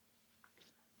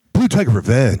Tiger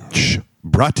Revenge,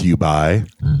 brought to you by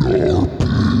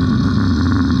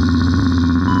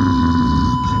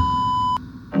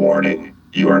Warning,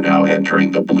 you are now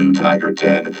entering the Blue Tiger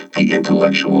Den, the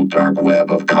intellectual dark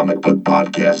web of comic book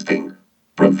podcasting.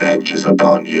 Revenge is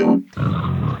upon you.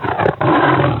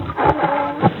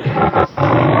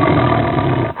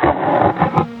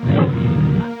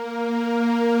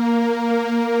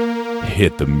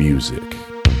 Hit the Music.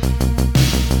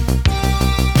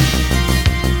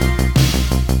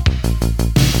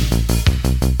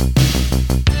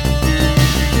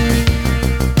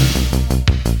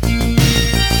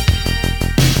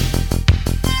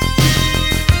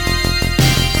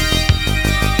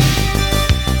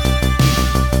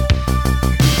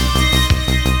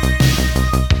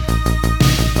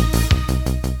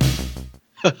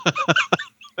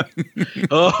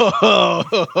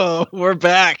 Oh, we're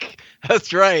back.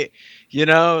 That's right. You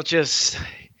know, just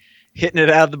hitting it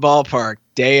out of the ballpark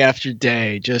day after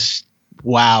day. Just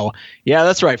wow. Yeah,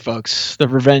 that's right, folks. The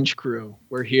Revenge Crew.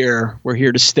 We're here. We're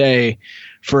here to stay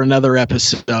for another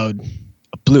episode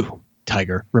of Blue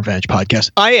Tiger Revenge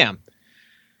Podcast. I am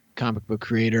comic book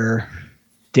creator,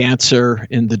 dancer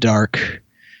in the dark,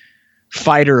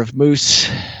 fighter of moose,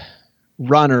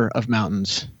 runner of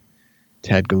mountains,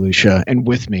 Ted Galusha, and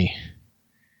with me,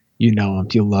 you know him,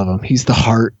 you love him. He's the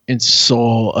heart and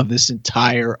soul of this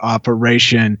entire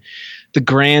operation, the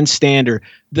grandstander,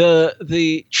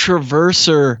 the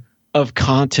traverser of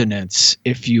continents,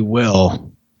 if you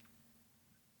will.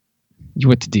 You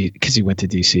went to because he went to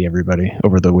DC, everybody,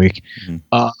 over the week.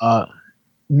 Mm-hmm.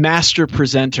 Master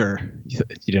presenter. You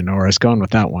didn't know where I was going with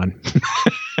that one.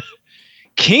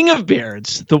 King of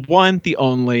Beards, the one, the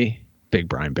only, Big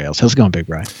Brian Bales. How's it going, Big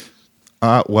Brian?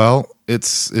 Well,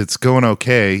 it's going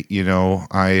okay. You know,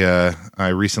 I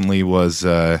recently was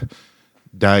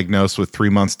diagnosed with 3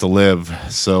 months to live,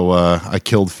 so I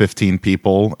killed 15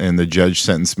 people, and the judge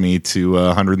sentenced me to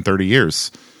 130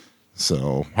 years.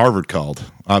 So Harvard called,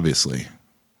 obviously.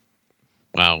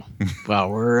 Wow,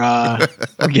 we're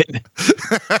getting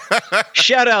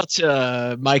shout out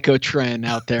to Mike O'Tren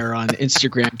out there on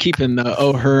Instagram, keeping the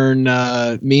O'Hearn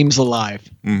memes alive.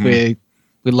 Mm-hmm.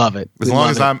 We love it.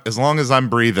 As long as I'm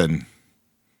breathing,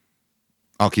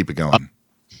 I'll keep it going.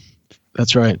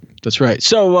 That's right.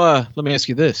 So let me ask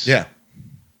you this. Yeah.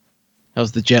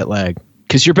 How's the jet lag?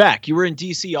 Because you're back. You were in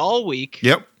DC all week.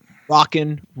 Yep.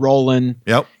 Rocking, rolling.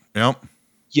 Yep.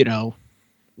 You know,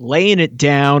 laying it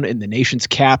down in the nation's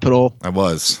capital. I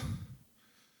was.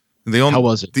 How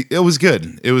was it? It was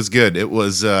good. It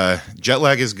was jet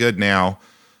lag is good now.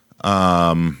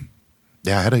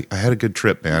 Yeah, I had a good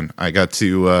trip, man. I got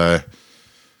to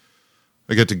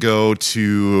go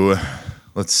to,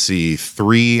 let's see,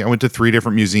 I went to 3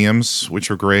 different museums,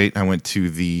 which were great. I went to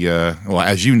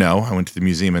as you know, I went to the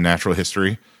Museum of Natural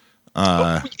History.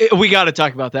 We got to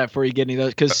talk about that before you get any of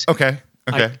those, because okay.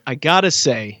 I gotta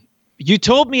say, you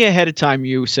told me ahead of time.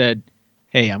 You said,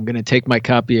 "Hey, I'm gonna take my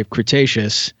copy of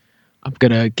Cretaceous. I'm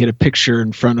gonna get a picture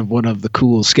in front of one of the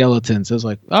cool skeletons." I was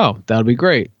like, "Oh, that'll be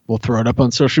great. We'll throw it up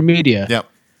on social media." Yep.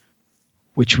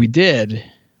 Which we did.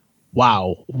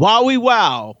 Wow. Wowie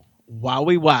wow.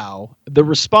 The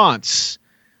response.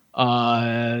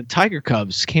 Tiger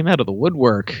Cubs came out of the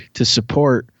woodwork to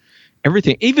support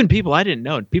everything. Even people I didn't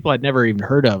know, people I'd never even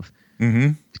heard of.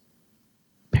 Mm-hmm.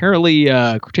 Apparently,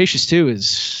 Cretaceous 2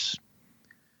 is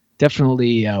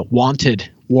definitely warranted,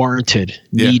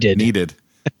 needed.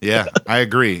 Yeah, I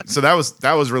agree. So that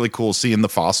was really cool. Seeing the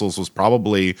fossils was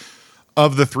probably,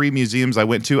 of the 3 museums I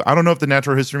went to, I don't know if the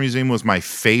Natural History Museum was my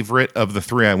favorite of the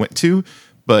 3 I went to,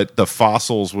 but the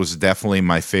fossils was definitely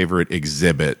my favorite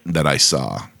exhibit that I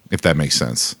saw, if that makes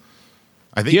sense.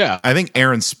 I think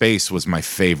Air and Space was my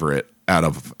favorite out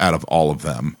of all of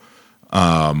them.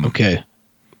 Okay.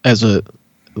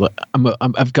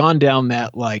 I've gone down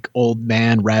that like old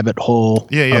man rabbit hole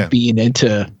of being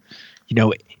into,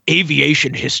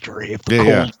 aviation history of the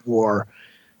Cold War.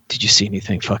 Did you see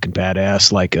anything fucking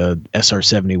badass like a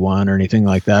SR-71 or anything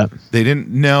like that? They didn't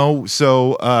know.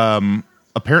 So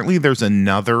apparently there's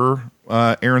another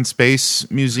Air and Space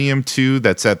museum too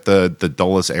that's at the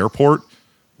Dulles Airport,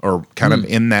 or kind of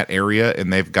in that area,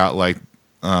 and they've got like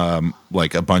a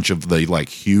bunch of the like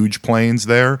huge planes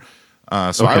there. I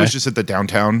was just at the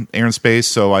downtown Air and Space,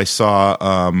 so I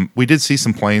saw we did see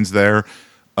some planes there.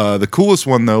 The coolest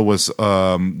one though was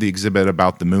the exhibit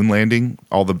about the moon landing,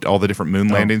 all the different moon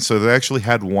landings. So they actually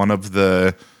had one of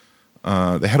the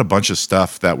they had a bunch of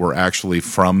stuff that were actually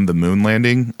from the moon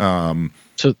landing.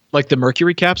 So like the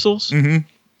Mercury capsules?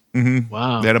 Mm-hmm. Mm-hmm.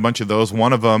 Wow. They had a bunch of those.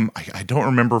 One of them, I don't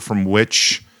remember from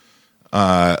which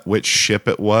ship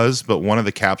it was, but one of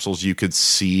the capsules you could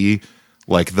see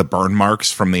like the burn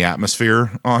marks from the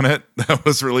atmosphere on it. That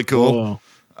was really cool.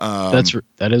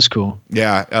 That is cool.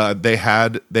 Yeah, they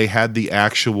had the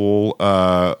actual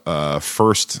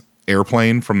first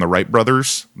airplane from the Wright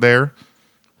brothers there.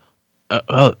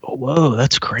 Whoa,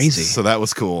 that's crazy. So that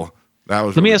was cool. That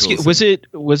was. Let me ask you: was it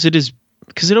as,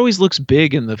 because it always looks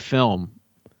big in the film?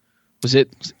 Was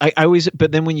it? I always,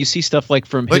 but then when you see stuff like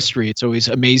from history, it's always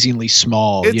amazingly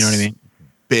small. You know what I mean?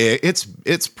 Big.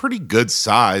 It's pretty good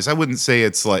size. I wouldn't say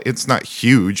it's not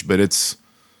huge, but it's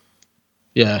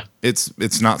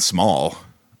not small.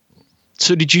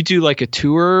 So did you do like a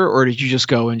tour, or did you just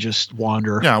go and just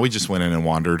wander? Yeah, we just went in and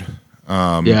wandered.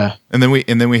 And then we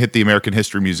hit the American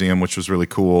History Museum, which was really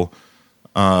cool.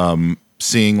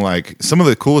 Seeing like some of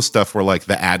the coolest stuff were like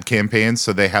the ad campaigns.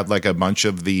 So they had like a bunch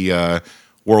of the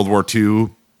World War II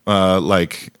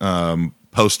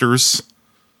posters.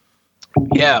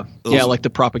 Yeah, like the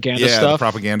propaganda stuff. Yeah, the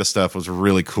propaganda stuff was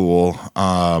really cool.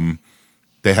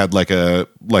 They had like a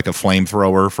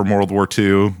flamethrower from World War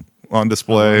II on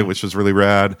display, which was really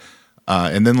rad.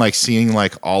 And then like seeing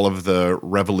like all of the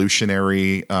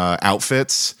revolutionary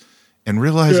outfits and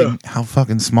realizing how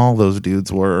fucking small those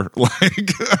dudes were.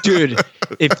 Like, dude,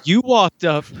 if you walked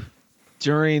up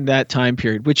during that time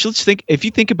period, which if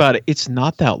you think about it, it's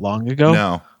not that long ago.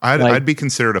 No, I'd be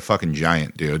considered a fucking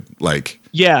giant, dude. Like,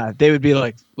 yeah, they would be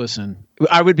like, listen,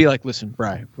 I would be like, listen,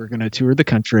 Bri, we're going to tour the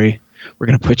country. We're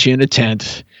going to put you in a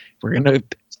tent. We're going to,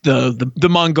 the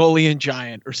Mongolian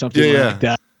giant or something like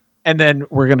that. And then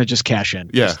we're going to just cash in.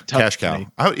 Yeah, cash cow.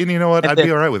 And you know what? I'd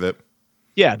be all right with it.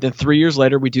 Yeah. Then 3 years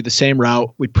later, we do the same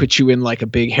route. We'd put you in like a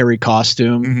big hairy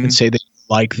costume and say that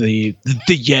like the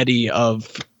Yeti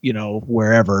of,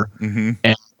 wherever, and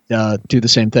do the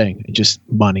same thing. Just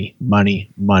money. We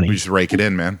just rake it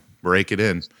in, man. Rake it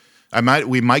in.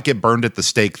 We might get burned at the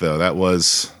stake though. That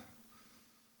was,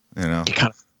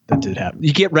 that did happen.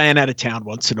 You get ran out of town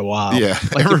once in a while. Yeah,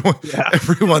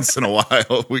 every once in a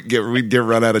while we'd get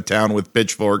run out of town with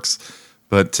pitchforks,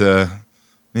 but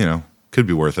could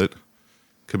be worth it.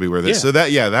 Could be worth it. So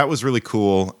that was really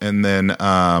cool. And then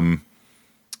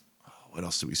what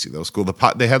else did we see? That was cool.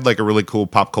 They had like a really cool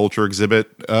pop culture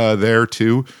exhibit there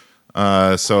too.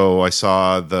 So I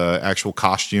saw the actual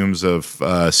costumes of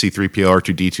C-3PO,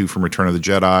 R2-D2 from Return of the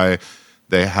Jedi.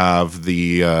 They have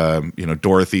the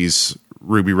Dorothy's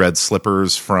ruby red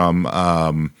slippers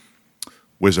from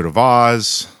Wizard of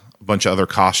Oz, a bunch of other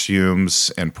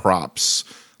costumes and props.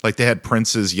 Like they had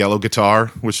Prince's yellow guitar,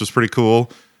 which was pretty cool,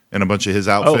 and a bunch of his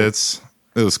outfits.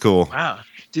 It was cool. Wow.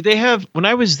 Did they have, when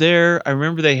I was there, I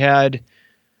remember they had,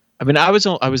 I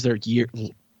was there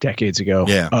decades ago.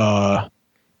 Yeah.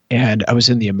 And I was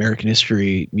in the American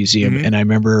History Museum, and I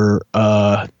remember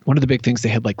one of the big things, they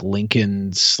had like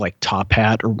Lincoln's like top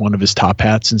hat or one of his top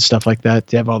hats and stuff like that.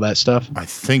 Do you have all that stuff? I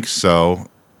think so.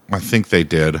 I think they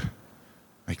did.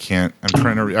 I'm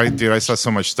trying to. I saw so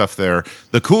much stuff there.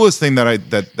 The coolest thing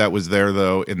that was there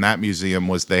though in that museum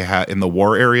was they had in the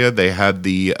war area they had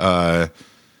the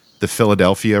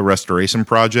Philadelphia Restoration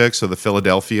Project. So the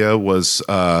Philadelphia was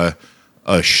a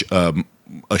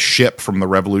ship from the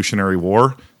Revolutionary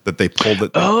War that they pulled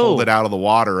it out of the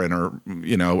water and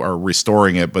are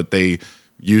restoring it, but they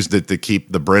used it to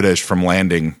keep the British from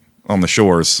landing on the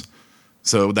shores.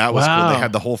 So that was cool. They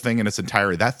had the whole thing in its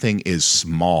entirety. That thing is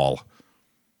small.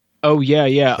 Oh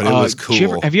yeah. But it was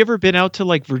cool. Have you ever been out to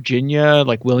like Virginia,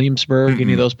 like Williamsburg,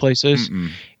 any of those places?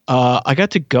 I got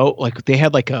to go. Like they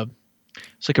had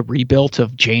it's like a rebuilt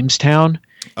of Jamestown.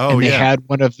 Oh, and they had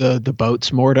one of the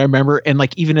boats moored, I remember. And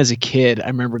like, even as a kid, I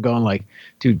remember going like,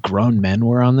 dude, grown men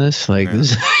were on this. Like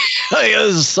this, this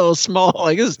is so small.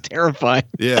 Like this is terrifying.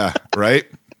 Yeah. Right.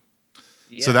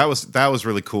 Yeah. So that was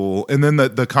really cool. And then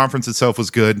the conference itself was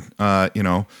good.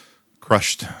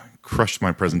 Crushed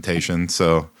my presentation.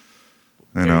 So,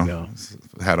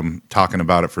 had them talking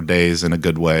about it for days in a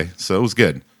good way. So it was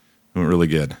good. It went really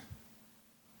good.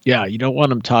 Yeah. You don't want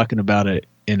them talking about it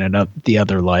in the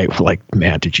other light, like,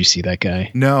 man, did you see that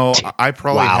guy? No, I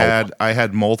probably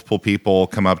had multiple people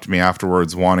come up to me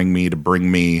afterwards wanting to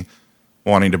bring me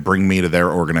to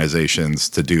their organizations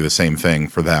to do the same thing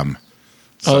for them.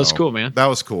 So that's cool, man. That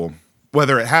was cool.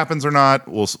 Whether it happens or not,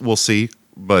 we'll see.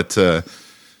 But So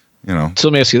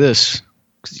let me ask you this: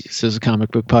 this is a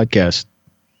comic book podcast.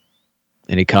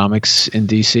 Any comics in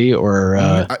DC, or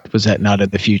was that not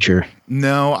in the future?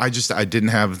 No, I didn't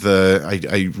have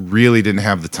I really didn't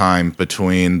have the time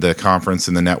between the conference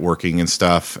and the networking and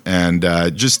stuff. And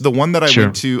just the one that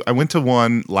I went to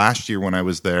one last year when I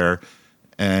was there,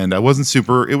 and I wasn't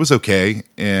super, it was okay.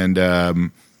 And I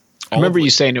remember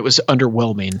you saying it was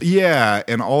underwhelming. Yeah.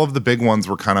 And all of the big ones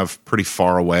were kind of pretty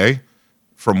far away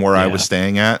from where I Yeah. was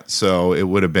staying at, so it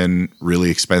would have been really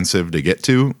expensive to get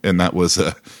to, and that was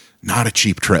not a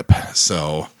cheap trip.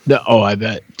 So I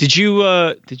bet. Did you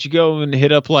go and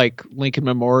hit up like Lincoln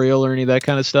Memorial or any of that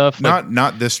kind of stuff?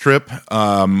 not this trip,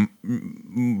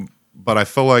 but I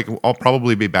feel like I'll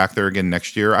probably be back there again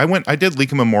next year. I did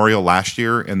Lincoln Memorial last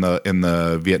year in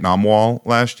the Vietnam Wall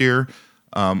last year.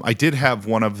 I did have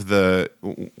one of the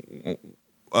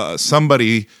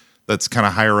somebody that's kind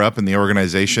of higher up in the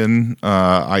organization.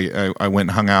 I went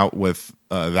and hung out with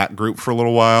that group for a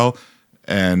little while,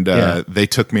 and they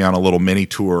took me on a little mini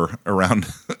tour around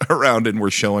and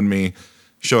were showing me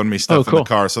stuff in the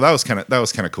car. So that was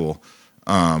kind of cool.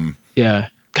 Yeah.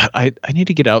 God, I need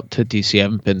to get out to DC. I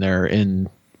haven't been there in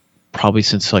probably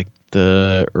since like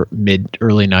the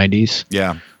early 90s.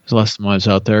 Yeah. It was the last time I was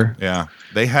out there. Yeah.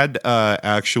 They had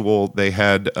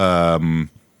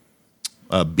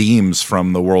beams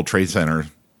from the World Trade Center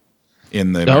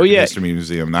in the American History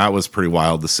Museum. That was pretty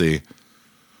wild to see.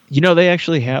 You know, they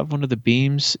actually have one of the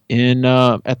beams in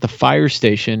at the fire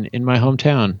station in my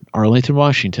hometown, Arlington,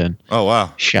 Washington. Oh,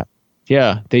 wow.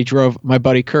 Yeah, my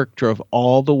buddy Kirk drove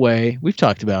all the way. We've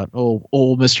talked about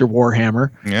old Mr.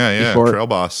 Warhammer. Yeah, before. Trail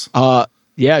Boss.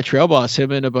 Trail Boss,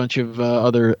 him and a bunch of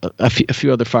a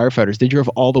few other firefighters. They drove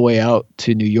all the way out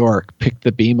to New York, picked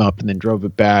the beam up, and then drove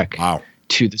it back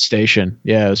to the station.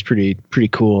 Yeah, it was pretty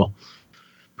cool,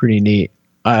 pretty neat.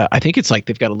 I think it's like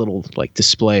they've got a little like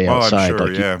display outside. I'm sure,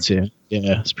 like you can see.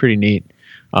 Yeah, it's pretty neat.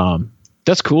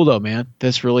 That's cool though, man.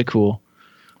 That's really cool.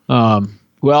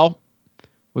 Well,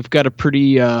 we've got a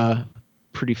pretty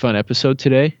fun episode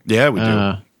today. Yeah, we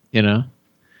do. You know,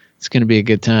 it's going to be a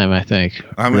good time, I think.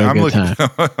 I'm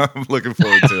looking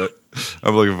forward to it.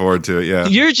 I'm looking forward to it. Yeah.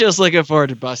 You're just looking forward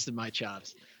to busting my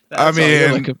chops. That's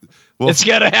it's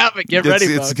going to happen. Get ready,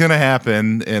 folks. It's going to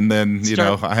happen. And then,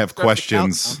 I have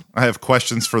questions. I have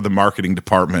questions for the marketing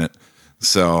department.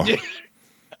 So,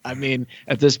 I mean,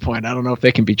 at this point, I don't know if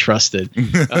they can be trusted.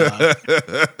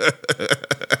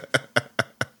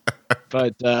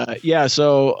 But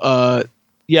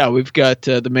we've got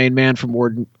the main man from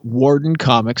Warden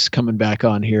Comics coming back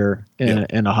on here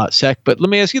in a hot sec. But let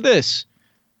me ask you this.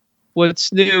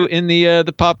 What's new in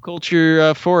the pop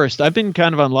culture forest? I've been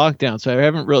kind of on lockdown, so I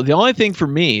haven't really. The only thing for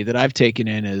me that I've taken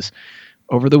in is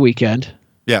over the weekend.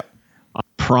 Yeah. On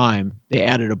Prime, they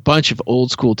added a bunch of old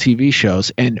school TV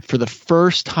shows, and for the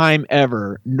first time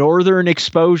ever, Northern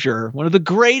Exposure, one of the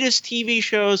greatest TV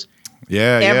shows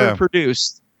ever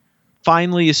produced,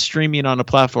 finally is streaming on a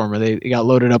platform where they got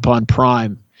loaded up on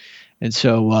Prime. And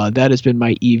so that has been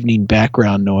my evening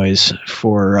background noise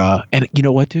for and you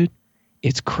know what, dude?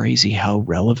 It's crazy how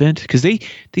relevant, because they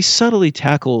subtly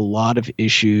tackle a lot of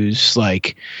issues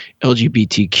like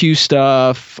LGBTQ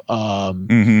stuff,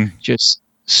 just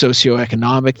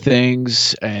socioeconomic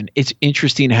things. And it's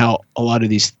interesting how a lot of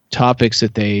these topics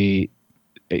that the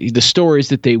stories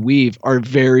that they weave are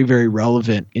very, very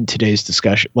relevant in today's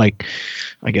discussion. Like,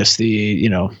 I guess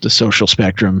the social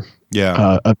spectrum.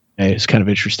 Yeah. Is kind of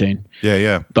interesting. Yeah.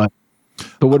 Yeah. But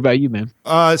what about you, man?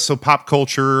 So pop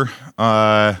culture,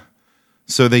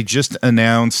 so they just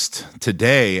announced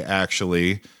today,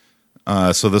 actually.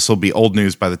 So this will be old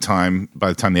news by the time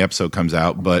the episode comes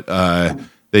out. But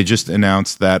they just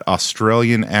announced that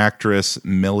Australian actress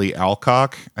Millie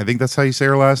Alcock, I think that's how you say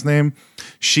her last name.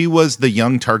 She was the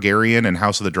young Targaryen in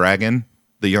House of the Dragon,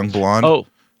 the young blonde. Oh,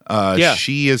 yeah.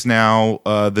 She is now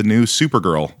the new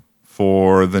Supergirl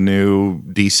for the new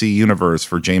DC universe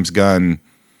for James Gunn.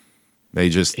 They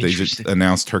just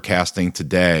announced her casting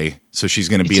today, so she's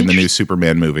going to be in the new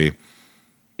Superman movie.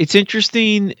 It's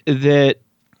interesting that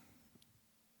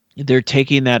they're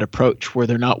taking that approach where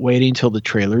they're not waiting till the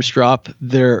trailers drop.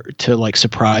 They're to like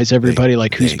surprise everybody,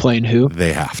 who's playing who.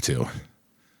 They have to.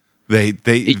 They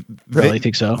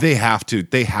think so. They have to.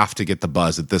 They have to get the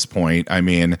buzz at this point. I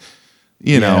mean,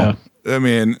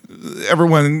 everyone,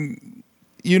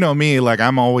 me, like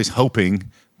I'm always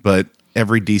hoping, but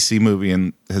every DC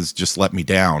movie has just let me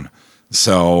down.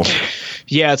 So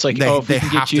yeah, it's like they have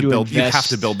to build. You have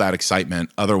to build that excitement,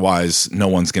 otherwise, no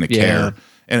one's going to care.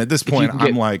 And at this point,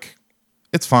 I'm like,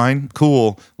 it's fine,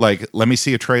 cool. Like, let me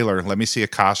see a trailer, let me see a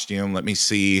costume, let me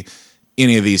see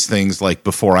any of these things like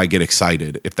before I get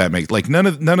excited. If that makes none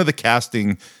of the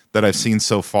casting that I've seen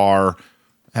so far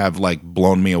have like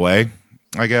blown me away.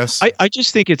 I guess I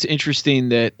just think it's interesting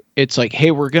that it's like,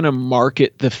 hey, we're going to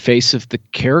market the face of the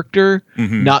character,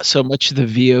 not so much the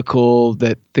vehicle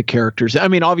that the characters. I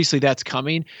mean, obviously that's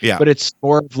coming, but it's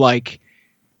more of like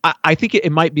I think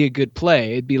it might be a good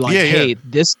play. It'd be like, hey,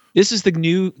 this is the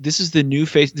new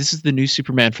face. This is the new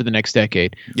Superman for the next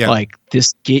decade. Yeah. Like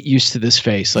this, get used to this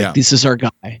face. Like this is our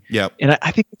guy. Yeah. And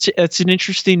I think it's an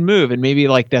interesting move, and maybe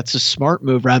like that's a smart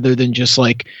move rather than just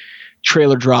like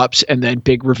trailer drops and then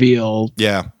big reveal.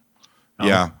 Yeah.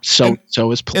 Yeah. So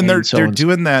is playing. And they're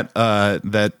doing that.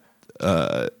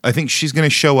 I think she's going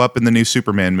to show up in the new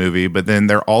Superman movie, but then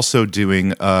they're also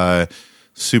doing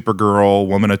Supergirl,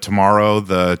 Woman of Tomorrow,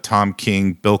 the Tom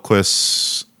King,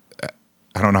 Bilquis.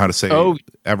 I don't know how to say.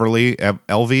 Everly,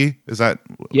 Elvie, is that?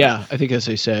 Yeah, I think that's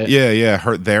how you say it.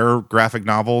 Yeah. Their graphic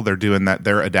novel. They're doing that.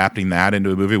 They're adapting that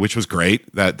into a movie, which was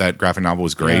great. That graphic novel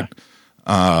was great.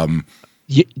 Yeah.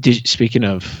 Speaking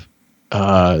of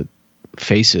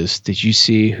faces, did you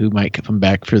see who might come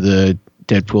back for the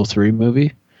Deadpool 3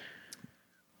 movie?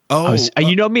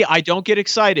 You know me, I don't get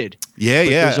excited. Yeah.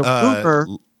 There's a rumor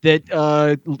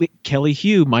that Kelly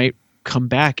Hu might come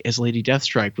back as Lady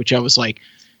Deathstrike, which I was like,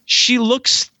 she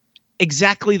looks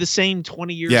exactly the same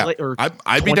 20 years later.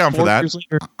 I'd be down for that.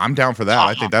 I'm down for that.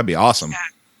 I think that'd be awesome.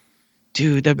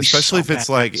 Dude, that'd be especially so if it's badass.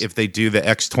 like if they do the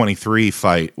X-23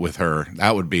 fight with her.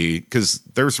 That would be, because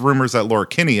there's rumors that Laura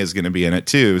Kinney is going to be in it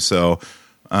too. So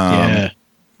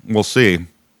we'll see.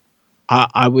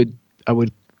 I would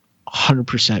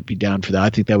 100% be down for that. I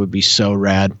think that would be so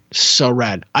rad. So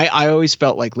rad. I always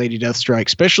felt like Lady Deathstrike,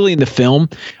 especially in the film,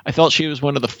 I felt she was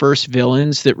one of the first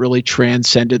villains that really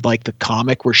transcended like the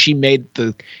comic, where she made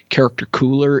the character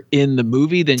cooler in the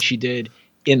movie than she did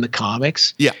in the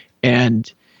comics. Yeah.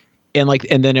 And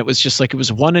then it was just like, it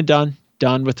was one and done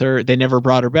with her. They never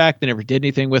brought her back. They never did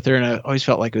anything with her. And I always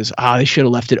felt like it was, they should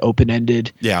have left it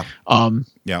open-ended. Yeah. And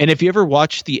if you ever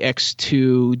watch the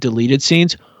X2 deleted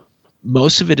scenes,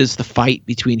 most of it is the fight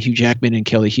between Hugh Jackman and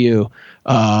Kelly Hu,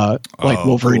 like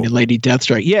Wolverine and Lady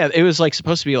Deathstrike. Yeah, it was like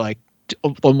supposed to be like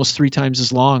almost 3 times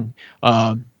as long.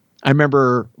 I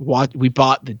remember we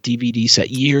bought the DVD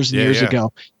set years and years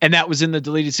ago, and that was in the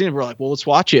deleted scene. We're like, well, let's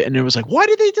watch it. And it was like, why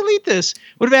did they delete this?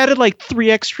 Would have added like 4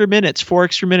 extra minutes,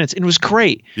 and it was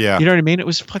great. Yeah. You know what I mean? It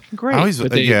was fucking great.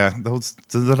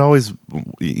 That always,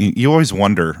 you always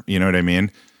wonder, you know what I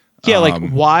mean? Yeah, like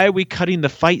why are we cutting the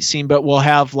fight scene, but we'll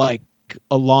have like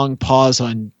a long pause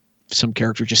on some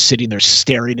character just sitting there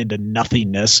staring into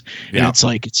nothingness, and it's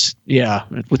like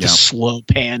with a slow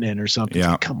pan in or something.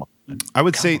 Yeah, like, come on. I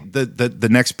would say the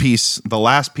next piece, the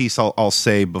last piece I'll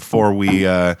say before we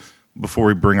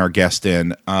bring our guest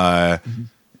in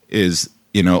is,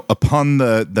 you know, upon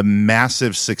the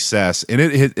massive success, and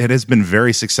it has been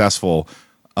very successful,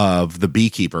 of The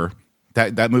Beekeeper.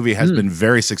 That movie has been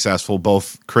very successful,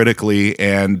 both critically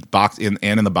and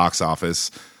in the box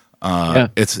office.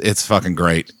 It's fucking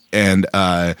great. And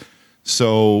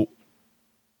so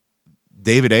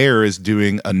David Ayer is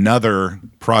doing another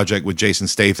project with Jason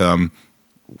Statham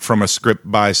from a script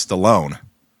by Stallone.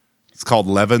 It's called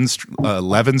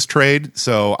Levin's Trade.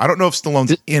 So I don't know if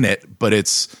Stallone's in it, but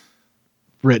it's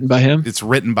written by him. It's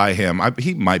written by him.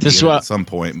 He might be in it at some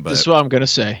point. But this is what I'm going to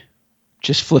say.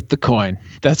 Just flip the coin.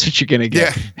 That's what you're going to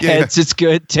get. Heads, it's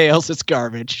good. Tails, it's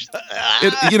garbage.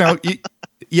 Heads,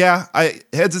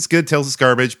 it's good. Tails, it's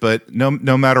garbage. But no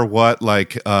matter what,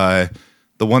 like the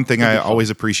one thing I always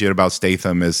appreciate about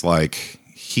Statham is like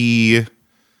he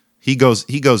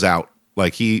goes out.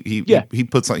 Like he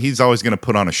puts on. He's always going to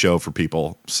put on a show for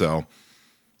people. So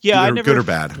good or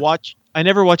bad. I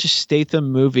never watch a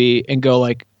Statham movie and go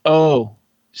like, oh,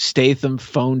 Statham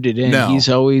phoned it in. No. He's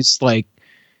always like.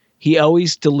 He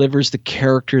always delivers the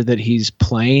character that he's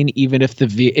playing, even if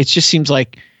it just seems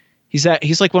like he's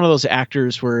like one of those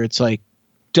actors where it's like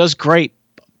does great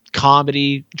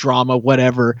comedy, drama,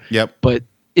 whatever. Yep. But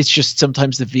it's just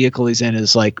sometimes the vehicle he's in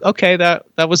is like, okay, that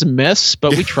was a miss,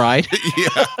 but we tried.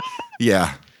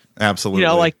 Yeah, absolutely. You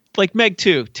know, like Meg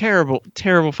 2, terrible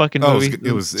fucking movie.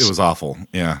 It was awful.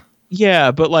 Yeah.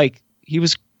 Yeah, but like he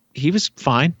was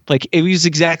fine. Like it was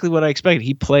exactly what I expected.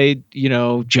 He played,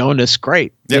 Jonas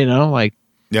great. Yep.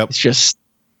 It's just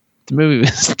the movie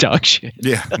was dog shit.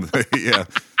 Yeah. Yeah.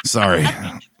 Sorry,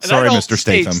 Mr.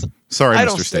 Statham. Sorry, I Mr.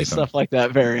 don't Statham. Say stuff like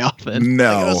that very often.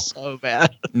 No. Like, it was so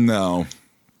bad. No.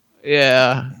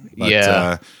 Yeah.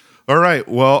 But, all right.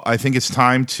 Well, I think it's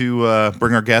time to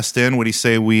bring our guest in. What do you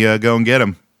say we go and get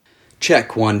him?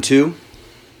 Check 1, 2.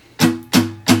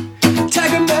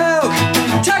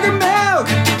 Tiger milk.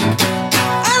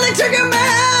 I like tiger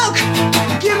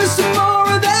milk. Give me some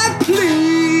more of that,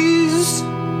 please.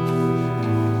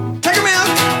 Tiger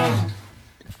milk.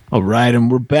 All right, and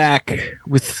we're back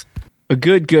with a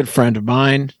good friend of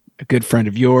mine, a good friend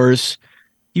of yours.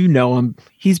 You know him.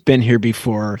 He's been here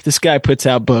before. This guy puts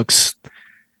out books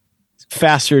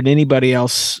faster than anybody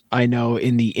else I know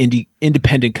in the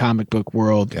independent comic book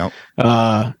world. Yep.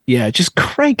 Just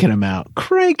cranking them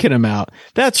out.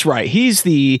 That's right. He's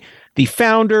the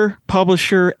founder,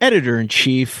 publisher,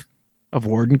 editor-in-chief of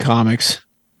Warden Comics,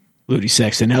 Ludie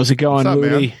Sexton. How's it going, What's up,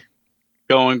 Ludie? man?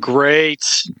 Going great.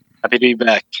 Happy to be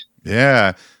back.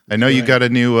 Yeah, I know you got a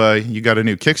new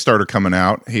Kickstarter coming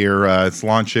out here. It's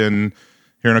launching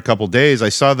here in a couple days. I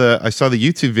saw the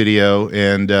YouTube video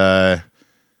and.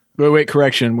 Wait,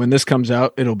 correction. When this comes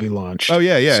out, it'll be launched. Oh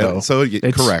yeah. So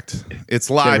it's correct. It's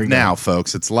live now,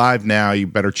 folks. It's live now. You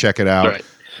better check it out. Right.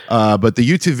 But the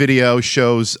YouTube video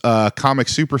shows Comic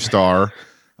Superstar.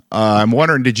 I'm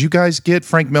wondering, did you guys get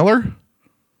Frank Miller?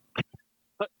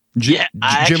 Yeah,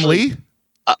 Jim Lee.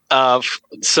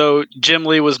 So Jim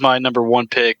Lee was my number one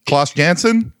pick. Klaus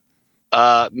Janson.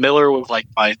 Miller was like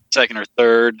my second or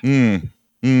third.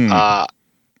 I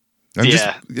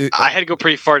had to go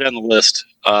pretty far down the list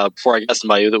before I got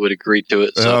somebody that would agree to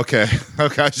it. So. Okay.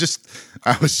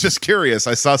 I was just curious.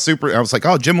 I saw I was like,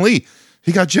 oh, Jim Lee.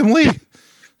 He got Jim Lee.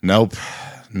 Nope.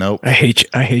 I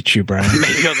hate you, Brian. I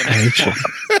hate you.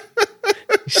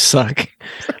 You suck.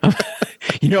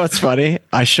 You know what's funny?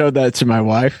 I showed that to my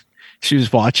wife. She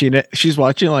was watching it. She's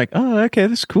watching like, oh, okay,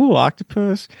 this is cool.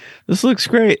 Octopus. This looks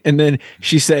great. And then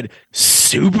she said,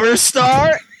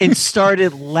 Superstar, and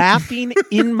started laughing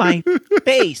in my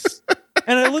face.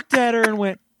 And I looked at her and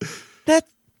went,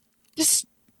 this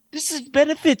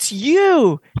benefits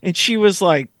you. And she was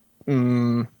like,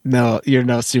 no, you're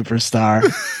no superstar.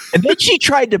 And then she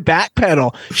tried to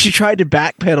backpedal.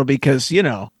 Because,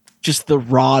 just the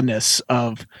rawness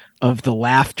of the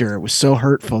laughter was so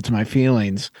hurtful to my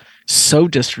feelings. So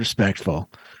disrespectful,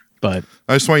 but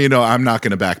I just want you to know I'm not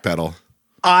going to backpedal.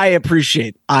 I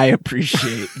appreciate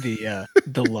the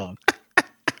love.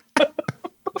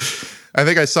 I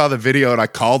think I saw the video and I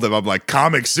called him. I'm like,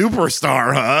 Comic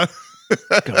Superstar, huh?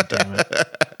 God damn it!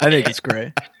 I think it's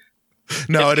great.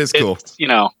 No, it is cool.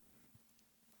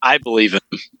 I believe it.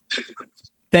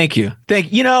 Thank you.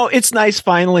 It's nice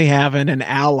finally having an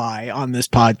ally on this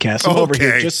podcast. I'm over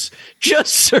here just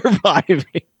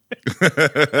surviving.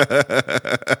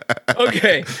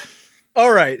 Okay.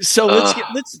 All right. So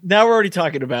let's now we're already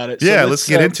talking about it. So let's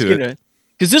get into it.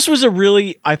 Because this was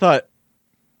I thought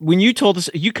when you told us,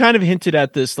 you kind of hinted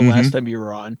at this the last time you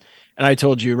were on, and I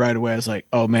told you right away, I was like,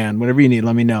 oh man, whatever you need,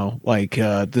 let me know. Like,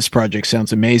 this project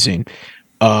sounds amazing.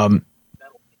 So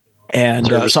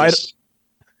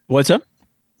what's up?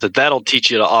 That'll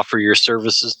teach you to offer your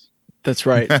services. That's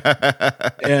right.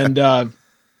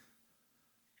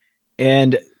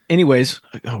 And anyways,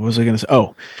 what was I going to say?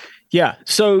 Oh, yeah.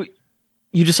 So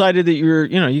you decided that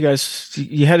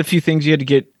you had a few things you had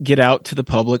to get out to the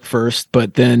public first,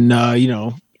 but then,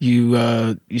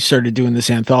 you started doing this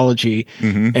anthology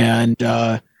and,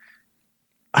 I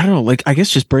don't know, like, I guess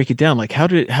just break it down. Like, how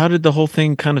did the whole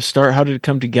thing kind of start? How did it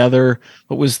come together?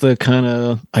 What was the kind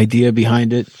of idea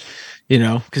behind it?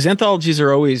 Because anthologies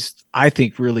are always, I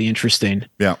think, really interesting.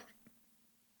 Yeah.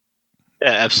 Yeah,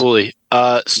 absolutely.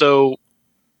 So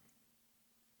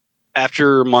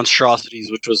after Monstrosities,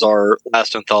 which was our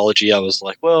last anthology, I was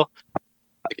like, well,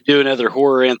 I could do another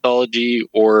horror anthology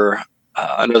or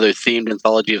another themed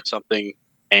anthology of something.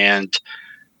 And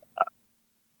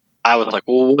I was like,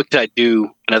 well, what could I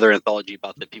do another anthology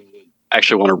about that people would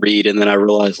actually want to read? And then I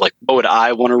realized, like, what would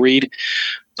I want to read?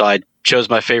 So I chose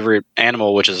my favorite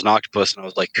animal, which is an octopus. And I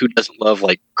was like, who doesn't love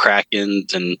like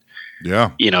krakens and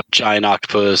giant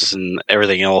octopus and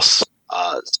everything else?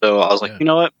 So I was like, you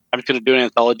know what? I'm just going to do an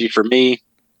anthology for me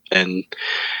and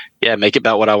make it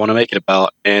about what I want to make it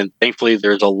about. And thankfully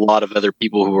there's a lot of other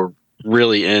people who are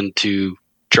really into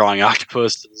drawing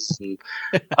octopuses and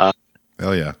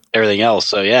hell yeah, everything else.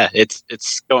 So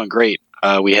it's going great.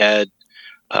 We had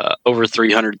over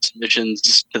 300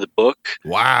 submissions to the book.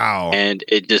 Wow. And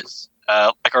it just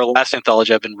like our last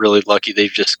anthology, I've been really lucky. They've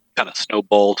just kind of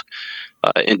snowballed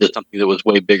into something that was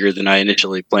way bigger than I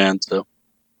initially planned. So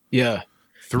yeah.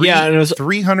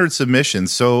 300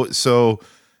 submissions. So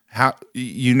how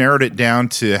you narrowed it down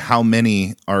to how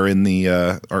many are in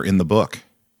the book?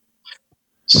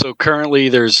 So currently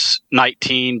there's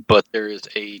 19, but there is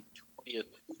a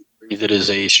 20th that is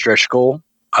a stretch goal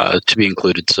to be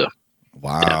included. So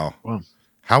wow.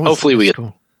 Hopefully we get.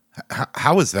 Cool.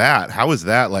 How is that? How is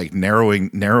that like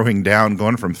narrowing down,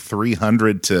 going from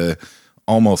 300 to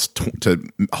almost to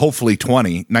hopefully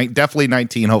 20? Definitely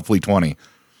 19, hopefully 20.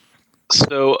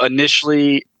 So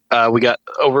initially, we got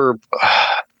a little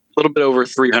bit over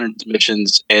 300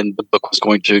 submissions, and the book was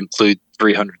going to include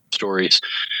 300 stories.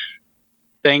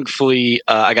 Thankfully,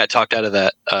 I got talked out of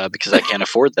that because I can't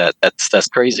afford that. That's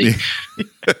crazy.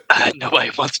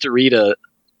 Nobody wants to read a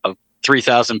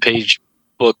 3,000-page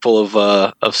book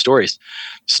full of stories.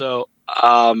 So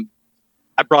I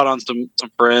brought on some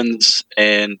friends,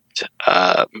 and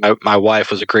my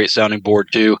wife was a great sounding board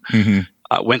too.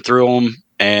 Went through them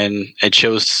and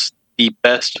chose the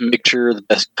best mixture, the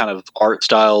best kind of art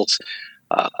styles.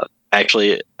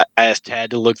 Actually, I asked Tad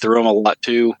to look through them a lot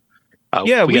too.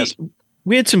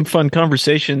 We had some fun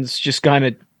conversations, just kind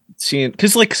of seeing,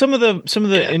 because like some of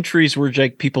the entries were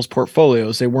like people's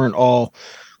portfolios. They weren't all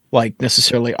like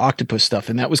necessarily octopus stuff,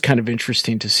 and that was kind of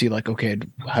interesting to see. Like, okay,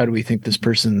 how do we think this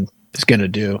person is going to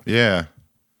do? Yeah,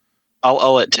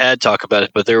 I'll let Tad talk about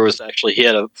it, but he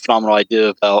had a phenomenal idea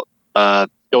about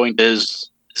going to his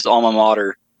alma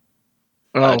mater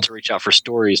to reach out for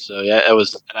stories. So yeah,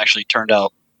 it actually turned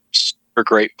out super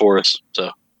great for us.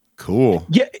 So cool.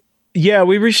 Yeah,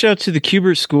 we reached out to the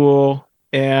Kubert School,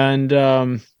 and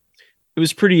it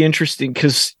was pretty interesting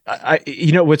because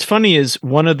what's funny is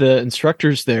one of the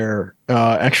instructors there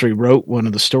actually wrote one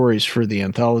of the stories for the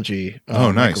anthology.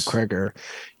 Nice. Michael Kreger.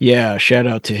 Yeah, shout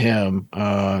out to him.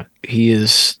 He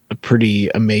is a pretty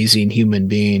amazing human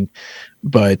being.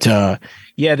 But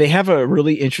they have a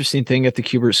really interesting thing at the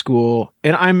Kubert School,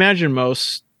 and I imagine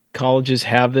most colleges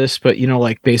have this, but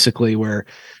like basically where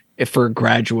if for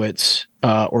graduates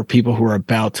or people who are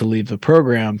about to leave the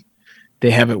program,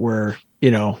 they have it where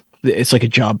it's like a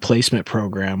job placement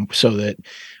program, so that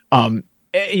and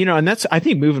that's, I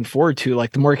think, moving forward too,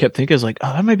 like the more I kept thinking, is like,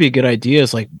 oh, that might be a good idea,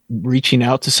 is like reaching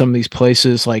out to some of these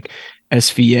places like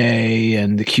SVA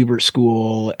and the Kubert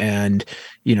School and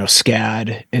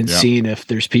SCAD and seeing if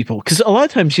there's people, because a lot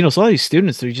of times a lot of these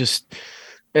students,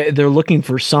 they're looking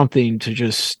for something to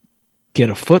just get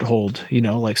a foothold,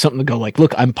 like something to go like,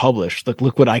 look, I'm published,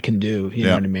 look what I can do, you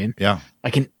know what I mean? Yeah, I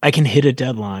can hit a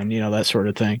deadline, that sort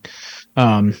of thing.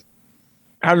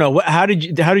 I don't know. How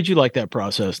did you like that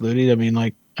process,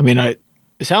 Ludie?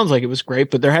 It sounds like it was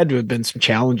great, but there had to have been some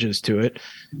challenges to it.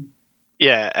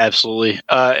 Yeah, absolutely.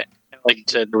 Like you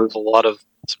said, there was a lot of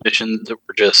submissions that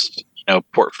were just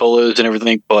portfolios and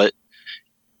everything, but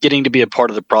getting to be a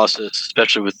part of the process,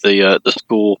 especially with the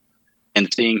school,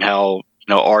 and seeing how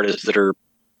artists that are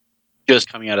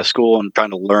just coming out of school and trying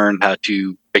to learn how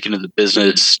to break into the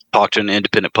business, talk to an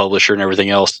independent publisher and everything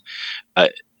else,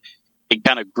 it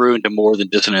kind of grew into more than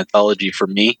just an anthology for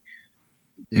me.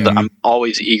 Yeah. I'm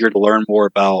always eager to learn more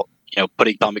about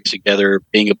putting comics together,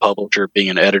 being a publisher, being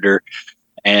an editor.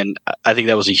 And I think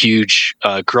that was a huge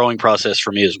growing process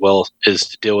for me as well, is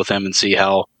to deal with them and see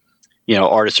how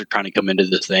artists are trying to come into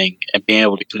this thing, and being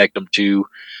able to connect them to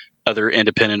other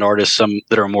independent artists, some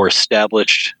that are more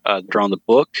established, that are on the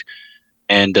book,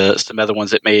 and some other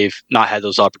ones that may have not had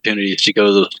those opportunities to go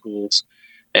to those schools,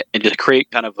 and just create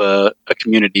kind of a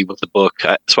community with the book.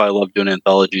 That's why I love doing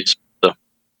anthologies. So.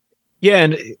 Yeah,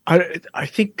 and I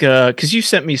think because you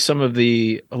sent me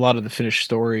a lot of the finished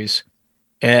stories,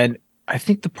 and I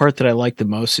think the part that I like the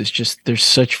most is just there's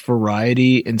such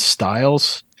variety in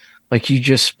styles. Like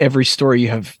every story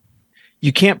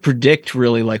you can't predict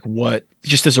really like what,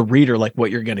 just as a reader, like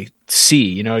what you're going to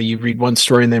see. You read one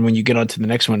story, and then when you get onto the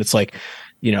next one, it's like,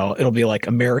 it'll be like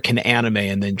American anime,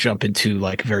 and then jump into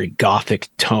like very gothic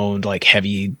toned, like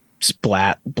heavy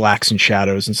blacks and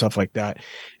shadows and stuff like that.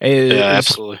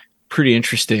 Absolutely. Pretty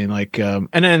interesting. Like, and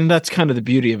then that's kind of the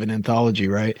beauty of an anthology,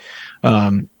 right?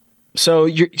 So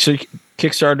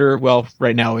Kickstarter, well,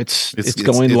 right now it's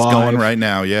going live. It's going right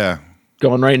now. Yeah.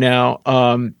 Going right now.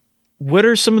 What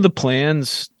are some of the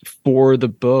plans for the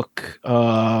book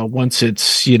once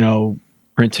it's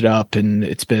printed up and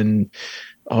it's been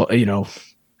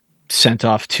sent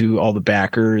off to all the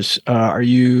backers? Are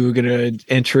you gonna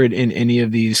enter it in any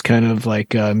of these kind of like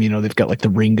they've got like the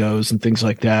Ringos and things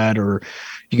like that, or are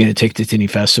you gonna take it to any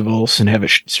festivals and have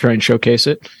it try and showcase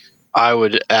it? I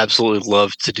would absolutely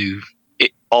love to do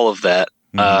all of that.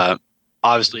 Mm-hmm.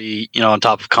 Obviously, on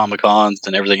top of Comic-Cons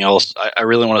and everything else, I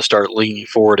really want to start leaning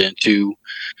forward into,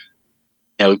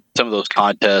 some of those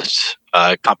contests,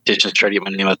 competitions, try to get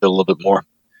my name out there a little bit more.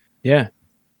 Yeah.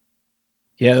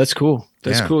 Yeah, that's cool.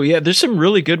 That's cool. Yeah, there's some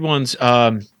really good ones.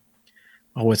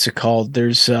 What's it called?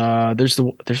 There's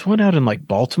one out in like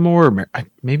Baltimore, or I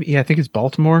think it's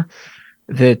Baltimore,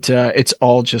 that it's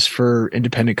all just for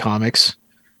independent comics.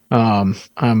 I'm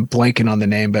blanking on the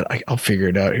name, but I'll figure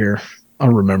it out here. I'll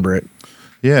remember it.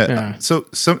 Yeah. So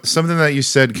something that you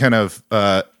said kind of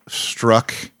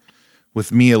struck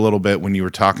with me a little bit when you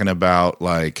were talking about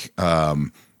like,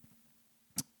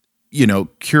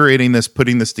 curating this,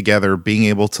 putting this together, being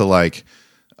able to like,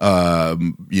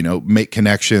 make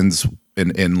connections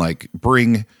and like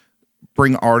bring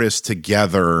bring artists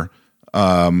together,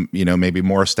 maybe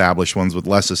more established ones with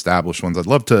less established ones. I'd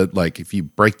love to, like, if you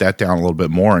break that down a little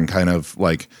bit more and kind of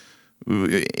like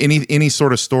any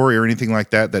sort of story or anything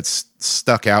like that that's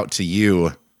stuck out to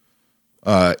you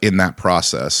in that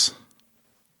process.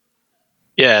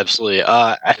 Yeah, absolutely.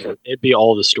 It'd be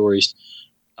all the stories.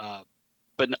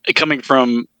 But coming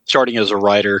from starting as a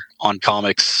writer on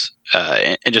comics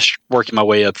and just working my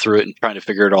way up through it and trying to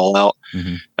figure it all out,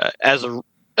 as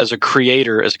a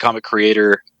creator, as a comic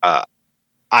creator,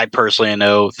 I personally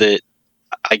know that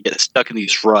I get stuck in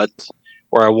these ruts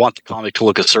where I want the comic to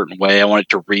look a certain way. I want it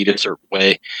to read a certain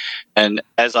way. And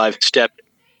as I've stepped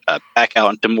back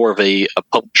out into more of a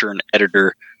publisher and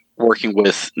editor, working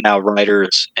with now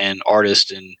writers and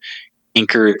artists and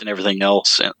inkers and everything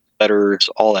else and letters,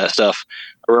 all that stuff,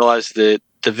 I realized that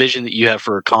the vision that you have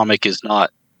for a comic is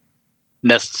not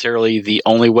necessarily the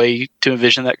only way to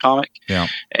envision that comic. Yeah.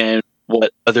 And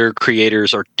what other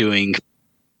creators are doing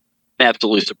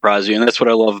absolutely surprise you. And that's what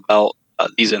I love about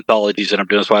these anthologies that I'm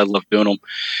doing. That's why I love doing them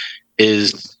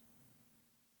is,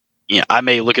 I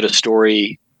may look at a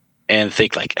story and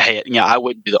think like, hey, I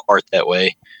wouldn't do the art that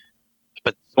way.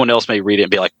 But someone else may read it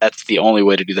and be like, that's the only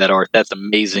way to do that art. That's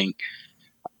amazing.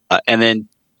 And then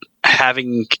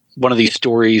having one of these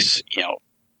stories,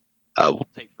 we'll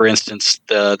take, for instance,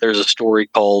 there's a story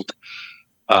called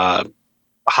Hachi,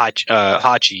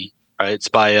 right? It's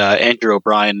by Andrew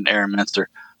O'Brien and Aaron Menster.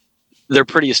 They're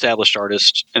pretty established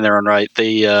artists in their own right.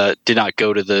 They did not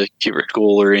go to the Kubrick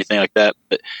school or anything like that.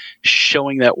 But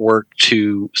showing that work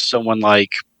to someone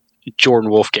like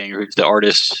Jordan Wolfganger, who's the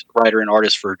writer and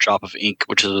artist for Drop of Ink,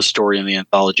 which is a story in the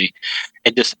anthology,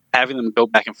 and just having them go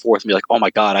back and forth and be like, oh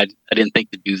my God, I didn't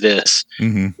think to do this.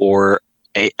 Or,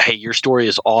 hey, your story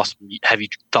is awesome. Have you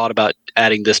thought about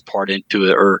adding this part into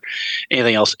it or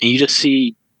anything else? And you just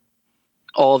see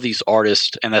all of these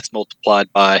artists, and that's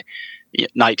multiplied by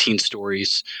 19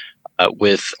 stories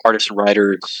with artists and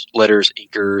writers, letters,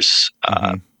 inkers,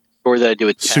 story that I do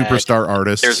with Tag. Superstar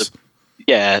artists.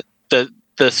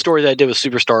 The story that I did with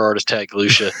superstar artist Tag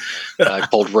Galusha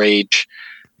called Rage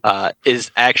is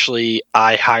actually,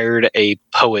 I hired a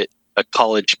poet, a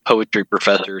college poetry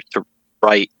professor, to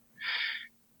write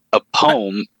a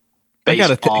poem. I got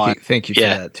to thank you for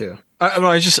that too.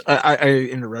 I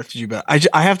interrupted you, but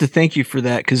I have to thank you for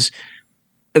that because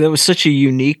that was such a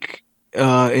unique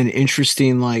and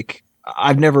interesting. Like,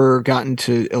 I've never gotten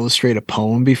to illustrate a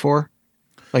poem before.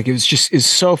 Like, is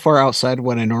so far outside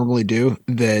what I normally do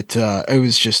that it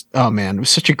was just, oh man, it was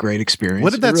such a great experience.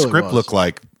 What did that script look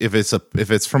like? If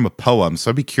it's from a poem,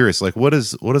 so I'd be curious. Like, what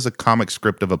does a comic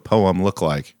script of a poem look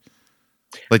like?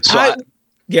 Like, go ahead.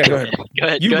 Go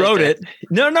ahead. You wrote it.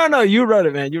 No, you wrote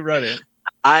it, man. You wrote it.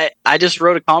 I just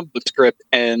wrote a comic book script,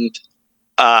 and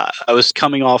I was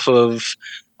coming off of,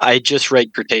 I just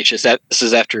read Cretaceous. This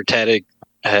is after Tad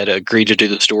had agreed to do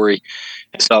the story.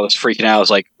 And so I was freaking out. I was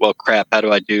like, well, crap, how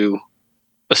do I do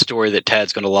a story that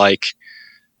Tad's going to like?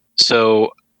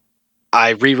 So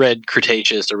I reread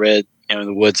Cretaceous. I read, In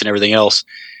the Woods and everything else.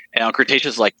 And on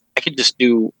Cretaceous, like, I could just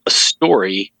do a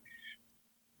story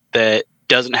that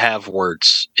doesn't have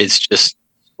words. It's just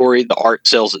story. The art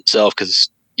sells itself because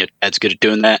Tad's good at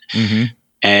doing that.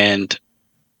 And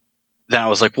then I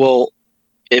was like, well,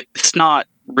 if it's not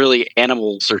really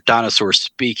animals or dinosaurs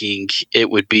speaking, it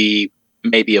would be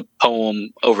maybe a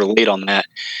poem overlaid on that.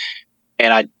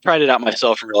 And I tried it out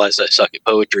myself and realized I suck at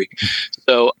poetry.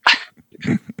 So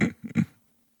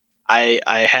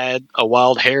I had a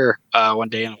wild hair one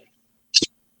day and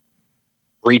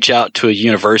reach out to a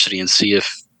university and see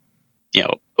if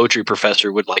poetry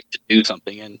professor would like to do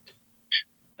something. And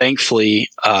thankfully,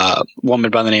 a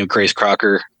woman by the name of Grace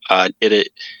Crocker did it,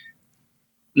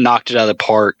 knocked it out of the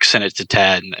park, sent it to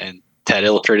Tad, and Tad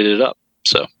illustrated it up.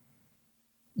 So,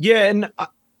 yeah, and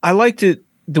I liked it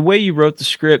the way you wrote the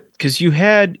script because you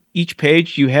had each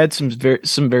page, you had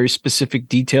some very specific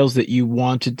details that you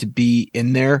wanted to be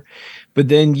in there, but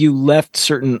then you left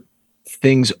certain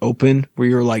things open where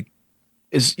you're like,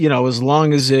 as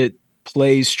long as it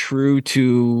plays true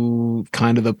to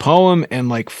kind of the poem and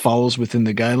like follows within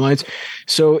the guidelines.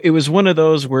 So it was one of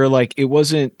those where like it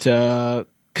wasn't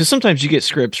because sometimes you get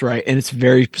scripts, right, and it's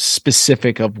very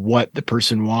specific of what the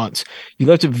person wants. You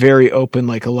left it very open,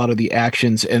 like a lot of the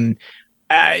actions. And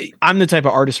I'm the type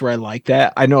of artist where I like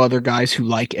that. I know other guys who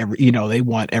like they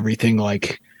want everything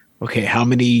like, okay, how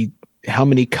many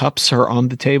cups are on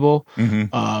the table?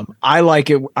 I like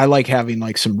it. I like having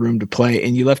like some room to play,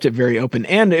 and you left it very open.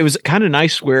 And it was kind of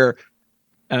nice where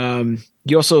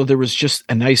there was just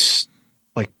a nice,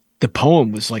 like the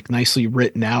poem was like nicely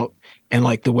written out. And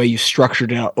like the way you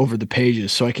structured it out over the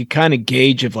pages. So I could kind of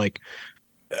gauge of like,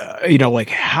 like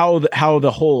how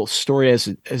the whole story as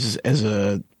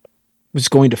a was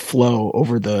going to flow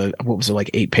over what was it, like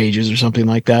 8 pages or something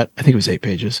like that? I think it was 8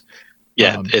 pages.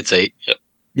 Yeah, it's 8. Yep.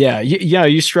 Yeah,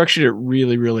 you structured it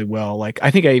really, really well. Like,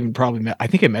 I think I even I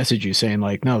think I messaged you saying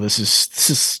like, no, this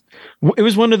is. It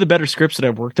was one of the better scripts that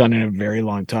I've worked on in a very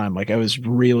long time. Like, I was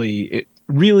really,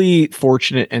 really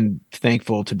fortunate and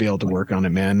thankful to be able to work on it,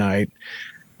 man.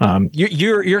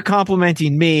 You're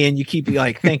complimenting me, and you keep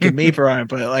like thanking me for it,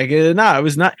 but like, no, it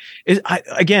was not.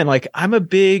 Again, like, I'm a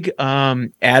big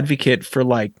advocate for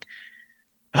like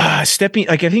stepping.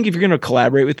 Like, I think if you're going to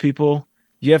collaborate with people,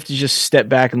 you have to just step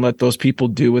back and let those people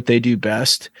do what they do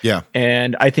best. Yeah.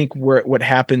 And I think what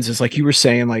happens is, like you were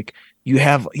saying, like, you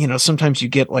have, sometimes you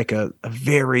get like a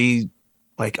very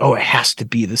like, oh, it has to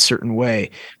be this certain way.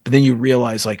 But then you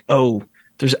realize like, oh,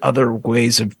 there's other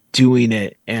ways of doing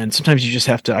it. And sometimes you just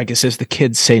have to, I guess, as the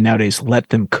kids say nowadays, let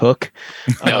them cook.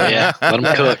 Oh yeah. Let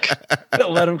them cook.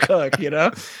 Let them cook,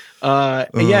 Yeah.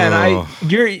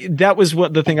 And that was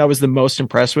what the thing I was the most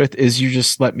impressed with is you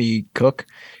just let me cook.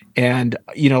 And,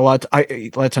 a lot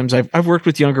of times I've worked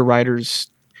with younger writers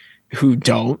who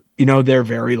don't, they're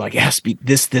very like, it has to be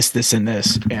this, and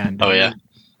this. And, oh yeah.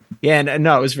 Yeah. And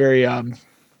no, it was very, it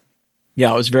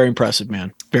was very impressive,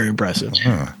 man. Very impressive.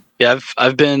 Yeah.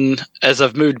 I've been, as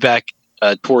I've moved back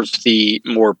towards the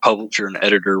more publisher and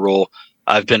editor role,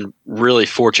 I've been really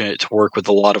fortunate to work with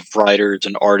a lot of writers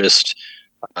and artists,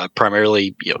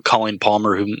 primarily, Colleen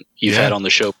Palmer, whom you've had on the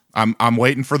show. I'm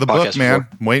waiting for the book, man.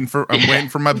 I'm waiting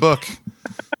for my book.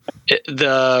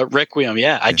 The Requiem,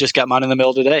 I just got mine in the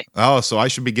mail today. Oh, so I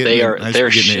should be getting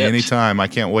it anytime. I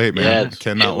can't wait, man. Yeah,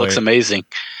 Cannot it looks wait. Amazing.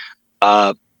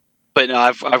 But no,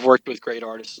 I've worked with great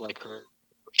artists like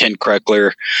Ken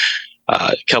Kreckler,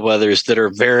 a couple others that are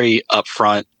very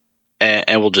upfront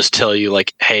and will just tell you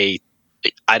like, hey,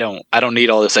 I don't need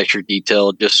all this extra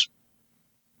detail. Just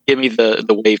give me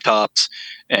the wave tops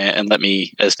and let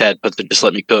me, as Dad puts it, just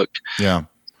let me cook. Yeah.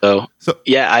 So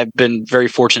I've been very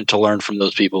fortunate to learn from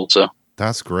those people. So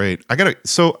that's great.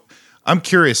 So I'm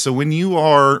curious. So when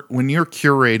you're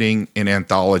curating an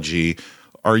anthology,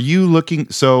 are you looking,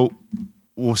 so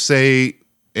we'll say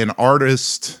an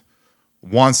artist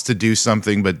wants to do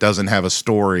something but doesn't have a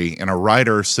story, and a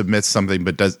writer submits something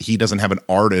but he doesn't have an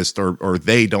artist, or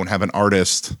they don't have an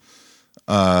artist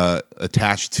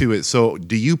attached to it. So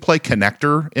do you play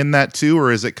connector in that too,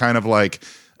 or is it kind of like,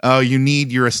 oh, you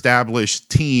need your established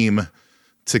team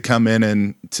to come in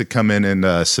and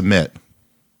submit?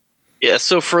 Yeah.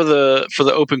 So for the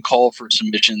open call for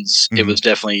submissions, it was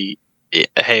definitely,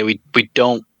 hey, we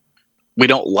don't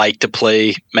like to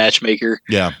play matchmaker.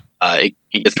 Yeah. It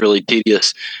gets really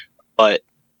tedious, but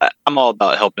I'm all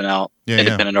about helping out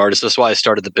independent artists. That's why I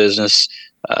started the business.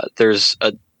 There's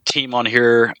a team on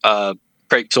here,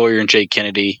 Craig Sawyer and Jay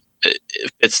Kennedy.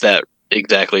 It fits that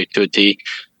exactly to a T.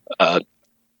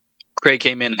 Craig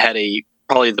came in and had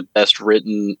one of the best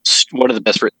written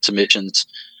submissions.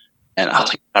 And I was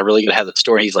like, I really got to have the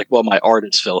story. He's like, well, my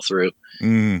artist fell through.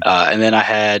 And then I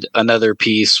had another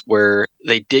piece where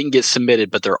they didn't get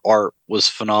submitted, but their art was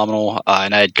phenomenal.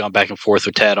 And I had gone back and forth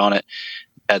with Tad on it.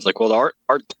 Tad's like, well, the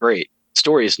art's great. The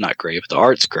story is not great, but the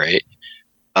art's great.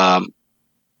 The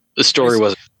story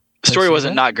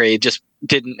wasn't not great.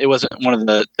 It wasn't one of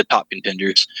the top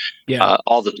contenders. Yeah.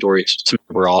 All the stories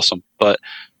were awesome. But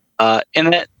in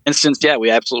that instance,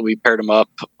 we absolutely paired them up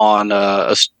on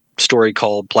a story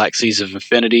called Black Seas of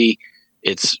Infinity.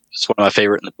 It's one of my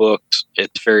favorite in the books.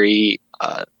 It's very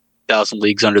 1,000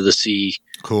 Leagues Under the Sea.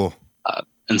 Cool.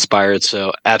 Inspired.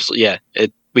 So absolutely,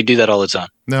 we do that all the time.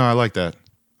 No, I like that.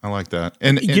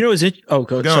 And is it? Oh,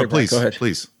 go. No, sorry, please, go ahead.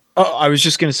 Please. Oh, I was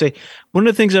just going to say, one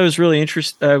of the things I was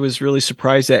really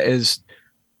surprised at is,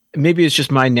 maybe it's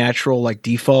just my natural like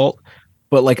default,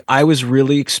 but like I was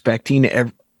really expecting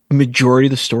majority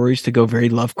of the stories to go very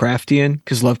Lovecraftian,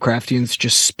 because Lovecraftian's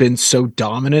just been so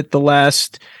dominant the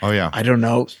last, I don't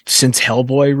know, since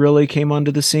Hellboy really came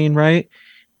onto the scene, right?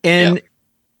 And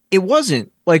it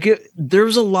wasn't like there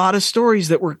was a lot of stories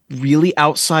that were really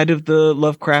outside of the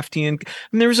Lovecraftian,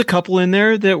 and there was a couple in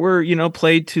there that were,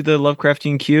 played to the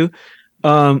Lovecraftian cue.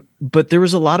 But there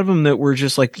was a lot of them that were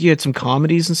just like, you had some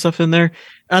comedies and stuff in there.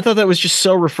 And I thought that was just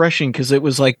so refreshing, because it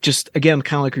was like, just again,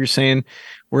 kind of like you're saying,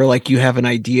 where like you have an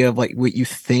idea of like what you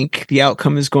think the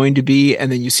outcome is going to be, and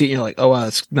then you see it and you're like, oh wow,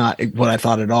 that's not what I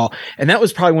thought at all. And that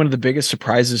was probably one of the biggest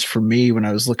surprises for me when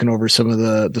I was looking over some of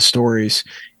the stories.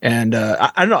 And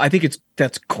I don't know, I think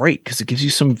that's great, because it gives you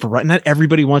some variety. Not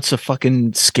everybody wants a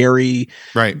fucking scary,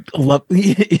 right?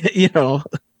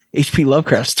 H.P.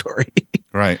 Lovecraft story.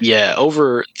 Right. Yeah.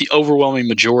 Over the overwhelming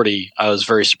majority, I was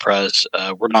very surprised.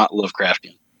 We're not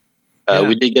Lovecraftian.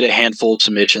 We did get a handful of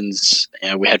submissions,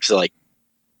 and we had to like,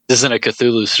 this isn't a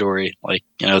Cthulhu story. Like,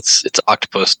 it's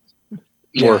octopus,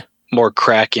 more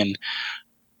Kraken.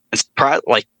 It's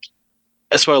like,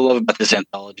 that's what I love about this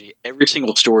anthology. Every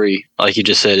single story, like you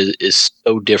just said, is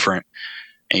so different.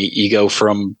 And you go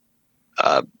from,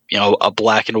 a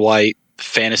black and white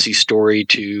fantasy story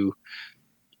to,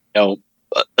 a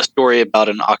story about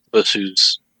an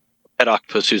octopus pet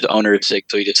octopus whose owner is sick,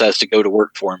 so he decides to go to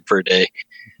work for him for a day.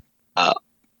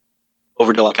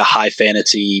 Over to like a high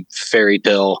fantasy fairy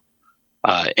tale,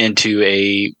 into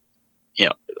a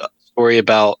story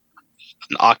about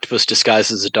an octopus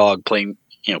disguised as a dog playing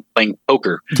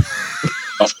poker.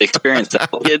 Experience that.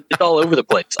 It's all over the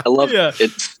place. I love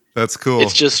it. That's cool.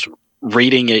 It's just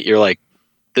reading it. You're like,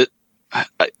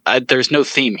 there's no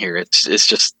theme here. It's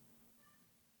just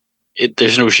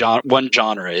there's no one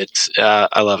genre.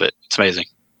 I love it. It's amazing.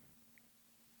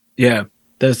 Yeah,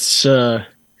 that's really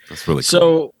cool.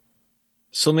 So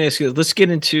let me ask you. Let's get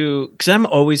into, because I'm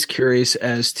always curious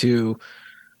as to,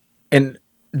 and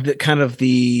the kind of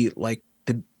the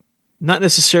not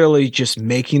necessarily just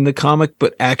making the comic,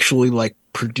 but actually like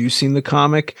producing the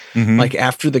comic, like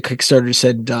after the Kickstarter is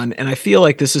said and done. And I feel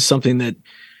like this is something that,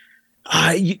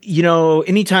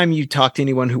 anytime you talk to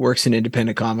anyone who works in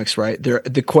independent comics, right,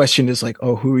 the question is like,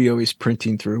 oh, who are you always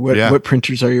printing through? What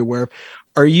printers are you aware of?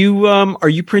 Are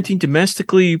you printing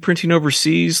domestically? Are you printing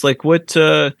overseas? Like what,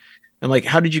 and like,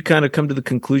 how did you kind of come to the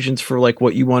conclusions for like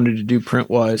what you wanted to do print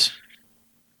wise?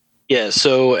 Yeah.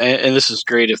 So, and this is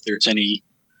great if there's anyone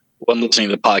listening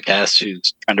to the podcast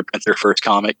who's trying to print their first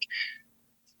comic.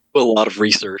 Do a lot of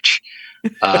research.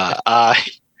 I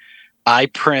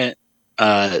print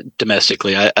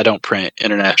domestically. I don't print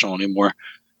international anymore.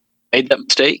 Made that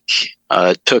mistake.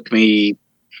 It took me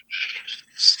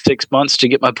 6 months to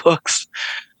get my books.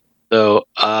 So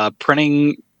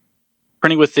printing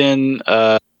within,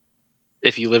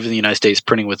 if you live in the United States,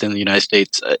 printing within the United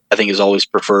States, I think is always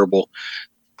preferable.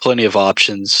 Plenty of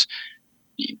options.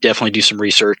 You definitely do some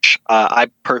research. I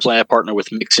partner with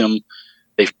Mixim.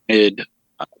 They've printed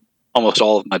almost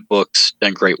all of my books,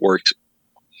 done great work.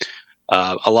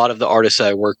 A lot of the artists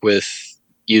I work with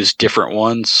use different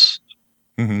ones.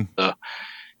 So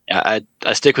I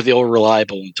stick with the old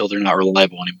reliable until they're not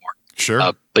reliable anymore.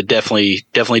 Sure. But definitely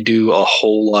do a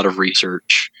whole lot of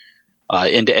research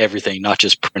into everything, not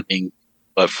just printing,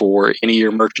 but for any of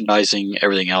your merchandising,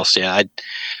 everything else. Yeah,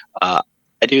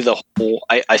 I do the whole.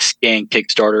 I scan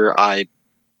Kickstarter. I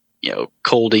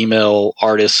cold email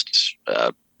artists,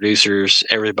 producers,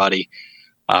 everybody,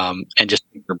 and just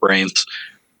pick their brains.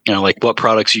 Like what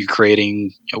products are you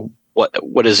creating?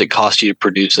 What does it cost you to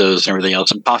produce those and everything else?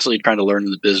 I'm constantly trying to learn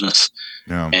in the business,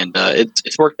 and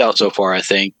it's worked out so far. I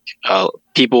think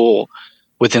people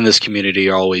within this community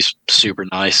are always super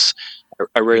nice.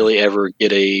 I rarely ever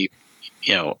get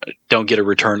don't get a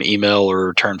return email or a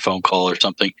return phone call or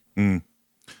something. I'm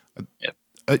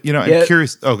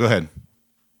curious. Oh, go ahead.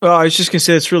 Well, I was just gonna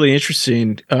say it's really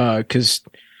interesting because,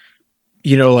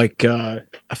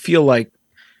 I feel like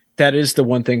that is the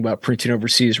one thing about printing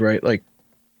overseas, right? Like,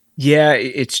 yeah,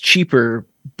 it's cheaper,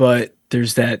 but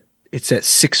there's it's that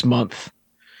 6 month,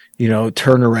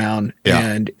 turnaround. Yeah.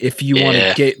 And if you want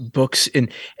to get books in,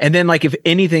 and then like if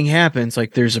anything happens,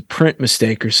 like there's a print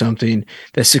mistake or something,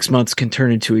 that 6 months can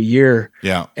turn into a year.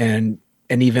 Yeah. And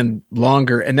even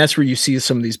longer. And that's where you see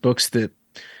some of these books that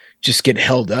just get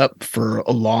held up for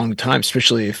a long time,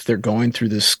 especially if they're going through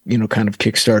this, kind of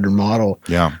Kickstarter model.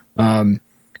 Yeah.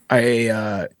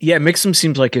 Mixum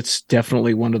seems like it's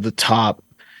definitely one of the top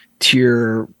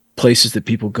tier places that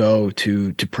people go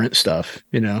to print stuff.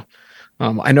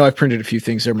 I know I've printed a few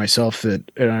things there myself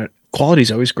that quality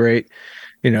is always great,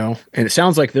 and it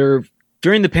sounds like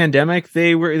during the pandemic,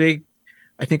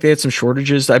 I think they had some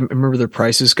shortages. I remember their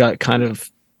prices got kind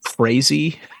of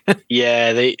crazy.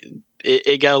 Yeah,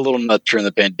 it got a little nuts during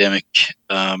the pandemic.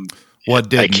 What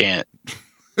did I can't?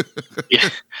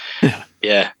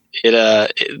 Yeah.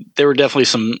 There were definitely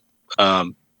some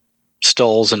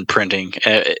stalls in printing.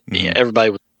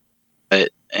 Everybody was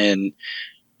it, and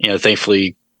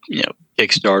thankfully,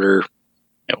 Kickstarter,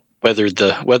 weathered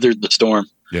the storm.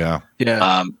 Yeah.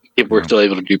 People were still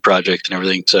able to do projects and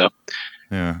everything. So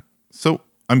yeah. So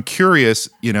I'm curious.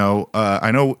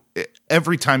 I know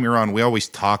every time you're on, we always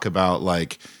talk about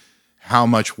like how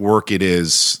much work it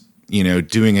is,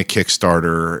 doing a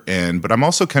Kickstarter, but I'm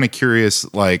also kind of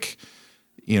curious, like.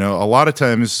 A lot of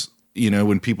times,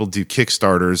 when people do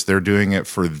Kickstarters, they're doing it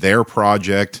for their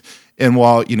project. And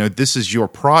while, this is your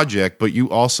project, but you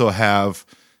also have,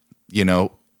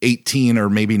 18 or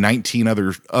maybe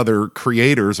 19 other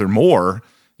creators or more,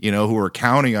 who are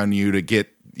counting on you to get,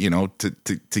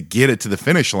 to get it to the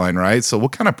finish line, right? So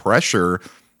what kind of pressure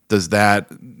does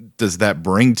that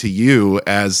bring to you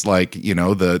as like,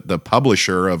 the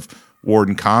publisher of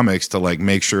Warden Comics to like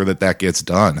make sure that gets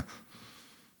done?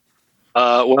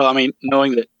 Well, I mean,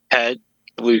 knowing that Tad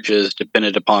Lucha is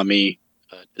dependent upon me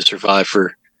to survive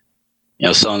for,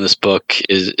 selling this book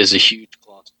is a huge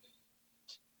loss.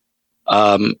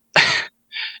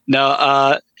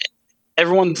 No,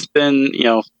 everyone's been,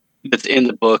 that's in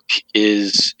the book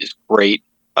is great.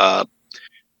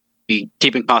 We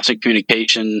keep in constant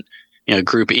communication,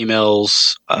 group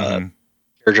emails,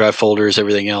 AirDrive folders,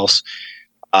 everything else.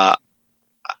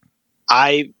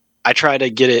 I try to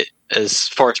get it as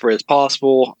far spread as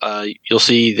possible. You'll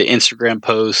see the Instagram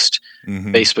post,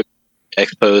 Facebook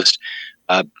X post.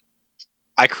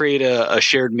 I create a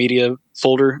shared media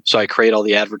folder, so I create all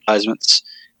the advertisements,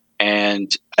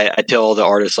 and I tell all the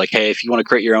artists like, "Hey, if you want to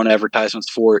create your own advertisements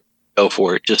for it, go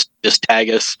for it. Just tag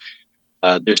us.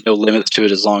 There's no limits to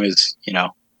it as long as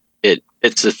it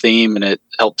fits the theme and it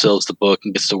helps sells the book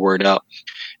and gets the word out."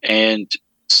 And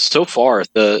so far,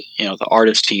 the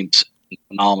artist team's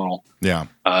phenomenal. Yeah,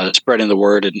 spreading the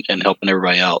word and helping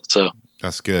everybody out. So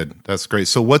that's good. That's great.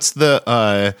 So what's the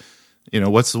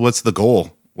what's the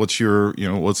goal? What's your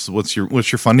what's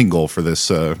your funding goal for this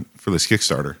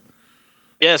Kickstarter?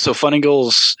 Yeah, so funding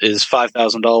goals is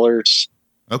 $5,000.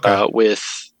 Okay,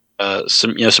 with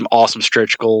some awesome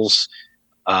stretch goals.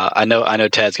 I know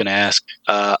Tad's going to ask.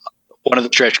 One of the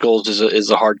stretch goals is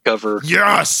a hardcover.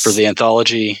 Yes, for the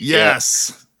anthology.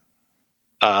 Yes.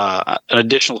 Yeah. An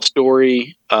additional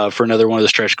story for another one of the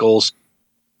stretch goals,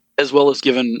 as well as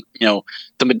giving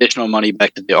some additional money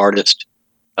back to the artist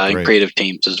and creative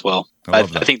teams as well. I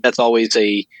think that's always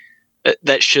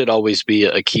that should always be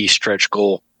a key stretch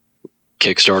goal.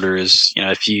 Kickstarter is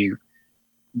if you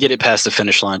get it past the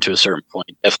finish line to a certain point,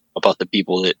 definitely about the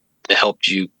people that helped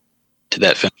you to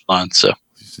that finish line. So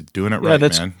doing it right,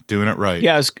 man. Doing it right.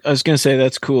 Yeah, I was going to say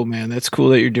that's cool, man. That's cool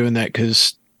that you're doing that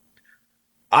because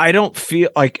I don't feel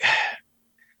like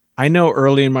I know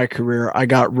early in my career I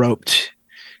got roped.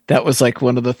 That was like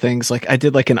one of the things. Like I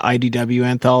did like an IDW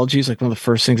anthology. It's like one of the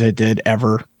first things I did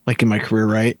ever, like in my career,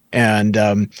 right? And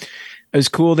it was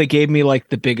cool. They gave me like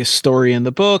the biggest story in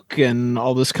the book and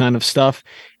all this kind of stuff.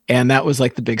 And that was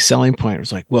like the big selling point. It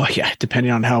was like, well, yeah,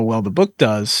 depending on how well the book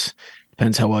does,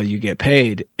 depends how well you get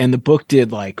paid. And the book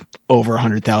did like over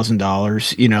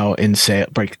 $100,000, in sale,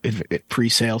 like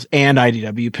pre-sales, and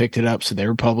IDW picked it up. So they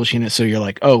were publishing it. So you're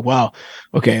like, oh, wow.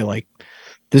 Okay. Like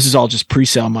this is all just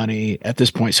pre-sale money at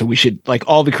this point. So we should like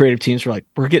all the creative teams were like,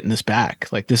 we're getting this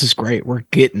back. Like, this is great. We're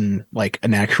getting like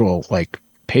an actual like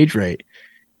page rate.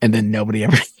 And then no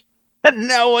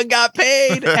one got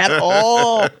paid at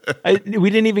all.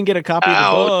 We didn't even get a copy of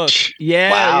the book.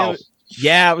 Yeah. Wow.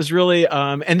 It was really,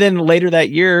 and then later that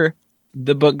year,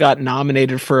 the book got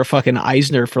nominated for a fucking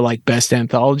Eisner for like best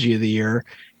anthology of the year.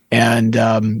 And,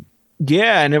 and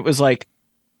it was like,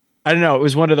 I don't know. It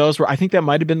was one of those where I think that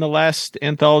might've been the last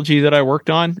anthology that I worked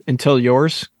on until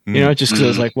yours, just cause I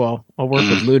was like, well, I'll work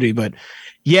with Ludie, but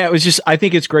yeah, it was just, I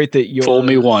think it's great that you fool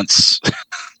me once.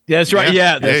 That's right.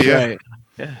 Yeah, that's right.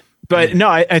 Yeah. But no,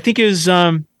 I think it's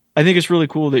really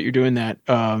cool that you're doing that.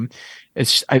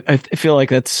 I feel like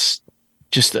that's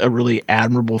just a really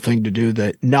admirable thing to do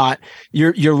that not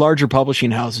your larger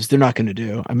publishing houses, they're not going to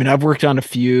do. I mean, I've worked on a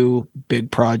few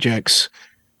big projects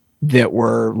that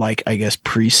were like, I guess,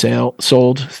 pre-sale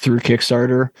sold through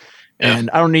Kickstarter. Yeah.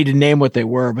 And I don't need to name what they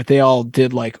were, but they all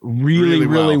did like really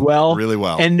well.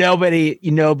 And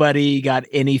nobody got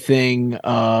anything,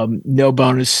 no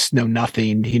bonus, no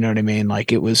nothing. You know what I mean?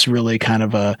 Like it was really kind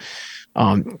of a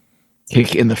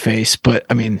kick in the face. But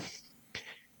I mean,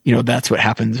 that's what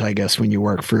happens, I guess, when you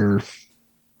work for,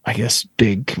 I guess,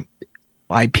 big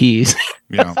IPs.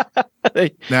 Yeah.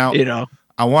 Now,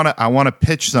 I want to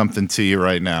pitch something to you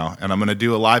right now, and I'm going to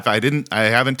do a live. I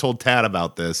haven't told Tad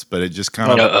about this, but it just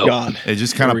kind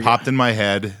of popped in my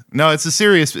head. No, it's a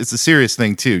serious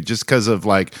thing too, just because of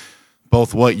like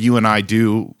both what you and I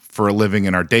do for a living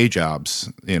in our day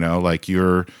jobs. Like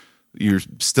you're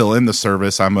still in the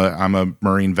service. I'm a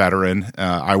Marine veteran.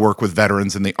 I work with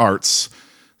veterans in the arts.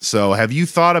 So have you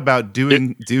thought about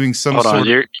doing some Hold sort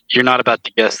on, you're not about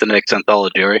to guess the next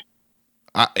anthology, are you?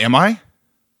 Am I?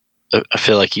 I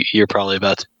feel like you're probably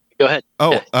about to. Go ahead.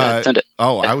 Send it.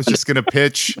 I was just going to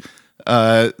pitch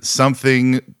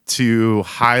something to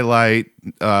highlight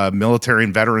military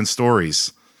and veteran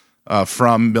stories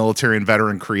from military and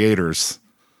veteran creators.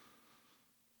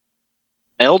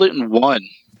 Nailed it in one.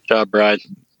 Good job, Brad.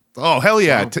 Oh, hell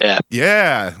yeah.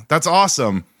 Yeah, that's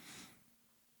awesome.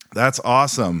 That's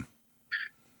awesome.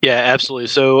 Yeah, absolutely.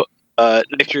 So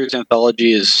next year's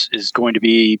anthology is going to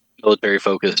be military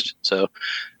focused. So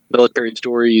military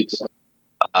stories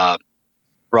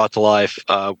brought to life,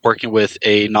 working with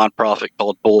a nonprofit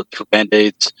called Bullets for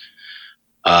Band-Aids,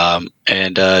 and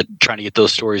trying to get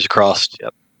those stories across.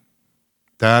 Yep.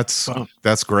 That's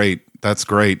great. That's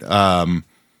great. I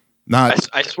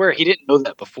swear he didn't know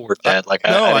that before, Dad. Like,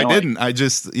 I didn't. I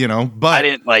just, but I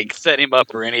didn't like set him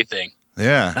up or anything.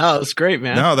 Yeah. Oh, that's great,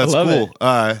 man. No, that's I love cool.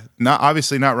 it. Not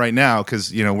obviously not right now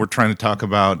because we're trying to talk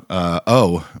about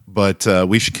but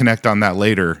we should connect on that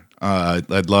later.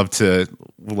 I'd love to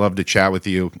chat with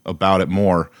you about it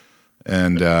more.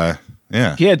 And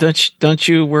yeah. Yeah, don't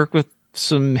you work with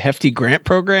some hefty grant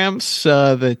programs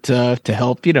that to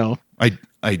help?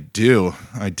 I do.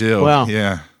 Wow.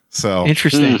 Yeah. So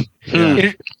Interesting.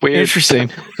 Yeah. Interesting.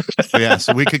 Yeah.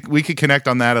 So we could connect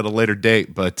on that at a later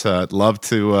date. But love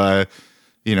to.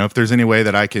 If there's any way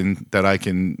that I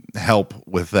can help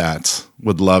with that,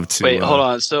 would love to. Wait, hold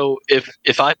on. So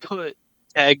if I put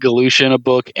Tag Galusha in a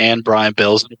book and Brian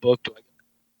Bales in a book, do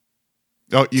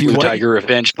I you Tiger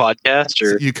Revenge podcast?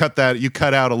 Or you cut that? You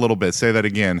cut out a little bit. Say that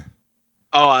again.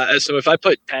 So if I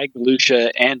put Tag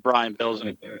Galusha and Brian Bales in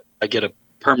a book, I get a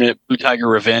permanent Blue Tiger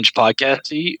Revenge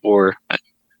podcast, or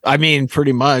I mean,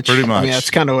 pretty much. Pretty much. I mean, that's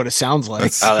kind of what it sounds like.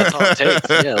 That's that's all it takes.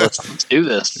 Yeah, let's do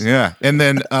this. Yeah, and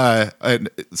then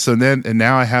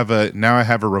now I have a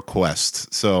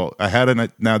request. So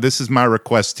now this is my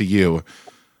request to you.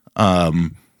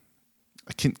 Can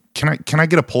I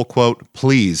get a pull quote,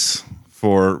 please,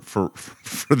 for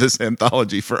this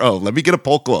anthology? Let me get a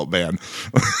pull quote, man.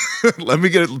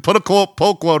 Put a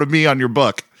pull quote of me on your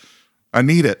book. I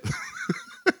need it.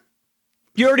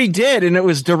 You already did, and it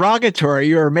was derogatory.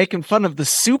 You were making fun of the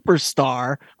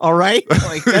superstar. All right,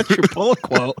 like that's your pull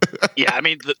quote. Yeah, I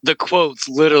mean the quote's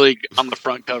literally on the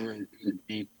front cover.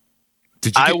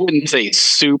 I wouldn't say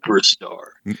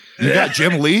superstar. You got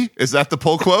Jim Lee? Is that the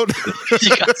pull quote?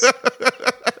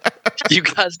 You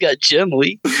guys got Jim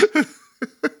Lee.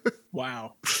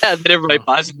 Wow. Yeah, then everybody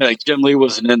buys it like Jim Lee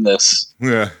wasn't in this.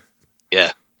 Yeah.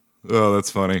 Yeah. Oh,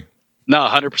 that's funny. No,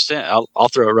 100%. I'll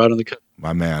throw it right on the cover.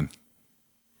 My man.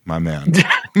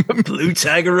 Blue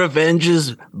Tiger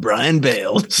Revenge's Brian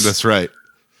Bales. That's right.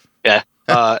 Yeah.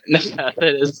 As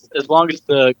long as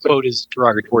the quote is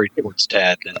derogatory towards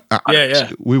Tad, then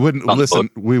yeah. We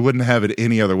wouldn't we wouldn't have it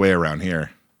any other way around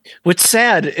here. What's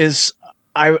sad is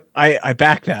I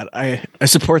back that. I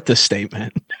support this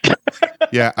statement.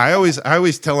 Yeah, I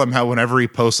always tell him how whenever he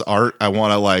posts art, I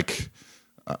want to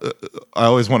I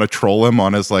always want to troll him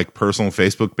on his personal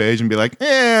Facebook page and be like,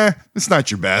 it's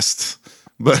not your best.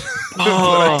 But, but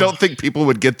I don't think people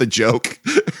would get the joke.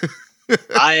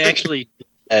 I actually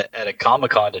at a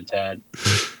Comic-Con to Tad.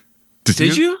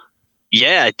 Did you?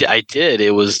 Yeah, I did.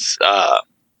 It was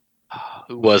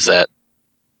who was that?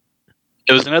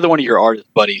 It was another one of your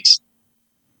artist buddies.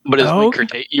 But it was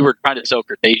you were trying to sell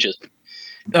Cretaceous.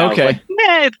 Okay.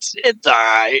 It's all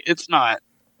right. It's not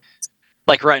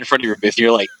right in front of your booth.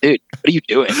 You're like, dude, what are you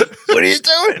doing? What are you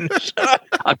doing?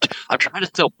 I'm trying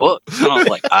to sell books. And I was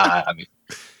like, I mean,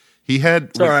 he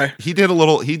did a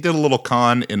little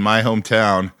con in my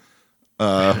hometown.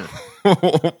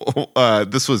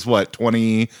 This was what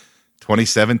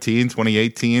 2017,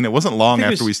 2018. It wasn't long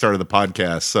after we started the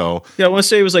podcast. So yeah, I want to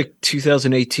say it was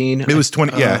 2018. It was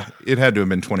 20. Yeah, it had to have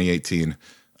been 2018.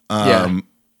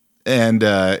 And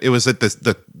it was at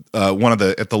the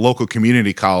local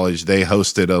community college. They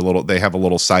hosted they have a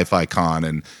little sci-fi con,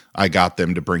 and I got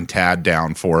them to bring Tad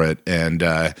down for it. And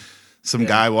some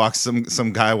guy walks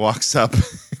up,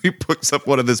 he picks up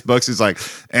one of his books. He's like,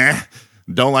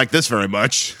 don't like this very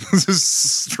much.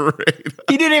 Straight up.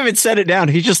 He didn't even set it down.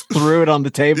 He just threw it on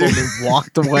the table and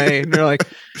walked away. And you're like,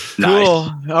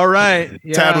 cool. Nice. All right.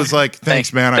 Yeah. Tad was like,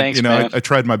 thanks, man. Man. I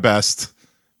tried my best.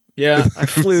 Yeah, I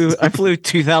flew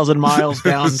 2,000 miles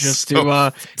down just to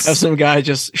have some guy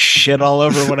just shit all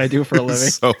over what I do for a living.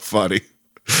 So funny.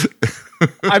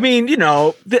 I mean,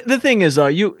 the thing is,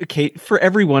 Kate, for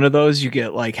every one of those, you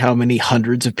get how many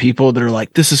hundreds of people that are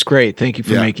like, "This is great, thank you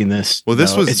for making this." Well,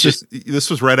 this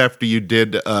was right after you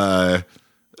did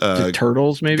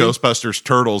Turtles, maybe Ghostbusters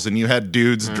Turtles, and you had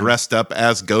dudes dressed up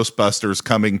as Ghostbusters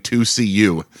coming to see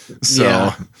you.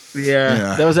 So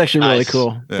yeah. That was actually really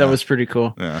cool. Yeah. That was pretty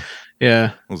cool. Yeah.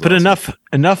 But awesome.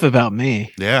 enough about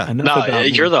me. Yeah.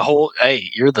 You're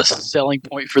the selling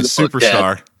point for the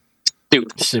superstar. Book, dude.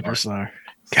 Superstar.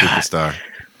 Superstar.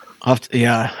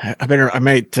 I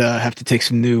might have to take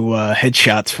some new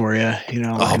headshots for you.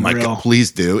 Oh my God!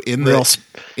 Please do in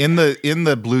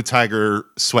the Blue Tiger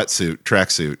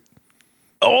tracksuit.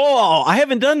 Oh, I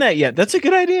haven't done that yet. That's a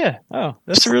good idea. Oh,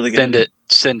 that's a really good.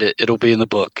 Send it. It'll be in the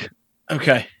book.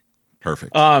 Okay.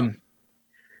 Perfect.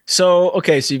 So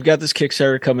you've got this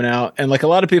Kickstarter coming out, and like a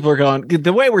lot of people are going,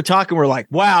 the way we're talking, we're like,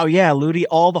 wow, yeah, Ludie,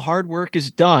 all the hard work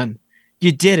is done.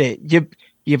 You did it.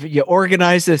 You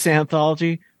organized this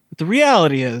anthology. But the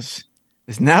reality is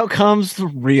now comes the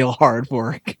real hard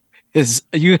work. Is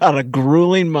you had a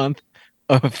grueling month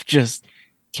of just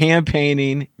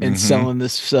campaigning and selling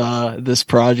this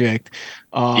project.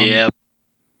 Yeah.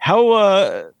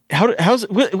 What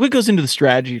goes into the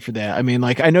strategy for that? I mean,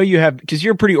 like, I know you have, because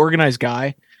you're a pretty organized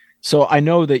guy, so I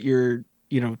know that you're,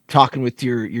 talking with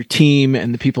your team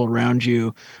and the people around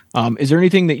you. Is there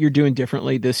anything that you're doing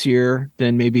differently this year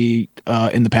than maybe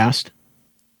in the past?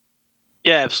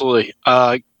 Yeah, absolutely.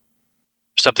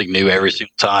 Something new every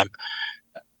single time.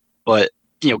 But,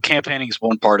 campaigning is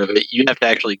one part of it. You have to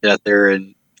actually get out there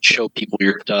and show people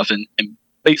your stuff and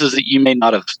places that you may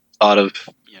not have thought of,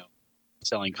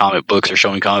 selling comic books or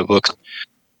showing comic books.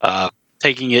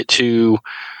 Taking it to,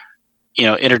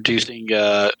 introducing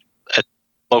at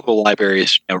local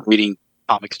libraries, reading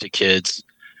comics to kids.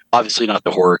 Obviously not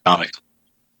the horror comics.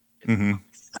 Mm-hmm.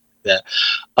 That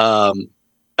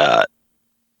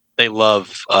they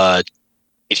love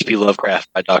H.P.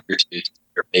 Lovecraft by Dr. Seuss,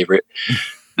 their favorite.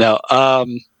 No,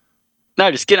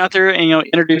 just getting out there and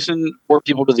introducing more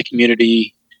people to the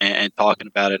community and talking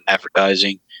about it, and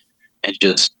advertising, and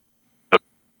just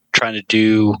trying to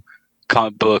do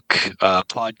comic book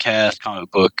podcast,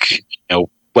 comic book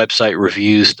website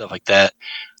reviews, stuff like that.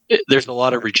 There's a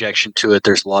lot of rejection to it.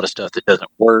 There's a lot of stuff that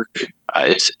doesn't work. You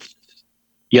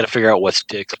got to figure out what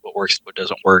sticks, what works, what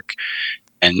doesn't work,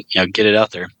 and get it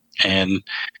out there and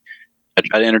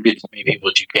try to introduce as many people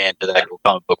as you can to the actual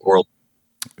comic book world.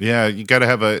 Yeah, you got to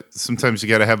have sometimes you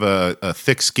got to have a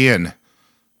thick skin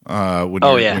when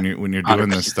you're doing 100%.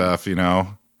 This stuff,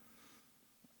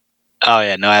 Oh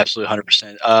yeah, no, absolutely,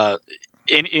 100%.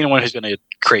 Anyone who's going to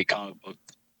create comic books,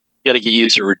 you got to get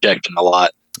used to rejection a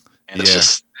lot, and that's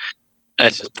just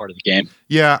part of the game.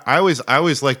 Yeah, I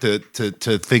always like to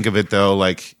think of it though,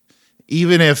 like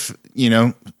even if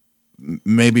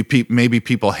maybe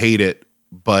people hate it,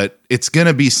 but it's going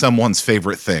to be someone's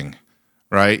favorite thing,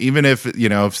 right? Even if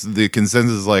if the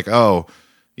consensus is like, oh,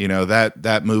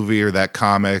 that movie or that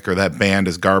comic or that band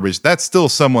is garbage, that's still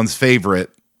someone's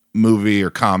favorite movie or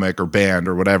comic or band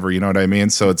or whatever, you know what I mean?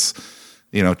 So it's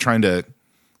trying to,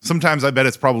 sometimes I bet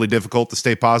it's probably difficult to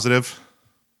stay positive.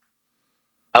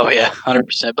 Oh yeah,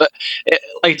 100%. But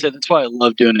like I said, that's why I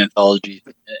love doing anthologies.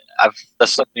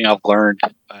 That's something I've learned to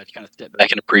kind of step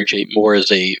back and appreciate more as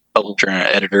a publisher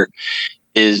and editor.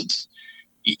 Is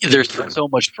there's so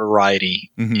much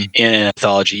variety in an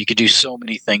anthology. You could do so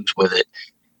many things with it.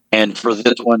 And for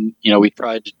this one, we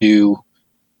tried to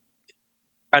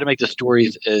make the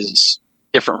stories as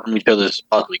different from each other as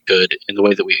possibly could in the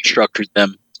way that we structured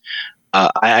them. I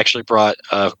actually brought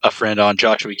a friend on,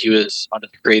 Joshua Hewis, onto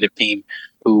the creative team,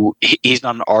 who he's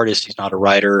not an artist, he's not a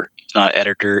writer, he's not an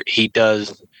editor. He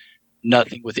does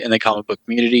nothing within the comic book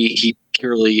community. He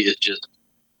purely is just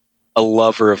a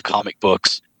lover of comic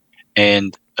books.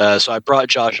 And so I brought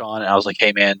Josh on, and I was like,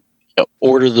 hey, man,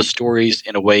 order the stories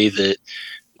in a way that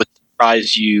would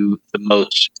surprise you the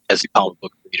most as a comic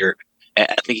book reader. And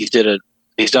I think he's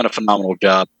done a phenomenal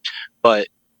job. But,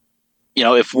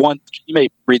 if you may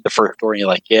read the first story and you're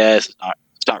like, yeah, it's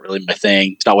not really my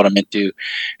thing. It's not what I'm into.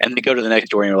 And then go to the next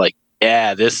story and you're like,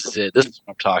 yeah, this is it. This is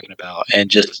what I'm talking about. And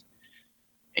just,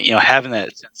 having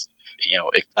that sense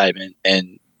of, excitement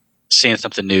and seeing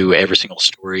something new every single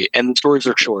story. And the stories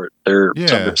are short. Some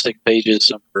are 6 pages,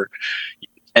 some are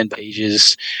 10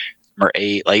 pages, some are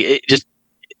 8. Like,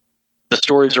 the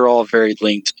stories are all very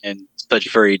linked and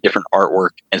such very different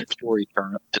artwork and story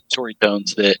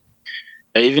tones that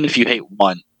even if you hate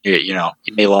one, you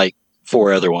may like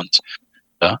 4 other ones.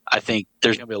 I think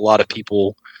there's going to be a lot of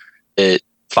people that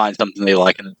find something they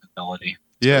like in the anthology.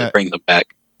 So bring them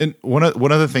back. And one of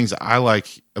the things I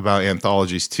like about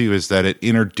anthologies too is that it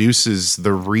introduces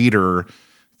the reader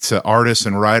to artists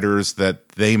and writers that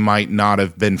they might not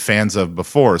have been fans of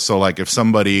before. So like if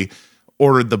somebody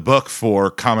ordered the book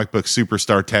for comic book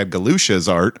superstar Tad Galusha's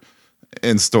art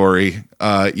and story,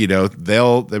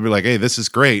 they'll be like, hey, this is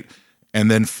great. And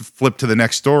then flip to the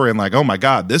next story and like, oh my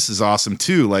God, this is awesome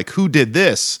too. Like, who did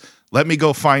this? Let me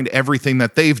go find everything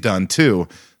that they've done too.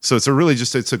 So it's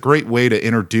a great way to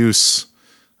introduce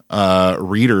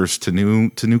readers to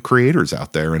new creators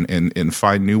out there and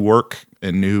find new work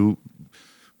and new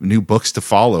books to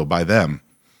follow by them.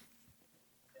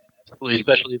 Absolutely,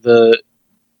 especially the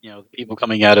people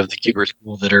coming out of the Cuber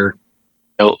School that are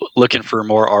looking for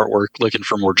more artwork, looking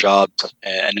for more jobs,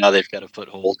 and now they've got a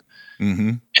foothold.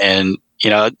 Mm-hmm. And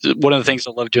one of the things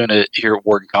I love doing it here at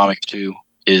Warden Comics too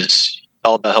is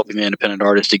all about helping the independent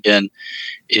artist again,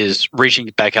 is reaching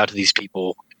back out to these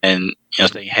people and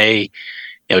saying, hey,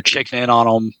 checking in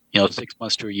on them, 6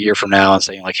 months to a year from now, and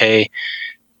saying like, hey,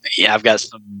 yeah, I've got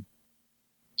some,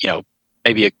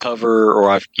 maybe a cover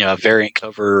or a variant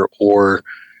cover or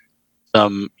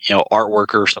some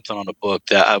artwork or something on a book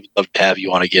that I would love to have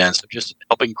you on again. So just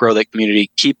helping grow that community,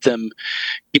 keep them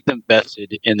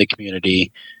vested in the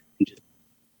community, and just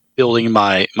building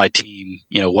my team,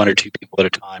 1 or 2 people at a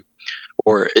time.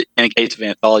 Or in the case of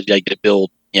anthology, I get to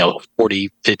build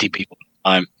 40, 50 people at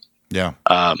a time. Yeah.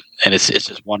 And it's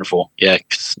just wonderful. Yeah,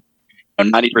 'cause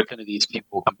 90% of these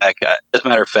people come back. As a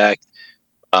matter of fact,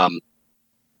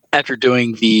 after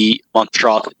doing the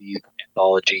Monstrosities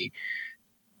anthology,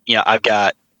 I've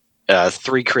got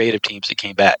 3 creative teams that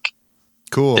came back.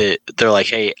 Cool. They're like,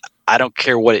 hey, I don't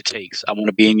care what it takes. I want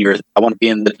to be in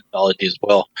the anthology as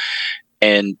well.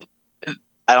 And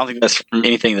I don't think that's from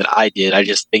anything that I did. I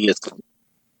just think it's,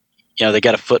 they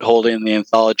got a foothold in the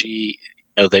anthology.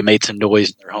 They made some noise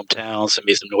in their hometowns, they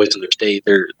made some noise in their state,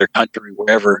 their country,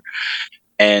 wherever.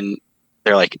 And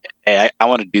they're like, hey, I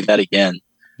want to do that again.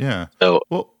 Yeah. So,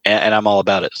 and I'm all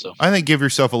about it. So I think give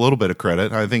yourself a little bit of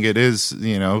credit. I think it is,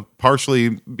 partially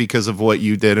because of what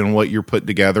you did and what you're putting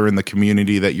together in the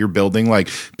community that you're building. Like,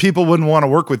 people wouldn't want to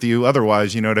work with you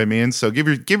otherwise, you know what I mean? So give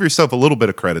yourself a little bit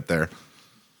of credit there.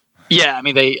 Yeah, I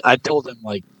mean, I told them,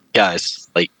 like, guys,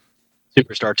 like,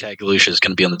 Superstar Tag Galusha is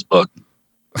going to be on this book.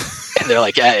 And they're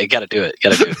like, yeah, you got to do it.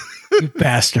 You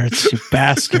bastards.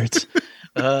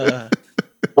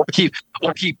 We'll keep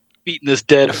beating this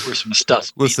dead over some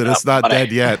stuff. Listen, it's not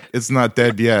dead yet. It's not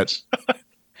dead yet.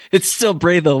 It's still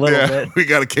breathing a little bit. We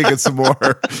got to kick it some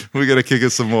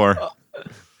more.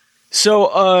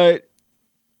 So,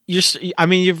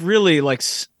 you've really,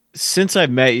 since I've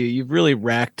met you, you've really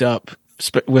racked up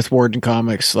with Warden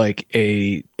Comics, like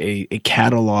a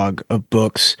catalog of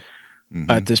books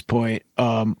at this point.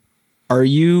 Are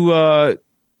you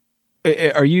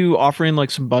offering like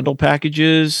some bundle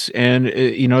packages? And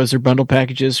is there bundle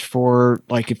packages for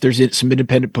like if there's some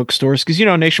independent bookstores? Because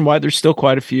nationwide there's still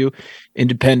quite a few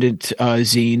independent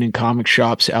zine and comic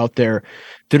shops out there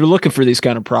that are looking for these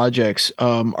kind of projects.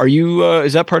 Are you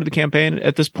is that part of the campaign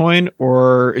at this point,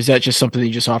 or is that just something that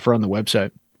you just offer on the website?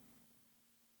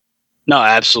 No,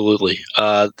 absolutely.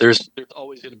 There's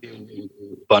always going to be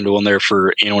a bundle in there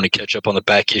for anyone to catch up on the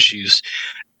back issues.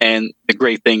 And the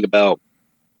great thing about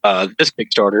this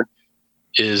Kickstarter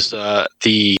is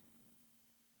the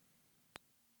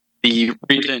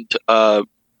recent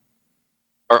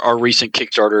our recent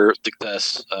Kickstarter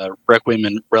success. Requiem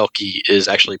and Relki is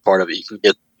actually part of it. You can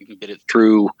get it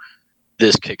through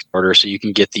this Kickstarter, so you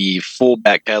can get the full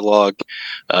back catalog.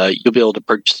 You'll be able to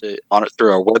purchase it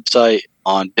through our website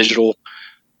on digital.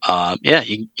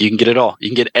 You can get it all. You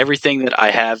can get everything that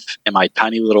I have in my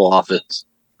tiny little office.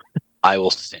 I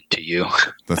will send to you.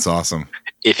 That's awesome.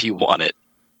 If you want it.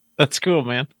 That's cool,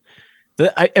 man.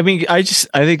 I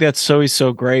think that's always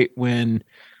so great when,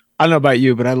 I don't know about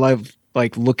you, but I love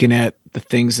like looking at the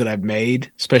things that I've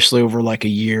made, especially over like a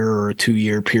year or a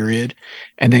 2-year period,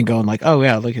 and then going like, oh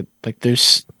yeah, look at like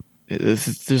there's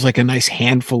like a nice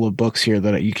handful of books here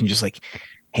that you can just like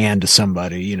hand to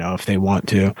somebody, if they want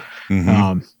to.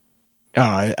 Mm-hmm.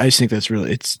 I just think that's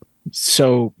really, it's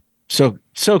so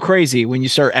crazy when you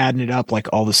start adding it up, like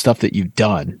all the stuff that you've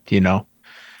done,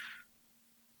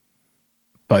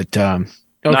 But okay,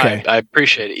 no, I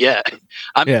appreciate it. Yeah,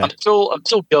 I'm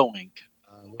still going.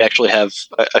 We actually have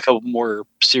a couple more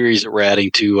series that we're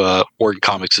adding to Warden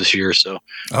Comics this year, so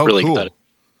really cool. excited.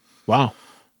 Wow,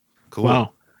 Cool.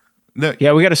 Wow. No,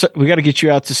 Yeah, we got to get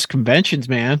you out to conventions,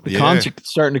 man. The cons are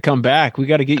starting to come back. We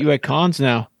got to get you at cons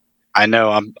now. I know.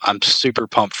 I'm super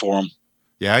pumped for them.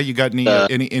 Yeah, you got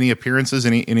any appearances?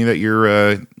 Any that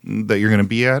you're going to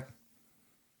be at?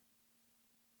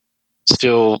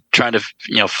 Still trying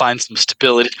to find some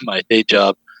stability in my day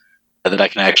job that I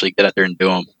can actually get out there and do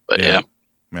them. But yeah,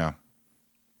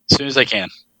 as soon as I can.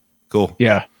 Cool.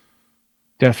 Yeah,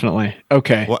 definitely.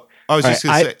 Okay. Well, I was just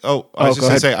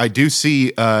going to say, I do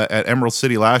see at Emerald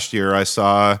City last year, I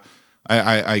saw,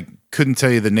 I couldn't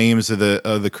tell you the names of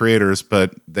the creators,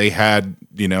 but they had,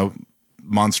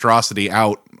 Monstrosity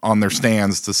out on their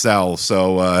stands to sell.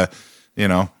 So,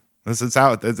 it's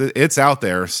out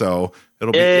there. So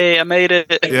it'll be, I made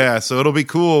it. Yeah. So it'll be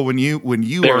cool when you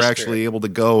are actually able to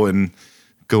go and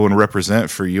represent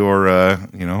for your,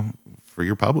 for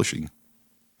your publishing.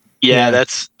 Yeah,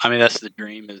 that's the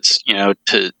dream is,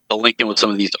 to link in with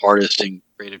some of these artists and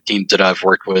creative teams that I've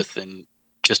worked with and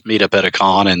just meet up at a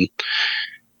con and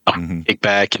kick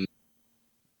back and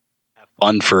have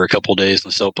fun for a couple of days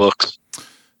and sell books.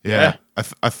 Yeah.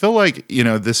 I feel like,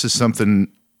 this is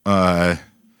something, and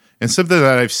something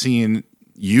that I've seen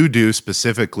you do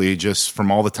specifically just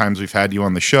from all the times we've had you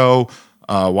on the show,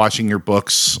 watching your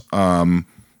books, for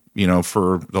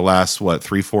the last,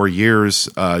 3-4 years,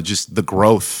 just the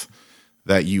growth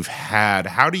that you've had.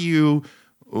 How do you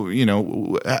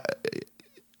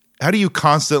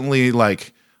constantly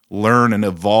like learn and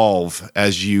evolve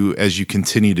as you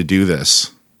continue to do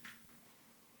this?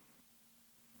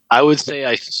 I would say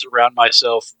I surround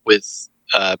myself with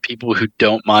people who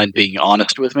don't mind being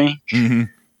honest with me. Mm-hmm.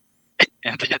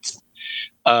 And that's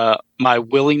my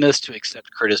willingness to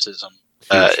accept criticism.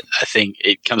 I think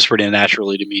it comes pretty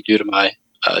naturally to me due to my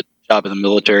job in the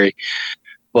military.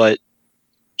 But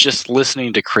just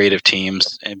listening to creative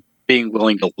teams and being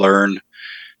willing to learn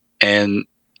and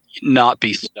not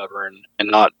be stubborn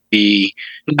and not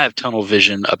have tunnel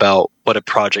vision about what a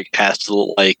project has to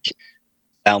look like,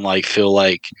 sound like, feel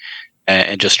like,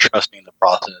 and just trusting the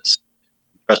process,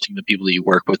 trusting the people that you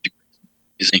work with.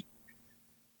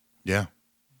 Yeah.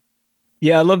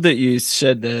 Yeah, I love that you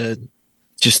said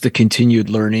just the continued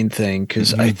learning thing,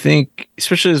 because I think,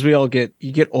 especially as you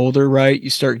get older, right? You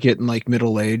start getting like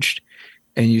middle-aged,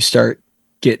 and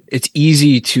it's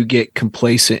easy to get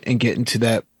complacent and get into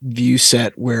that view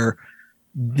set where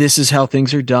this is how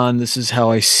things are done. This is how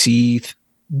I see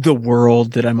the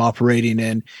world that I'm operating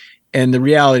in. And the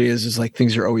reality is like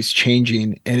things are always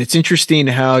changing. And it's interesting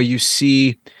how you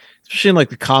see, especially in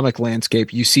like the comic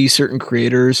landscape, you see certain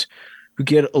creators who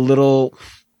get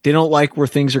they don't like where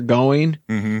things are going.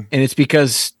 Mm-hmm. And it's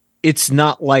because it's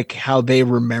not like how they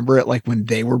remember it, like when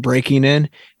they were breaking in.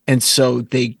 And so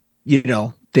they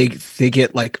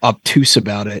get like obtuse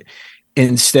about it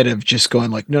instead of just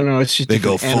going like, no, it's just, they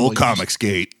go full Comics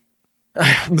Gate.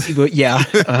 But yeah.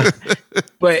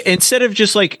 But instead of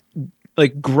just like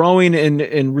growing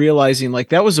and realizing, like,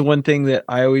 that was the one thing that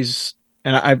I always,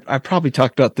 and I probably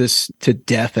talked about this to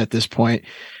death at this point,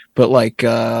 but like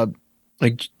the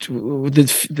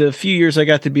few years I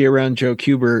got to be around Joe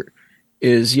Kubert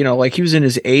is, like he was in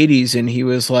his 80s and he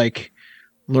was like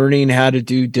learning how to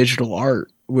do digital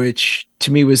art, which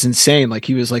to me was insane. Like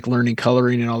he was like learning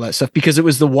coloring and all that stuff, because it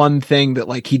was the one thing that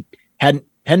like he hadn't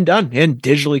done. He hadn't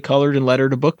digitally colored and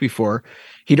lettered a book before.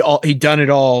 He'd done it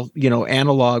all,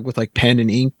 analog with like pen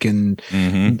and ink and,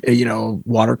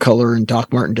 watercolor and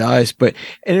Doc Martin dyes. And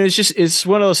it's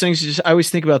one of those things. I always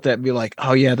think about that and be like,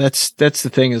 oh yeah, that's the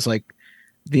thing, is like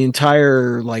the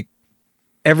entire, like,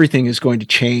 everything is going to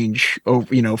change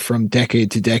over, from decade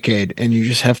to decade. And you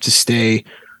just have to stay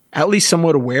at least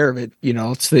somewhat aware of it,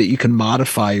 so that you can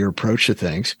modify your approach to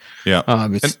things. Yeah.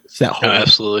 It's that whole,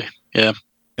 absolutely. Yeah.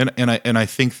 And I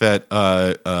think that,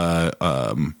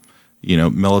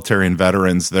 military and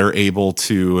veterans, they're able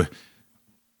to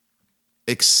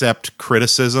accept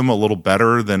criticism a little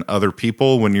better than other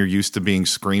people when you're used to being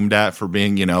screamed at for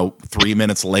being, 3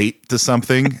 minutes late to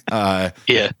something.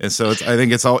 Yeah. And so I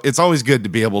think it's always good to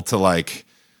be able to like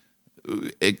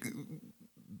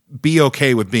be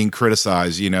okay with being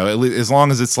criticized, as long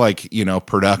as it's like,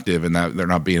 productive and that they're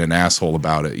not being an asshole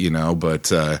about it,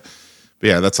 but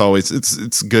yeah, that's always,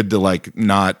 it's good to like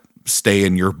not stay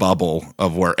in your bubble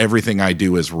of where everything I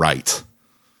do is right.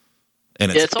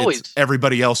 And it's always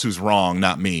everybody else who's wrong,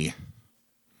 not me.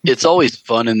 It's always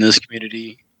fun in this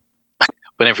community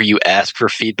whenever you ask for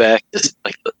feedback. Just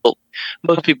like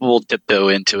most people will tiptoe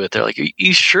into it. They're like, "Are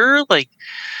you sure?" Like,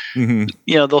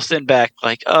 they'll send back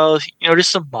like, "Oh,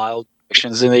 just some mild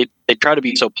corrections," and they try to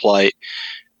be so polite,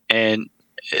 and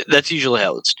that's usually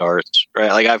how it starts,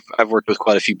 right? Like I've worked with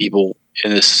quite a few people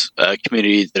in this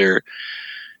community that are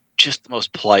just the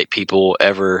most polite people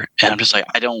ever, and I'm just like,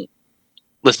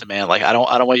 listen, man, like I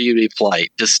don't want you to be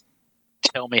polite. Just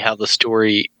tell me how the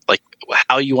story, like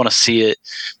how you want to see it,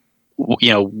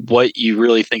 what you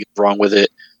really think is wrong with it.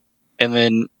 And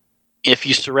then if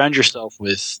you surround yourself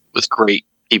with great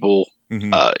people,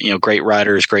 great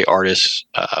writers, great artists,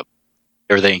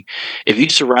 everything, if you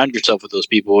surround yourself with those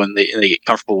people and they get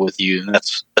comfortable with you, and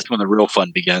that's when the real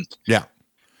fun begins. Yeah.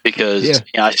 Because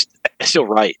I still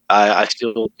write. I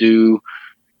still do,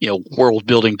 world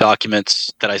building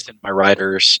documents that I send my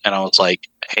writers, and I was like,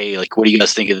 hey, like, what do you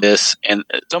guys think of this? And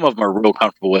some of them are real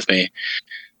comfortable with me,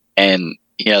 and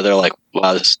they're like,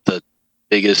 wow, this is the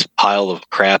biggest pile of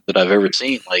crap that I've ever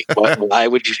seen. Like, why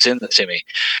would you send this to me?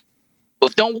 Well,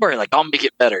 don't worry, like, I'll make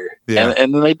it better. Yeah.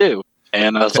 And then they do,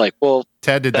 and I was like, well,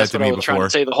 Ted did that to me before. That's what I was trying to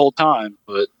say the whole time,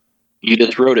 but you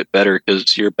just wrote it better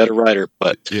because you're a better writer.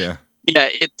 But yeah,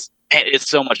 it's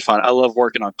so much fun. I love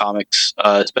working on comics,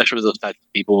 especially with those types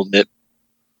of people that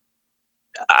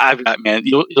I've got. Man,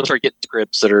 you'll start getting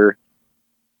scripts that are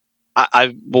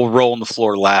I will roll on the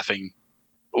floor laughing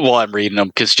while I'm reading them,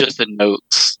 because just the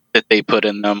notes that they put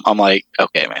in them, I'm like,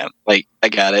 okay, man, like I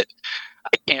got it.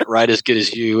 I can't write as good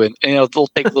as you, and they'll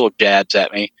take little jabs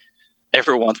at me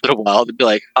every once in a while. They'll be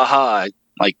like, aha,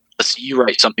 like, let's see you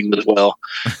write something as well.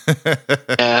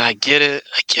 I get it.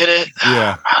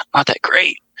 Yeah. Not that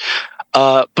great.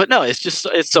 But no,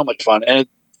 it's so much fun, and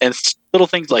it's little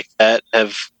things like that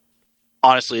have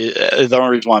honestly the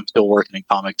only reason why I'm still working in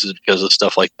comics is because of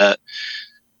stuff like that.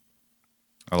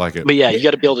 I like it. But yeah, you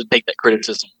got to be able to take that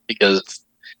criticism, because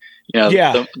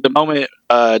the moment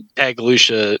Tag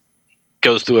Lucia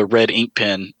goes through a red ink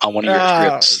pen on one of your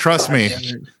scripts. Trust me.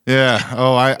 Yeah.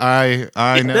 Oh, I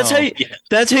know.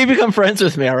 That's how you become friends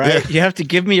with me. All right. Yeah. You have to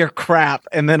give me your crap,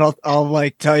 and then I'll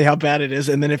like tell you how bad it is,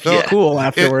 and then if you're cool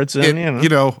afterwards, then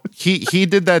he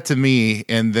did that to me,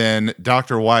 and then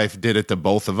Dr. Wife did it to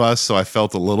both of us, so I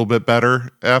felt a little bit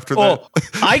better after that.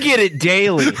 I get it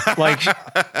daily, like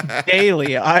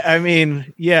daily. I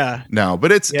mean, yeah. No,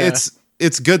 but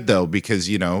it's good though, because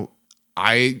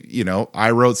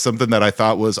I wrote something that I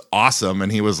thought was awesome,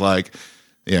 and he was like,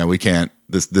 "Yeah, we can't.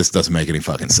 This doesn't make any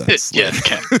fucking sense." Yeah,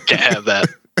 can't have that.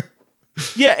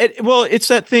 Yeah, it's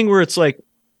that thing where it's like,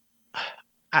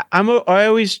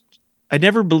 I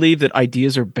never believe that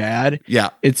ideas are bad.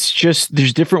 Yeah, it's just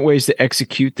there's different ways to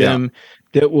execute them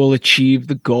that will achieve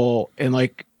the goal. And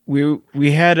like we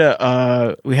had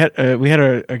a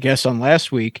guest on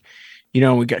last week. We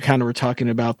were talking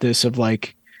about this of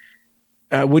like.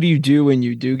 What do you do when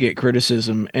you do get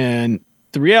criticism? And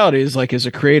the reality is, like, as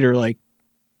a creator, like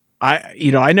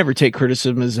I never take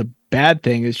criticism as a bad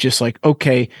thing. It's just like,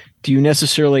 okay, do you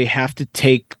necessarily have to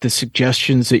take the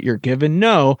suggestions that you're given?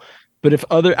 No, but if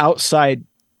other outside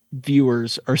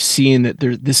viewers are seeing that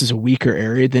this is a weaker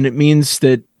area, then it means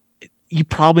that you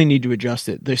probably need to adjust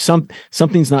it. There's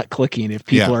something's not clicking if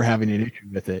people are having an issue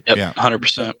with it. Yep, yeah,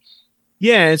 100%.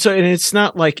 Yeah, and it's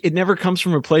not like it never comes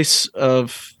from a place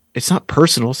of. It's not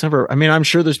personal. It's never, I mean, I'm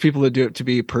sure there's people that do it to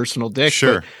be a personal dick.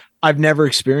 Sure. But I've never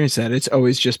experienced that. It's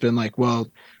always just been like, well,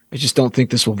 I just don't think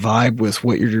this will vibe with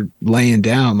what you're laying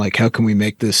down. Like, how can we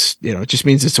make this, it just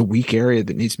means it's a weak area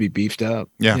that needs to be beefed up.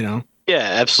 Yeah. Yeah,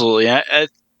 absolutely.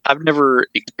 I've never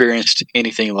experienced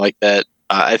anything like that.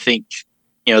 I think,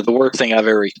 the worst thing I've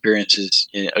ever experienced is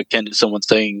akin to someone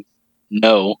saying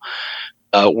no.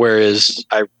 Whereas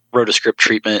I wrote a script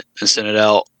treatment and sent it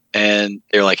out, and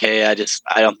they're like, "Hey, I don't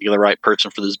think you're the right person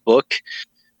for this book.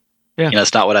 Yeah,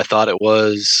 it's not what I thought it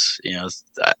was.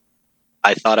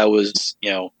 I thought I was,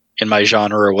 in my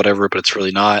genre or whatever, but it's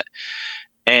really not."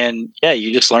 And yeah,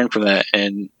 you just learn from that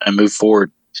and move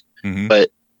forward. Mm-hmm.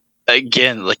 But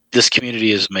again, like, this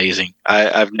community is amazing.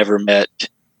 I've never met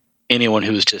anyone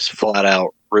who was just flat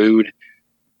out rude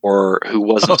or who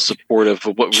wasn't supportive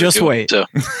of what we were doing.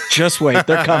 Just wait,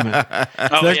 they're coming.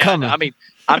 They're coming. I mean,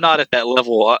 I'm not at that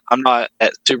level. I'm not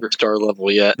at superstar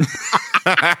level yet.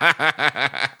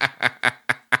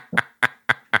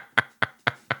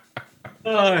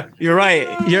 You're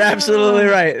right. You're absolutely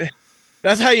right.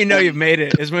 That's how you know you've made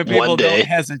it, is when people don't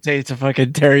hesitate to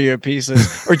fucking tear you to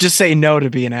pieces or just say no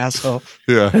to be an asshole.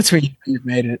 Yeah. That's when you've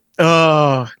made it.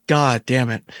 Oh, God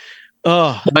damn it.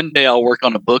 Oh. One day I'll work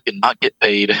on a book and not get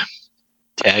paid.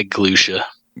 Tag Lucia.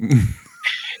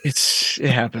 It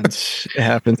happens. It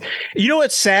happens. You know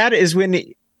what's sad is when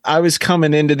I was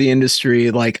coming into the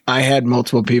industry, like, I had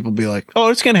multiple people be like, "Oh,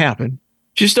 it's going to happen.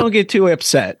 Just don't get too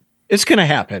upset. It's going to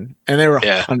happen." And they were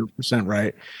 100%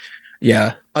 right.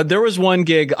 Yeah. There was one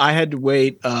gig I had to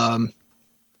wait. I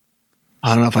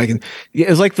don't know if I can. It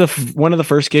was like one of the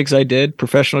first gigs I did,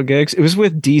 professional gigs. It was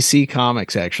with DC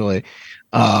Comics, actually,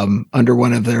 under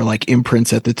one of their like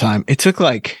imprints at the time. It took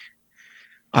like,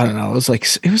 I don't know.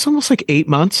 It was almost like 8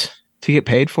 months to get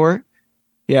paid for it.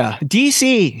 Yeah.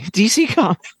 DC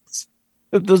Comics.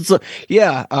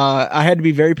 I had to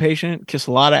be very patient, kiss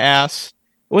a lot of ass.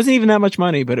 It wasn't even that much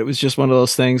money, but it was just one of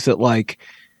those things that, like,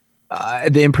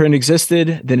 the imprint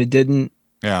existed, then it didn't.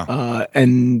 Yeah.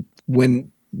 And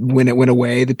when it went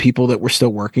away, the people that were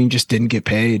still working just didn't get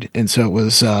paid. And so it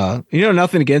was,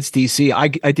 nothing against DC.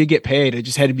 I did get paid. I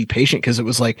just had to be patient, because it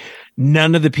was like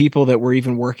none of the people that were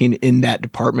even working in that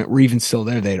department were even still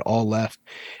there. They'd all left.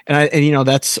 And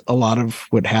that's a lot of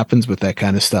what happens with that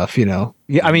kind of stuff, Yeah.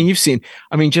 I mean,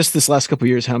 just this last couple of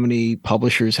years, how many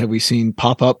publishers have we seen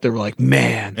pop up? They were like,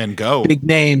 man, and go big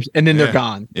names. And then they're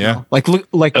gone. Yeah. Like, look,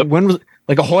 like when was,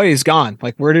 like, Ahoy is gone.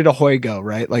 Like, where did Ahoy go?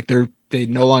 Right. Like they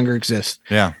no longer exist.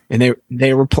 Yeah. And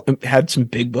they had some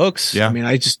big books. Yeah. I mean,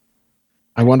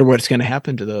 I wonder what's going to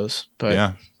happen to those, but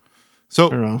yeah.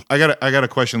 So I got a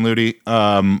question, Ludie.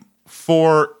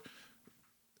 For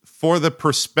the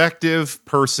prospective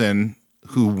person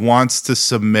who wants to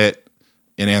submit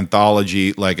an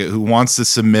anthology, like who wants to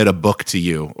submit a book to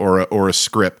you or a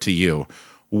script to you,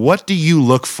 what do you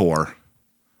look for?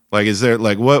 Like, is there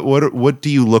like what do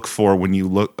you look for when you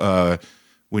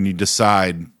when you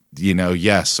decide,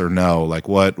 yes or no? Like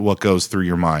what goes through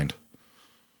your mind?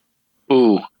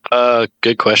 Ooh,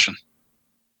 good question.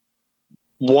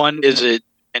 One, is it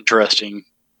interesting?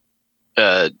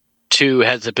 Two,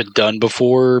 has it been done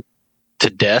before to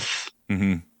death?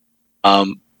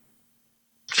 Mm-hmm.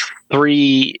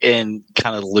 Three, and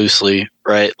kind of loosely,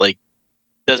 right? Like,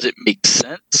 does it make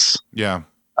sense? Yeah.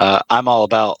 I'm all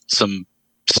about some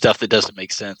stuff that doesn't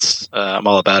make sense. I'm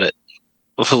all about it.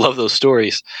 I love those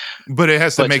stories. But it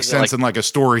has to make sense in like a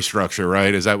story structure,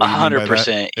 right? Is that what you mean by that?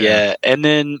 100%, yeah. And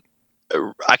then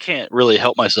I can't really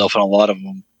help myself in a lot of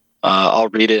them. I'll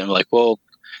read it and be like, well,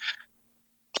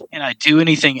 can I do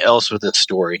anything else with this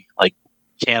story? Like,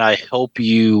 can I help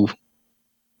you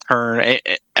turn?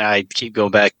 And I keep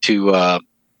going back to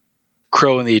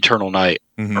Crow in the Eternal Night,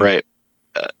 Mm-hmm. right?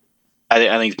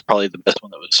 I think it's probably the best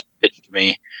one that was pitched to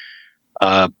me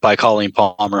by Colleen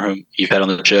Palmer, whom you've had on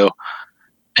the show.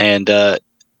 And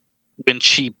when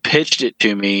she pitched it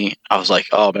to me, I was like,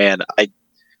 oh man,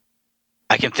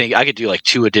 I can think I could do like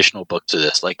 2 additional books of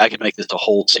this. Like, I could make this a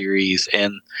whole series.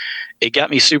 And it got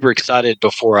me super excited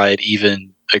before I had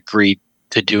even agreed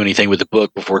to do anything with the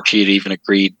book, before she had even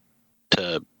agreed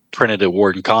to print it at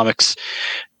Warden Comics.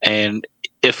 And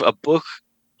if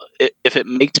it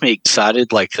makes me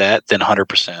excited like that, then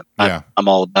 100%. Yeah. I'm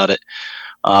all about it.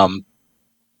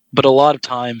 But a lot of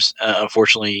times,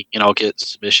 unfortunately, I'll get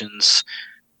submissions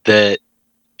that,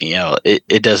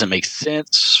 it doesn't make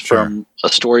sense from a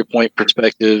story point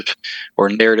perspective or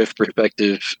narrative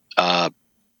perspective. Kind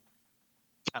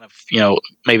of,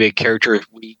 maybe a character is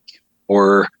weak,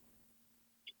 or,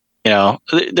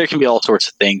 there can be all sorts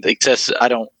of things. I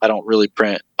don't really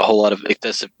print a whole lot of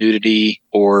excessive nudity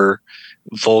or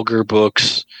vulgar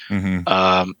books. Mm-hmm.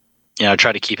 I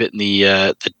try to keep it in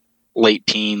the late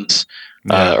teens,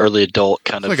 early adult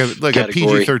kind of like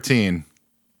category. a PG-13.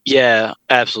 Yeah,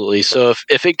 absolutely. So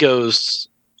if it goes,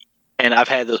 and I've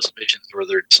had those submissions where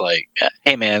they're just like,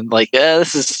 hey man, like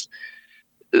this is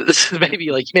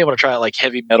maybe like, you may want to try out like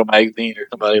Heavy Metal Magazine or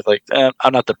somebody like,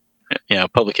 I'm not the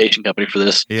publication company for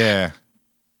this. Yeah.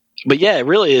 But yeah, it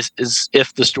really is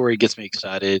if the story gets me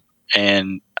excited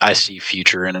and I see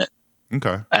future in it.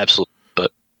 Okay. Absolutely.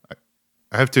 But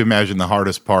I have to imagine the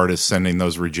hardest part is sending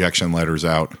those rejection letters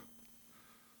out.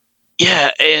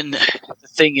 yeah, and the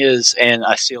thing is, and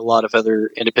I see a lot of other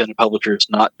independent publishers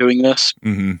not doing this.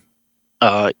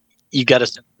 Mm-hmm. You got to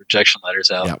send rejection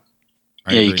letters out. Yep.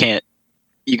 You can't.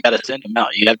 You got to send them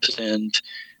out. You have to send,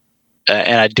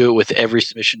 and I do it with every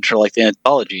submission for like the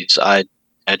anthologies. I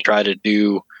try to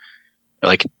do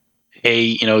like,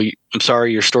 hey, I'm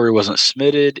sorry your story wasn't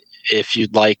submitted. If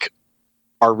you'd like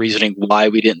our reasoning why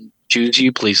we didn't choose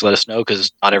you, please let us know,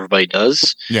 because not everybody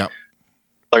does. Yeah.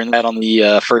 Learned that on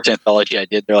the first anthology I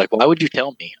did. They're like, why would you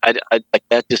tell me? I like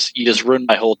that. You just ruined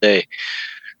my whole day.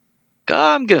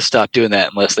 I'm gonna stop doing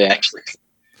that unless they actually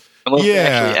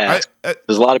ask.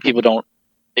 Because a lot of people don't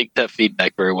take that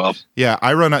feedback very well. Yeah,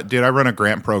 I run a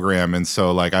grant program, and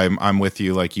so like I'm with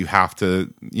you. Like, you have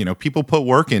to, people put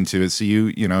work into it, so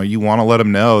you want to let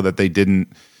them know that they didn't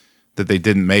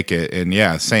make it. And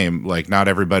yeah, same. Like, not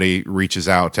everybody reaches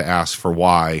out to ask for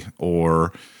why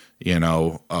or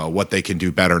what they can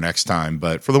do better next time.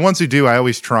 But for the ones who do, I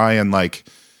always try and like,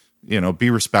 be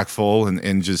respectful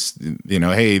and just,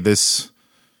 hey,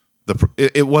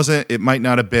 it might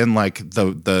not have been like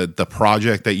the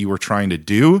project that you were trying to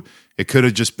do. It could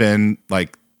have just been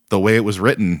like the way it was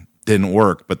written didn't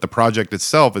work, but the project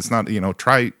itself, it's not,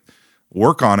 try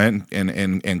work on it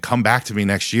and come back to me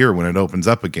next year when it opens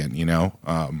up again,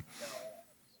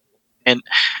 And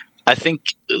I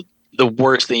think the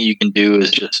worst thing you can do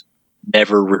is just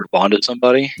never respond to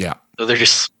somebody. Yeah. So they're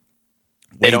just,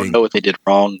 they don't know what they did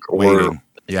wrong, or waiting.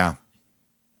 Yeah.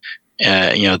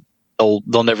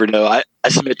 They'll never know. I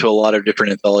submit to a lot of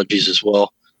different anthologies as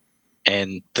well,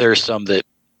 and there's some that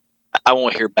I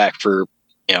won't hear back for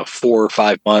 4 or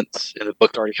 5 months, and the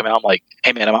book's already come out. I'm like,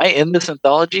 hey man, am I in this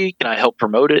anthology? Can I help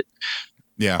promote it?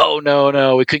 Yeah. Oh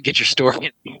no, we couldn't get your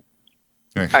story. All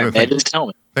right, man, just tell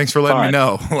me. Thanks for letting me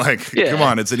know. Like, come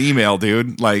on, it's an email,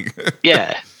 dude. Like,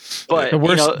 yeah. But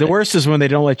the worst is when they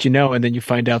don't let you know, and then you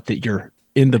find out that you're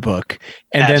in the book,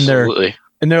 and absolutely.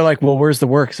 then they're like, "Well, where's the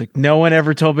work?" It's like, no one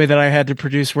ever told me that I had to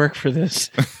produce work for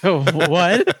this.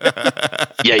 What?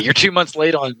 Yeah, you're 2 months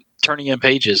late on turning in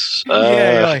pages.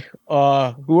 Yeah, you're like,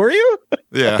 who are you?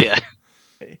 Yeah.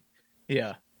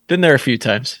 Yeah. Been there a few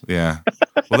times. Yeah.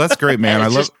 Well, that's great, man. I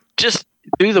love just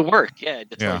do the work. Yeah.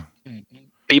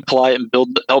 be polite and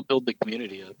help build the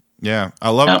community up. Yeah, I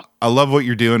love what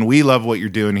you're doing. We love what you're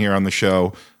doing here on the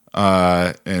show.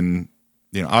 And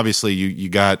obviously you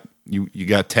got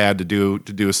Tad to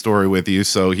do a story with you,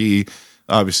 so he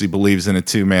obviously believes in it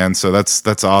too, man. So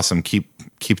that's awesome.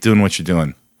 Keep doing what you're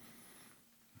doing.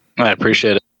 I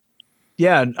appreciate it.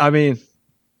 Yeah, I mean,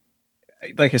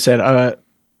 like I said,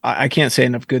 I can't say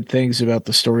enough good things about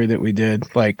the story that we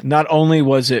did. Like, not only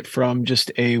was it from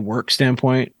just a work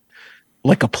standpoint,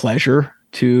 like a pleasure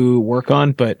to work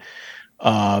on, but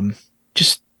like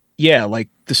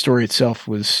the story itself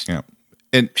was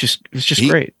it was just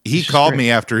great. He called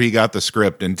me after he got the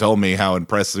script and told me how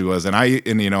impressed he was, and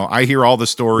I hear all the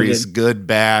stories, good,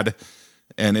 bad,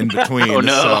 and in between. Oh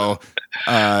no!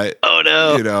 So,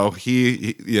 oh no!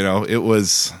 He it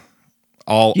was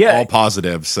all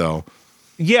positive. So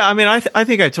yeah, I mean, I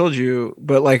think I told you,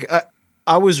 but like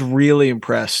I was really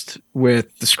impressed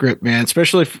with the script, man.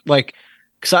 Especially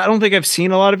because I don't think I've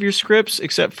seen a lot of your scripts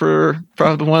except for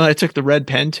probably the one I took the red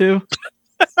pen to.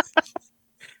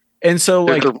 And so,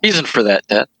 there's a reason for that,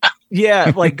 Dad.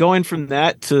 Yeah, like going from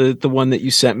that to the one that you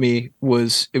sent me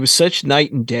was such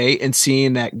night and day, and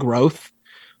seeing that growth.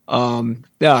 It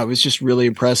was just really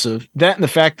impressive. That and the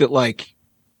fact that, like,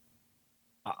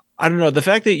 I don't know, the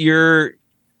fact that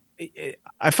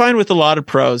I find with a lot of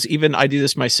pros, even I do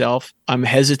this myself, I'm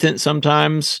hesitant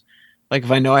sometimes. Like,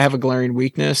 if I know I have a glaring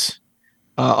weakness,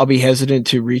 I'll be hesitant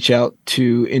to reach out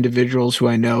to individuals who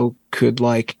I know could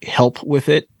like help with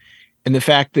it. And the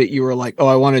fact that you were like, "Oh,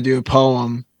 I want to do a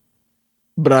poem,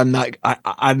 but I'm not.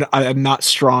 I'm not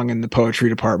strong in the poetry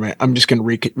department. I'm just going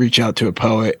to reach out to a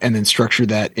poet and then structure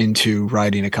that into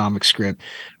writing a comic script."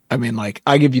 I mean, like,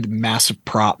 I give you the massive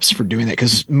props for doing that,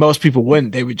 because most people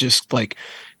wouldn't. They would just like,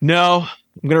 "No,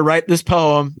 I'm going to write this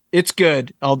poem. It's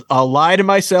good. I'll lie to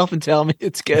myself and tell me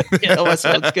it's good. Tell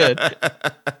myself it's good."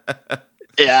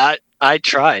 Yeah, I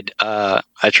tried. I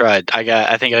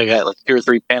think I got like 2 or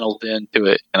 3 panels into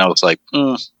it, and I was like,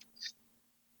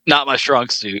 not my strong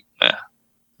suit.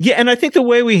 Yeah, and I think the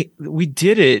way we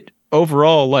did it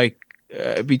overall, like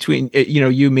between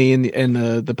you, me, and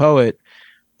the poet,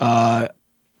 I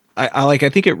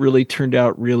think it really turned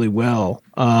out really well.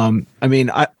 I mean,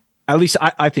 I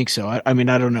think so. I mean,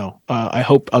 I don't know. I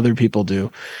hope other people do.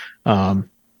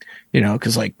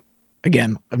 Because like,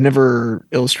 again, I've never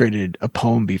illustrated a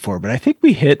poem before, but I think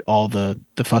we hit all the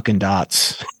fucking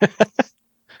dots.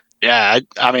 Yeah,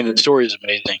 I mean, the story is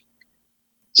amazing.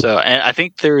 So, and I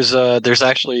think there's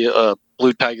actually a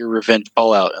Blue Tiger Revenge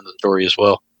fallout in the story as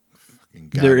well.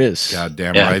 There is.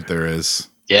 Goddamn right there is.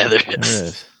 Yeah, there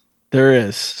is. There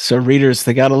is. So readers,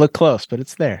 they got to look close, but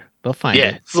it's there. They'll find it.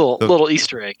 Yeah, it's a little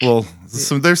Easter egg. Well,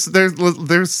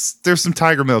 there's some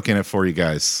tiger milk in it for you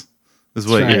guys. That's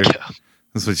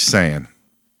what you're saying.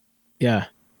 Yeah.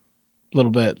 A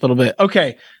little bit.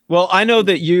 Okay. Well, I know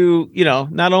that you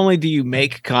not only do you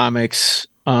make comics,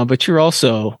 but you're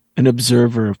also an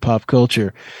observer of pop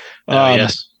culture.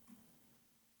 Yes.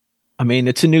 I mean,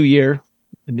 it's a new year,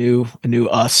 a new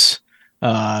us.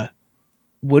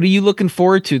 What are you looking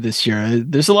forward to this year?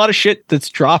 There's a lot of shit that's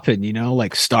dropping,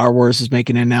 like Star Wars is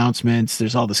making announcements.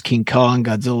 There's all this King Kong,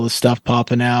 Godzilla stuff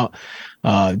popping out.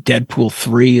 Deadpool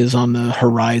 3 is on the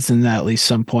horizon at least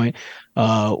some point.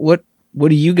 What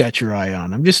do you got your eye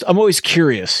on? I'm always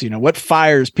curious, what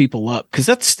fires people up? Cause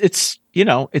it's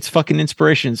fucking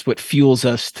inspiration. It's what fuels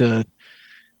us to,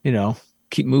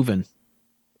 keep moving.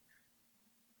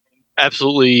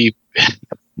 Absolutely.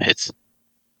 It's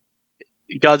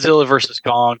Godzilla versus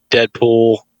Kong,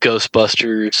 Deadpool,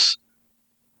 Ghostbusters.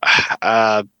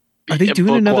 Are they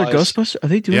doing another Ghostbuster? Are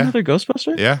they doing another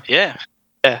Ghostbuster? Yeah.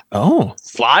 Oh,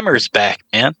 Slimer's back,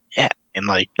 man. Yeah, and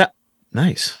like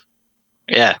nice.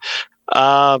 Yeah.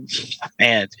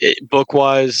 And book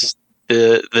wise,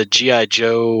 the G.I.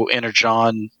 Joe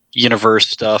Energon universe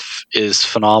stuff is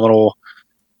phenomenal.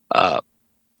 I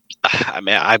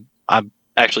mean, I'm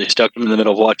actually stuck in the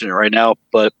middle of watching it right now,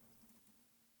 but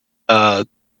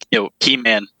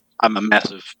He-Man, I'm a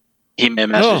massive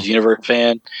He-Man Masters Universe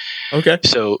fan. Okay.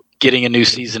 So getting a new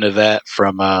season of that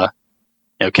from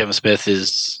Kevin Smith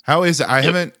is how is it? I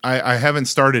haven't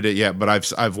started it yet, but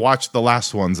I've watched the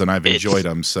last ones and I've enjoyed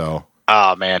them. So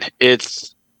man,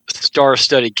 it's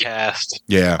star-studded cast.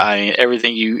 Yeah, I mean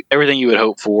everything you would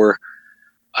hope for.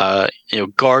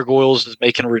 Gargoyles is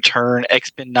making a return.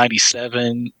 X-Men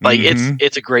 97, like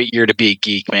it's a great year to be a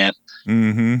geek, man.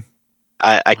 Mm-hmm.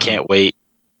 I can't wait.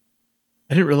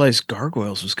 I didn't realize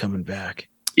Gargoyles was coming back.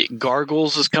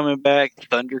 Gargoyles is coming back.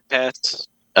 Thundercats.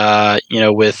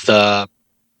 With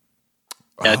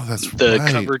that's the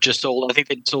right. cover just sold. I think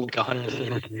they sold like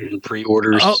 100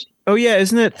 pre-orders. Oh yeah,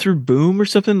 isn't it through Boom or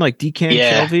something? Like Decan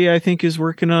Yeah. Shelby, I think, is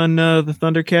working on the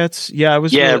Thundercats. Yeah, I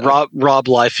was. Yeah, really- Rob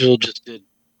Liefeld just did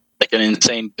like an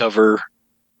insane cover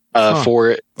for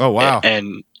it. Oh wow.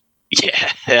 And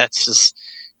yeah, it's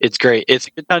great. It's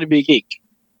a good time to be a geek.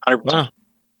 100%. Wow.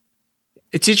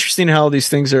 It's interesting how these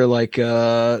things are like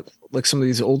some of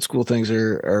these old school things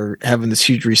are having this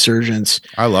huge resurgence.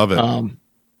 I love it.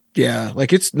 Yeah,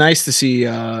 like it's nice to see.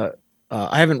 I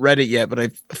haven't read it yet, but I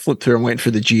flipped through. I'm waiting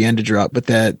for the GN to drop. But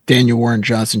that Daniel Warren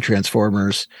Johnson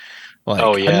Transformers. Like,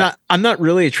 Oh, yeah. I'm not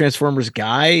really a Transformers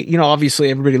guy. You know, obviously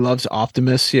everybody loves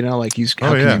Optimus. You know, like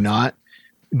how can you not?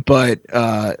 But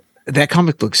that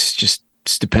comic looks just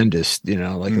stupendous. You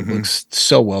know, like it looks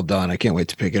so well done. I can't wait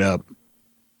to pick it up.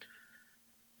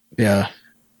 Yeah,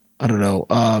 I don't know.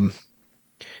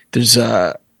 There's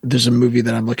a movie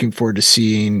that I'm looking forward to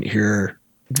seeing here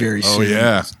very soon. Oh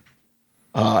yeah.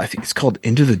 I think it's called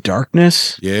Into the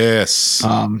Darkness. Yes.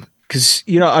 Because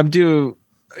I do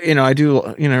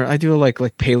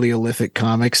like Paleolithic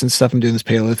comics and stuff. I'm doing this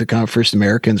Paleolithic comic First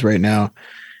Americans right now,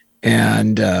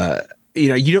 and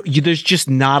there's just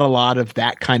not a lot of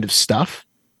that kind of stuff.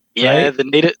 Yeah, right? the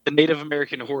Native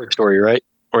American horror story, right?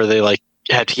 Where they like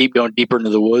have to keep going deeper into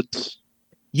the woods.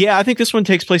 Yeah, I think this one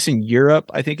takes place in Europe.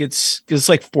 I think it's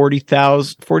like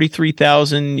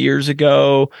 43,000 years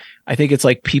ago. I think it's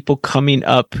like people coming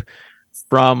up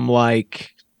from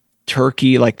like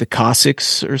Turkey, like the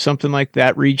Cossacks or something like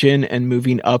that region, and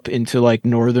moving up into like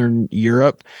Northern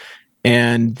Europe.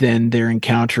 And then they're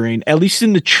encountering, at least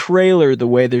in the trailer, the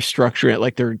way they're structuring it,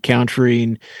 like they're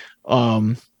encountering,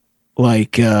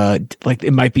 like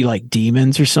it might be like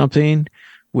demons or something,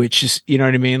 which is, you know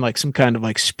what I mean? Like some kind of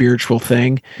like spiritual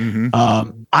thing.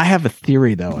 I have a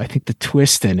theory though. I think the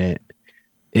twist in it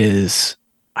is,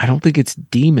 I don't think it's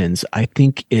demons. I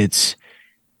think it's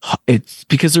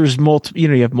because there's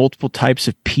you have multiple types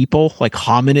of people, like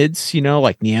hominids,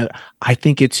 like I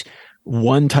think it's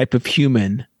one type of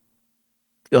human,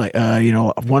 like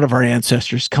one of our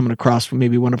ancestors coming across from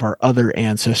maybe one of our other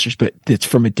ancestors, but it's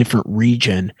from a different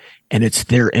region, and it's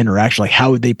their interaction. Like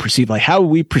how would they perceive? Like how would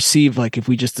we perceive? Like if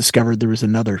we just discovered there was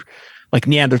another, like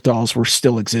Neanderthals were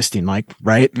still existing, like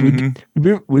right?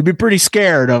 We'd be pretty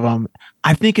scared of them.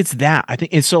 I think it's that. I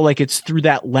think it's so like it's through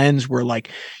that lens where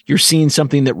like you're seeing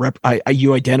something that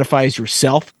you identify as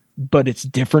yourself, but it's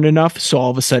different enough, so all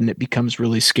of a sudden it becomes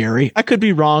really scary. I could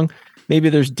be wrong. Maybe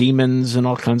there's demons and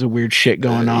all kinds of weird shit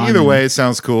going on. Either way, it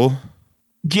sounds cool.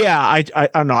 Yeah, I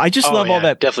don't know. I just love all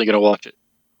that. Definitely gonna watch it.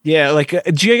 Yeah, like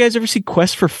did you guys ever see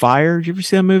Quest for Fire? Did you ever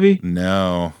see that movie?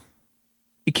 No.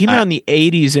 It came out in the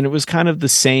 80s, and it was kind of the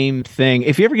same thing.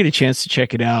 If you ever get a chance to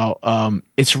check it out,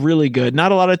 it's really good.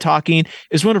 Not a lot of talking.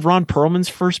 It's one of Ron Perlman's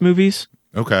first movies.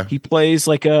 Okay. He plays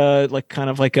like a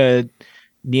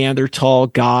Neanderthal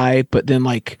guy, but then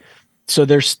like, so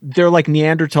they're like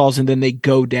Neanderthals, and then they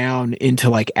go down into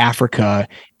like Africa,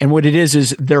 and what it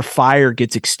is their fire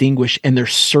gets extinguished, and they're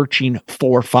searching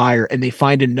for fire, and they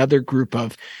find another group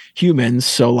of humans,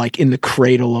 so like in the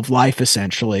cradle of life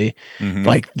essentially.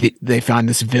 Like they find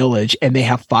this village, and they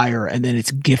have fire, and then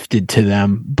it's gifted to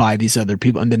them by these other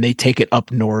people, and then they take it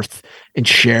up north and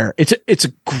share. It's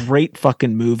a great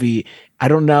fucking movie. I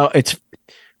don't know, it's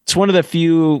one of the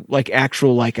few like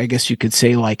actual, like I guess you could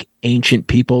say like ancient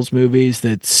people's movies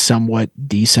that's somewhat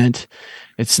decent.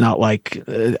 It's not like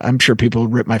I'm sure people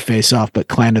would rip my face off, but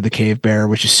Clan of the Cave Bear,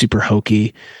 which is super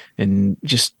hokey and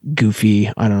just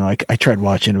goofy. I don't know. I tried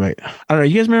watching it. But I don't know.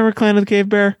 You guys remember Clan of the Cave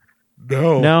Bear?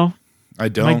 No, I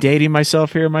don't. Am I dating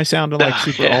myself here? Am I sounding like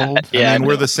super old? Yeah, and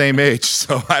we're the same age,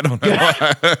 so I don't know.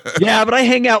 Yeah, but I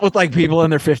hang out with like people in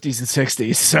their 50s and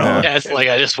 60s. So Yeah, it's like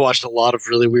I just watched a lot of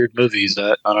really weird movies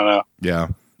that I don't know. Yeah.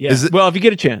 yeah. Well, if you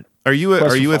get a chance. Are you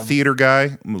a theater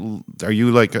guy? Are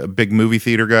you like a big movie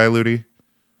theater guy, Ludie?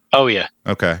 Oh yeah.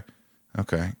 Okay.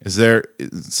 Is there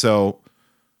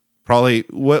probably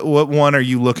what one are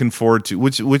you looking forward to?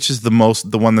 Which is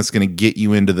the one that's going to get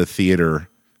you into the theater?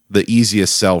 The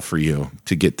easiest sell for you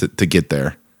to get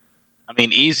there? I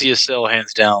mean, easiest sell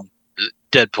hands down.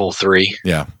 Deadpool 3.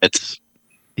 Yeah.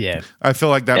 I feel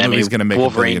like that movie's going to make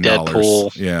Wolverine, $1 billion.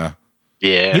 Deadpool. Yeah.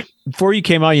 Yeah. Before you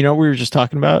came out, you know what we were just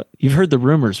talking about? You've heard the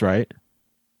rumors, right?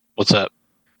 What's up?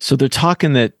 So they're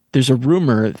talking that there's a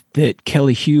rumor that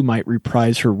Kelly Hu might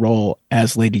reprise her role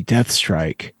as Lady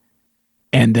Deathstrike,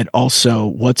 and that also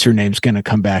what's her name's going to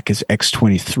come back as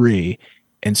X-23.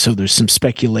 And so there's some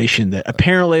speculation that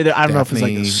apparently I don't know if it's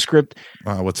like a script.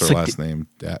 What's her last name?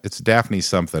 It's Daphne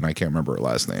something. I can't remember her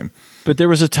last name. But there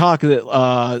was a talk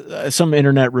that some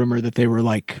internet rumor that they were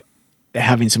like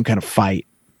having some kind of fight.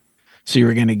 So you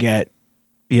were going to get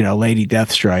Lady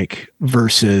Deathstrike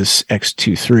versus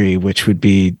X-23, which would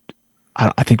be,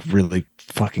 I think, really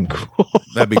fucking cool.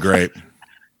 That'd be great.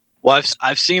 Well,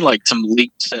 I've seen like some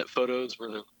leaked set photos where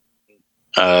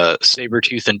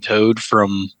Sabretooth and Toad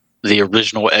from the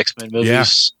original X-Men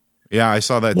movies. Yeah, I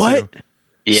saw that What? too.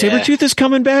 Yeah. Sabretooth is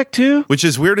coming back too? Which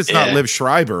is weird. It's not Liv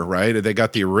Schreiber, right? They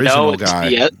got the original guy.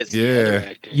 It's the other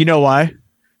actor. You know why?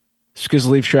 It's because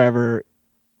Liev Schreiber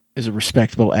is a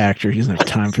respectable actor. He doesn't have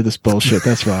time for this bullshit.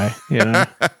 That's why.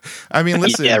 I mean,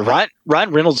 listen. Yeah,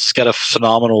 Ryan Reynolds has got a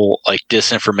phenomenal like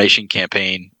disinformation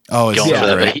campaign Oh, going for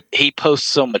that. great. But he posts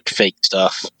so much fake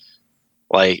stuff.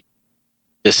 Like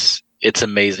this, it's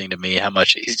amazing to me how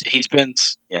much he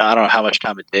spends. I don't know how much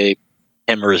time a day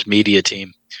him or his media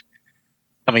team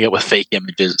coming up with fake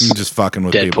images. I'm just fucking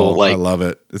with Deadpool, people. like, I love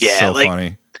it. It's so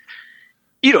funny.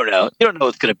 You don't know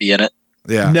what's going to be in it.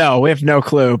 Yeah. No, we have no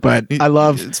clue, but I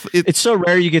love it's so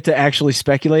rare you get to actually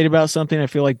speculate about something. I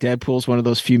feel like Deadpool's one of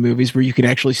those few movies where you can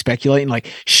actually speculate and like,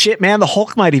 shit, man, the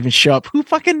Hulk might even show up. Who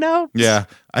fucking knows? Yeah.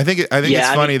 I think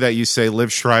it's funny that you say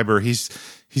Liv Schreiber. He's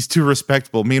too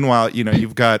respectable. Meanwhile,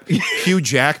 you've got Hugh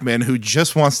Jackman who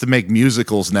just wants to make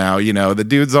musicals now. The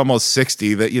dude's almost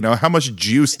 60. That how much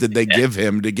juice did they give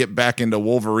him to get back into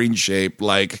Wolverine shape?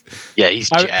 Like, yeah, he's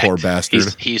jacked. Poor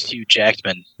bastard. He's Hugh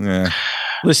Jackman. Yeah.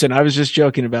 Listen, I was just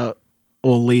joking about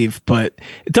we'll leave, but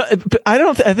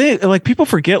I think like people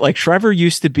forget like Schreiber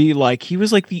used to be like he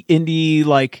was like the indie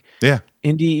like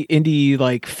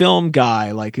film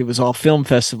guy. Like it was all film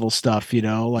festival stuff,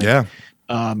 like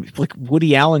like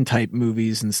Woody Allen type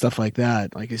movies and stuff like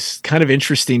that. Like it's kind of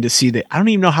interesting to see that. I don't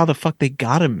even know how the fuck they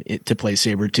got him to play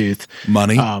Sabretooth.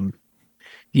 Money.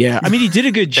 Yeah, I mean he did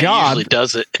a good job. Usually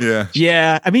does it.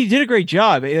 Yeah. I mean he did a great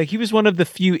job. Like he was one of the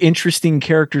few interesting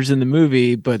characters in the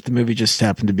movie, but the movie just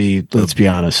happened to be, let's be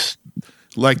honest,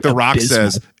 like The Rock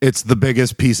says, it's the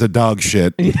biggest piece of dog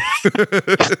shit.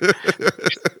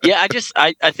 Yeah,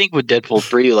 I think with Deadpool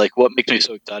 3, like what makes me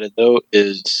so excited though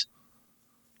is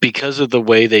because of the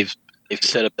way they've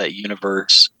set up that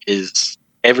universe is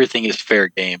everything is fair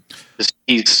game.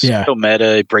 He's so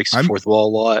meta, he breaks the fourth wall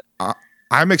a lot.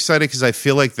 I'm excited because I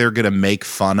feel like they're going to make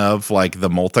fun of like the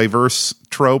multiverse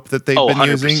trope that they've been 100%.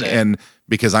 using, and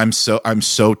because I'm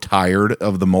so tired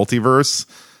of the multiverse,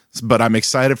 but I'm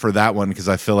excited for that one because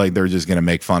I feel like they're just going to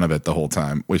make fun of it the whole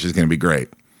time, which is going to be great.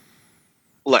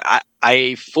 Look,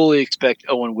 I fully expect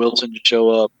Owen Wilson to show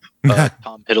up,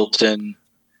 Tom Hiddleston.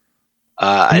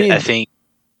 I think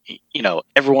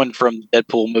everyone from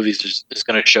Deadpool movies is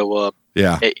going to show up.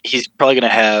 Yeah, he's probably going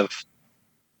to have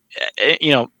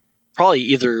probably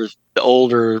either the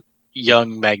old or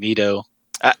young Magneto.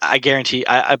 I guarantee.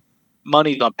 I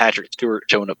money's on Patrick Stewart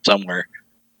showing up somewhere.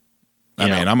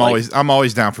 I'm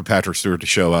always down for Patrick Stewart to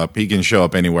show up. He can show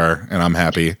up anywhere, and I'm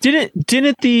happy.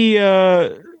 Didn't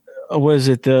the was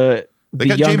it the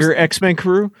younger X-Men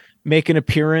crew make an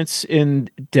appearance in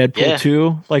Deadpool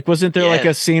 2? Like, wasn't there like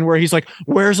a scene where he's like,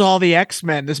 "Where's all the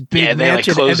X-Men?" This big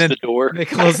mansion, close the door. They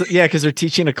close because they're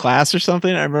teaching a class or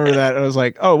something. I remember that. I was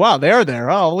like, "Oh wow, they're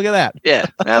there! Oh, look at that!" Yeah,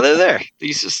 now they're there.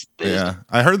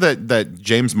 I heard that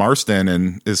James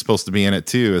Marsden is supposed to be in it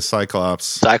too as Cyclops.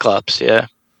 Cyclops, yeah.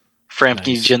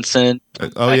 Famke Jensen.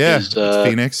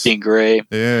 Phoenix. Jean Grey.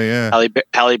 Yeah.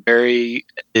 Halle Berry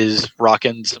is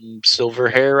rocking some silver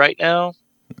hair right now.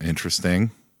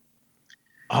 Interesting.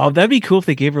 Oh, that'd be cool if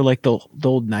they gave her like the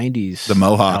old 90s the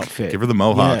mohawk outfit. Give her the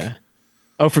mohawk. Yeah.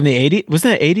 Oh, from the 80s? Was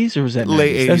that 80s or was that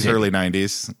late 90s? 80s, early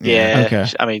 90s? Yeah. Okay.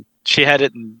 I mean, she had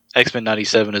it in X-Men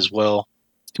 97 as well.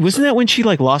 Wasn't that when she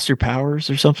like lost her powers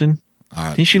or something?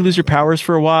 Didn't she lose her powers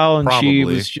for a while and probably. She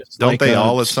was just Don't like they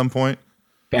all at some point?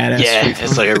 Badass. Yeah,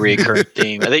 it's like a recurring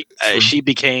theme. I think she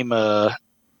became like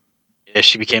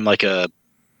a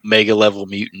mega level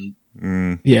mutant.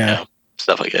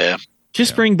 Stuff like that.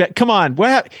 Just bring back. Come on,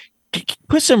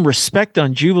 put some respect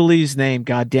on Jubilee's name.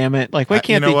 God damn it! Like, why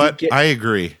can't they? What? I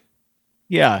agree.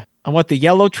 Yeah, I want the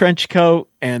yellow trench coat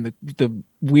and the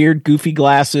weird, goofy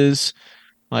glasses.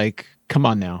 Like, come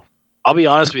on now. I'll be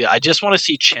honest with you. I just want to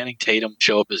see Channing Tatum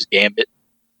show up as Gambit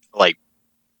for like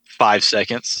 5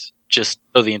 seconds, just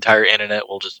so the entire internet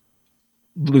will just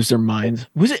lose their minds.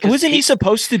 Wasn't he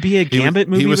supposed to be a Gambit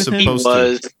movie? He was with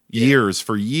supposed him? to.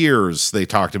 For years they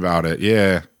talked about it.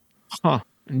 Yeah. Huh.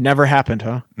 Never happened,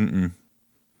 huh? Mm-mm.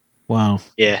 Wow.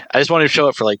 Yeah, I just wanted to show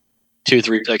up for like 2 or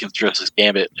 3 seconds dressed as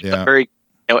Gambit. Yeah. Very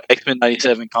X-Men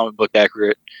 97 comic book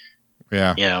accurate.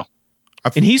 Yeah.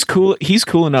 And he's cool. He's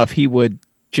cool enough. He would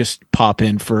just pop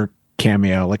in for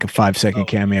cameo, like a 5-second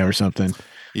cameo or something.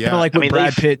 Yeah. Kind of like what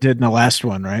Brad Pitt did in the last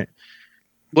one, right?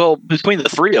 Well, between the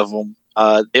 3 of them,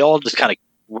 they all just kind of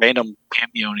random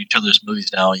cameo in each other's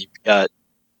movies now. You've got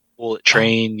Bullet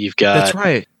Train. You've got That's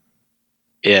right.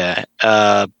 Yeah.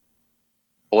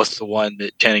 What's the one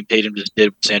that Channing Tatum just did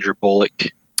with Sandra Bullock?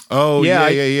 Oh Yeah,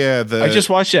 yeah. I just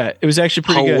watched that. It was actually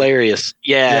pretty Hilarious.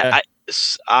 Yeah.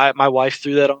 Yeah. My wife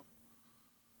threw that on.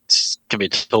 It's gonna be a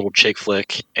total chick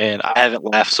flick, and I haven't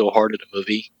laughed so hard at a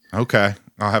movie. Okay,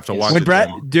 I'll have to watch good.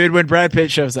 it. When Brad Pitt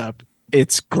shows up,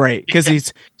 it's great because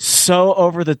he's so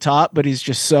over the top, but he's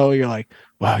just so you're like,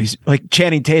 wow, he's like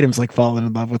Channing Tatum's like falling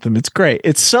in love with him. It's great.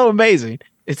 It's so amazing.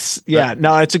 It's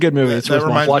it's a good movie. It's worth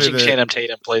reminds watching. Channing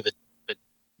Tatum play the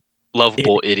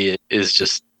lovable idiot is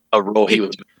just a role he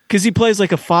was because he plays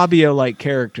like a Fabio like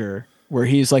character where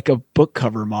he's like a book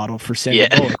cover model for Sandra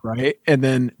Bullock, right? And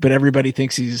then but everybody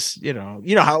thinks he's you know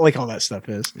how like all that stuff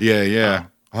is. Yeah.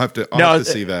 I'll have to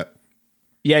see that.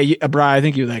 Yeah, Brian, I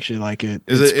think you would actually like it.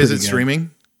 Is it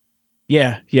streaming?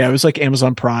 Yeah. It was like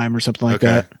Amazon Prime or something like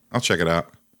that. I'll check it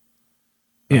out.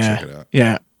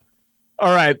 Yeah.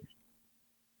 All right,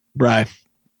 Brian,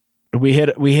 we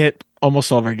hit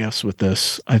almost all of our guests with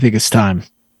this. I think it's time.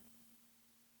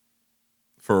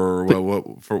 For what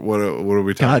are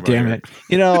we talking about? God damn it!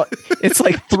 You know, it's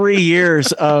like 3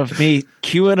 years of me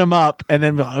queuing them up and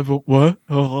then what?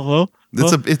 Hello?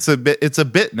 It's a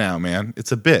bit now, man.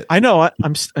 It's a bit. I know.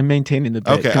 I'm maintaining the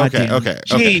bit. Okay.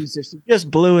 Jesus, you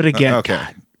just blew it again. Okay.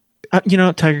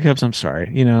 God. Tiger Cubs. I'm sorry.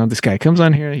 This guy comes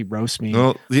on here, he roasts me.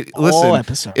 Well, listen, all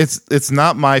episode. It's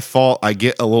not my fault. I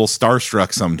get a little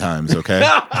starstruck sometimes. Okay.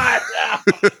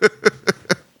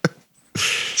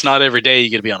 It's not every day you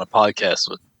get to be on a podcast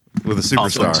with a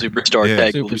superstar. Tag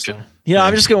Superstar. Yeah,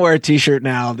 I'm just gonna wear a T-shirt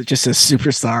now that just says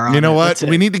superstar on it. You know what?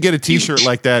 We need to get a T-shirt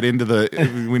like that into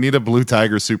the. We need a Blue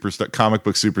Tiger superstar comic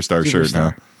book superstar shirt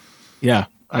now. Yeah,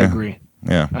 I agree.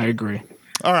 Yeah, I agree.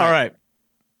 All right.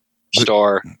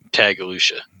 Star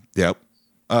Tagalusha. Yep.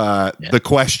 The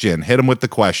question. Hit him with the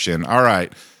question. All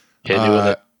right. Hit me with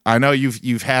it. I know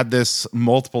you've had this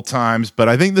multiple times, but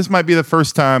I think this might be the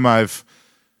first time I've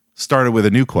started with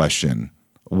a new question.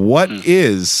 What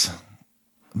is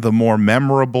the more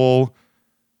memorable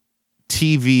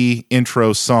TV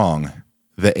intro song?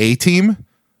 The A-Team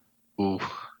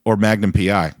or Magnum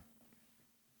P.I.?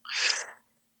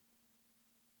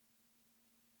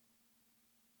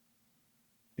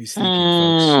 He's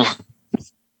thinking,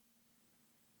 folks.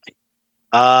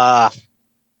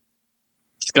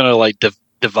 It's gonna like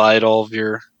divide all of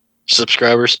your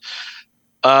subscribers.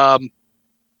 I'm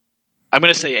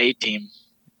gonna say A-Team.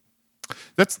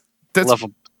 That's Love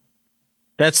them.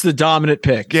 That's the dominant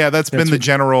pick. Yeah, that's been the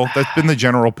general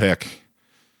pick.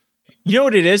 You know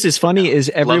what it is? It's funny is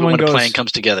everyone when goes. A plan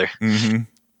comes together. Mm-hmm.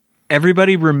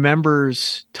 Everybody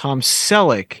remembers Tom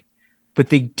Selleck, but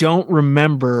they don't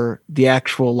remember the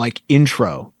actual like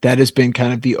intro. That has been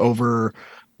kind of the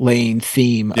overlaying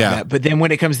theme of that. But then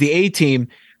when it comes to the A-Team,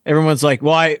 everyone's like,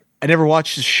 "Well, I never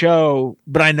watched the show,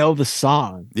 but I know the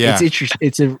song." Yeah, it's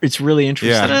interesting. It's really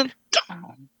interesting.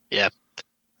 Yeah.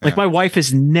 Like my wife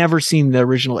has never seen the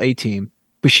original A-Team,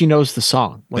 but she knows the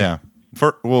song. Like,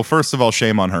 First of all,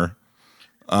 shame on her.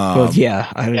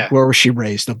 Where was she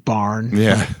raised? A barn.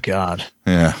 Yeah. Oh, God.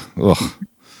 Yeah. Ugh.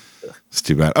 It's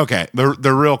too bad. Okay.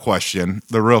 The real question,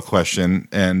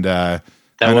 and that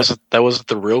wasn't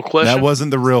the real question. That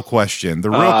wasn't the real question. The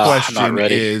real question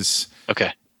is,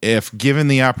 okay, if given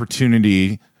the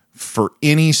opportunity for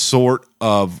any sort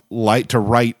of to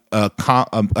write a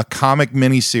comic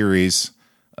miniseries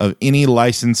of any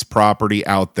licensed property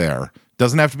out there,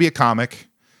 doesn't have to be a comic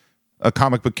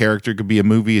book character, could be a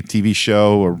movie, a TV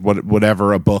show, or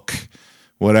whatever, a book,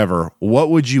 whatever. What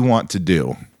would you want to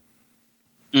do?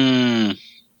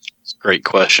 It's a great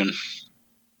question.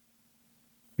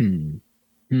 I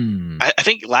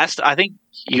think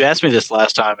you asked me this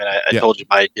last time, and I told you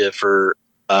my idea for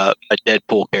a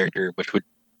Deadpool character, which would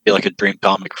be like a dream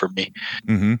comic for me.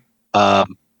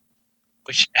 Mm-hmm.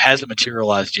 Which hasn't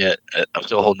materialized yet. I'm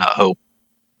still holding out hope.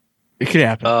 It could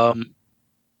happen.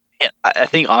 I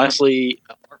think honestly,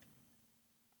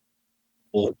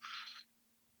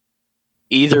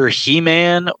 either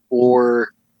He-Man or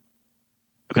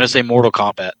I'm going to say Mortal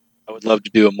Kombat. I would love to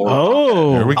do a Mortal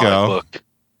Kombat. There we go. Book.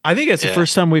 I think that's the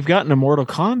first time we've gotten a Mortal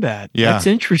Kombat. Yeah. That's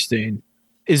interesting.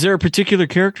 Is there a particular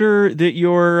character that you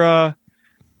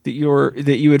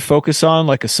would focus on,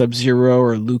 like a Sub-Zero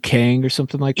or Liu Kang or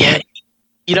something like that?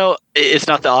 It's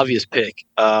not the obvious pick.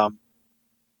 I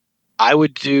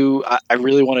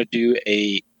really want to do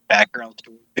a background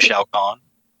story of Shao Kahn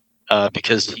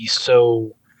because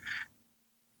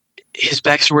his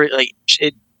backstory, like,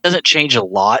 it doesn't change a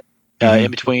lot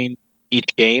in between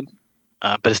each game,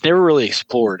 but it's never really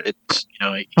explored. It's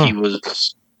he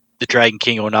was the Dragon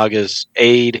King Onaga's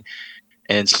aide,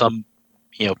 and some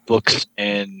books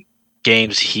and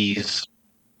games, he's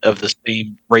of the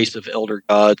same race of elder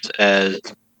gods as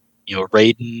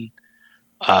Raiden.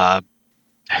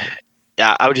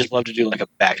 Yeah, I would just love to do like a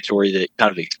backstory that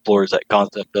kind of explores that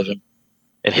concept of him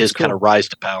and his kind of rise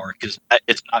to power, because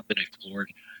it's not been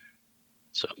explored.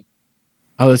 So,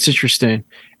 that's interesting.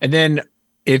 And then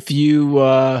if you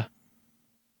were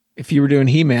doing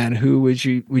He-Man, who would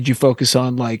you focus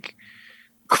on, like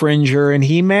Cringer and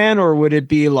He-Man, or would it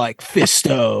be like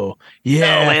Fisto?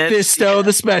 Yeah, Fisto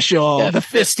the special, the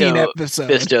fisting episode.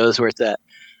 Fisto is where it's at.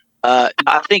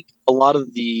 I think a lot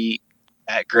of the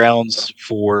backgrounds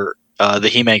for the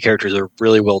He-Man characters are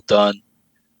really well done.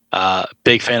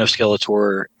 Big fan of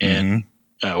Skeletor and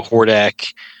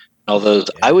Hordak, all those.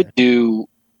 Yeah. I would do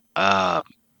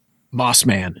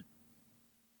Mossman.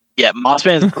 Yeah,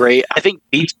 Mossman is great. I think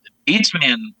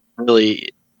Beatsman really,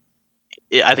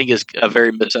 I think, is a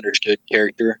very misunderstood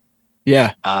character.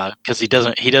 Yeah, because he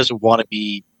doesn't want to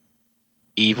be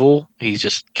evil. He's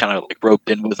just kind of like roped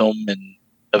in with them and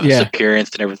of his appearance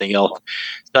and everything else.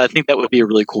 So I think that would be a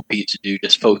really cool piece to do,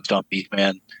 just focused on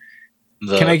Beastman,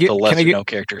 the lesser known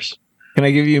characters. Can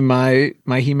I give you my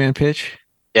He-Man pitch?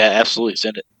 Yeah, absolutely.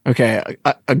 Send it. Okay,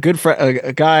 a good friend,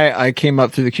 a guy I came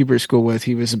up through the Cubert school with,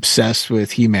 he was obsessed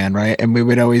with He-Man, right? And we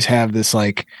would always have this,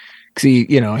 like, because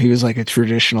he was like a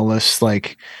traditionalist,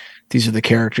 like, these are the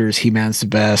characters, He-Man's the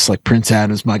best, like Prince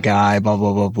Adam's my guy, blah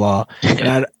blah blah blah.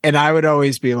 And I would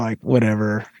always be like,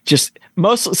 whatever. Just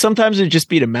sometimes it'd just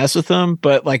be to mess with him,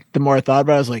 but like the more I thought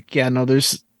about it, I was like, yeah, no,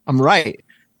 I'm right.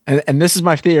 And this is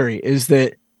my theory, is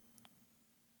that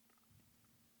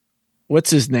what's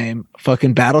his name?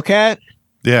 Fucking Battle Cat?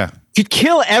 Yeah. He'd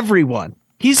kill everyone.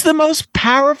 He's the most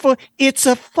powerful. It's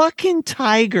a fucking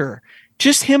tiger.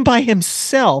 Just him by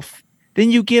himself.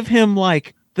 Then you give him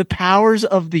like the powers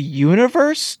of the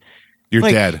universe. You're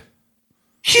dead.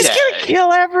 He's gonna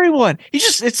kill everyone.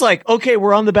 It's like, okay,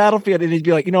 we're on the battlefield, and he'd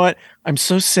be like, you know what? I'm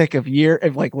so sick of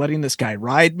like letting this guy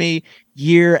ride me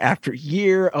year after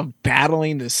year of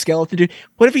battling this skeleton dude.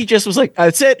 What if he just was like,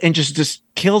 that's it, and just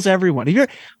kills everyone?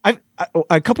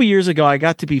 A couple years ago, I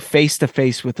got to be face to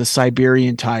face with a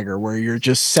Siberian tiger, where you're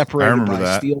just separated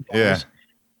by steel bars. Yeah.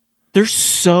 They're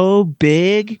so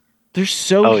big. They're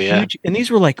so huge. And these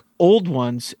were like old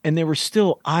ones, and they were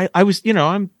still, I was,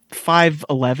 I'm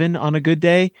 5'11" on a good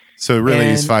day. So really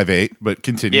he's 5'8", but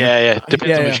continue. Yeah.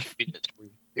 Depends on which convenience.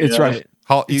 It's right.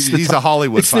 He's a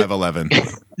Hollywood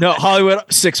 5'11". No, Hollywood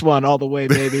 6'1" all the way,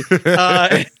 baby.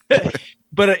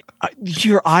 But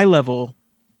your eye level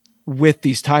with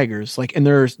these tigers, like, and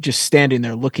they're just standing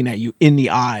there looking at you in the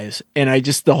eyes. And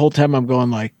the whole time I'm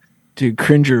going like, dude,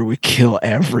 Cringer would kill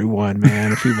everyone,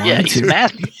 man, if he wanted to. He's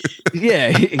massive.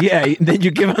 Yeah. And then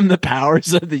you give him the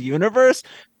powers of the universe.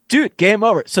 Dude, game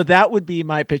over. So that would be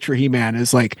my picture. He-Man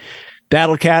is like,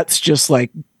 Battle Cat's just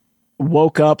like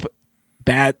woke up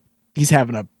bad. He's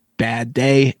having a bad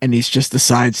day, and he just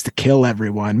decides to kill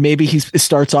everyone. Maybe it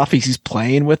starts off he's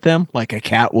playing with them like a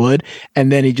cat would, and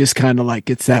then he just kind of like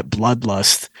gets that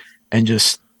bloodlust and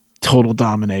just total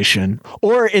domination.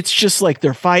 Or it's just like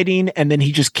they're fighting, and then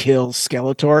he just kills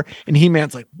Skeletor, and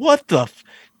He-Man's like, what the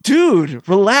dude,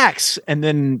 relax. And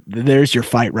then there's your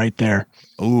fight right there.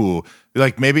 Ooh,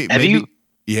 like maybe he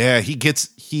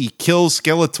kills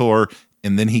Skeletor,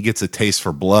 and then he gets a taste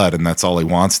for blood, and that's all he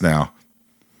wants now.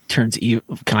 Turns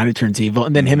evil,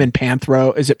 and then him and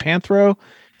Panthro. Is it Panthro?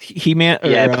 He-Man?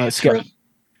 Panthro.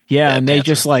 And they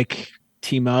just like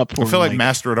team up. I feel like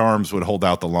Master at Arms would hold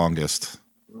out the longest.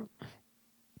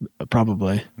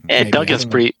 Probably. Yeah, Duncan's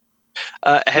pretty.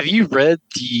 Have you read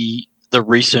the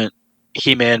recent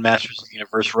He-Man Masters of the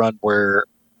Universe run where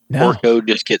Orko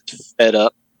just gets fed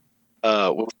up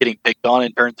with getting picked on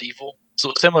and turns evil?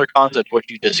 So similar concept to what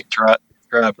you just described,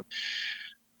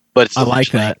 but it's I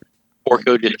like that.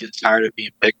 Orko just gets tired of being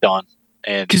picked on,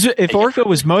 and because if Orko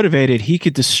was motivated, he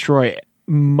could destroy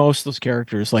most of those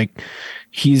characters. Like,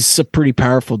 he's a pretty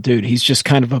powerful dude. He's just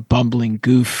kind of a bumbling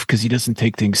goof because he doesn't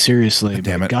take things seriously.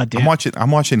 Damn it! God damn. I'm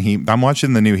watching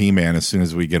the new He-Man as soon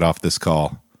as we get off this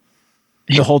call.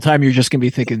 The whole time you're just gonna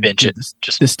be thinking,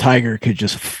 this tiger could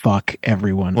just fuck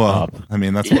everyone up. I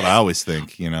mean, that's what I always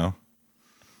think.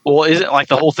 Well, isn't like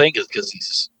the whole thing is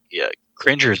because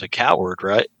Cringer is a coward,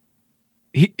 right?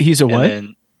 He's a what?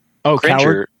 Cringer,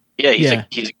 coward. Yeah,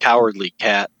 he's a cowardly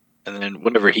cat. And then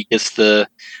whenever he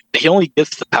only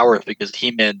gets the power because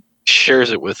He-Man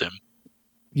shares it with him.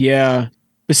 Yeah,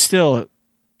 but still,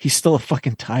 he's still a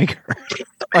fucking tiger.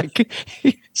 Like,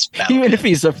 even if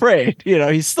he's afraid,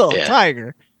 he's still a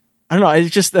tiger. I don't know.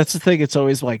 It's just, that's the thing. It's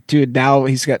always like, dude, now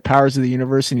he's got powers of the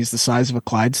universe and he's the size of a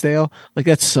Clydesdale. Like,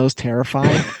 that's so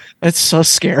terrifying. That's so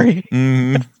scary.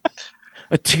 Mm-hmm.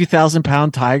 a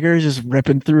 2,000-pound tiger just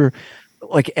ripping through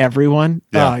like everyone.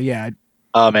 Yeah. Yeah,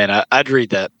 Oh man, I'd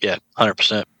read that. Yeah,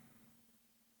 100%.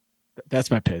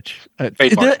 that's my pitch.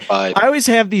 Trademarked by I always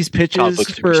have these Comic pitches book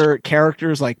for superstar.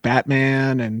 characters like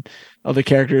Batman and other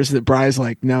characters that Bry's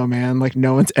like, no, man, like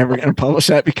no one's ever going to publish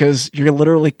that because you're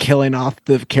literally killing off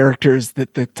the characters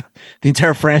that the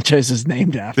entire franchise is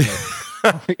named after.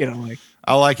 Like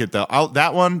I like it though.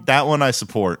 That one I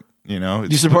support.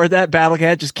 you support that Battle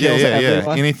Cat just kills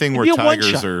everyone. Anything where It'd be a tigers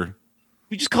one-shot. are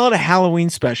You just call it a Halloween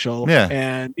special. Yeah.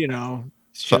 And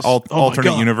it's the just oh my alternate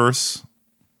God. universe.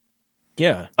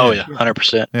 Yeah. Oh yeah,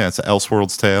 100%. Yeah, it's an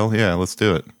Elseworlds tale. Yeah, let's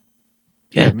do it.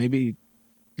 Yeah, maybe.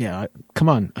 Yeah, come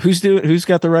on. Who's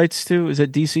got the rights to? Is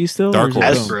it DC still? Dark or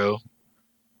is it Horse. Boom? Hasbro.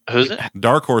 Who's it?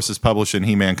 Dark Horse is publishing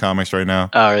He-Man comics right now.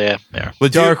 Oh yeah.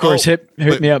 But Dark Horse, hit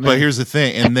me up, man. But here's the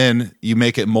thing, and then you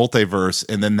make it multiverse,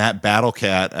 and then that Battle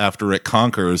Cat, after it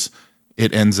conquers,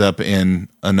 it ends up in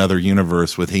another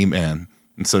universe with He-Man,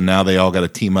 and so now they all got to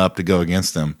team up to go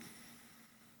against him.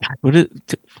 What does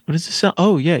this sound?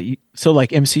 Oh yeah, so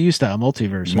like MCU style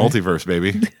multiverse. Right? Multiverse,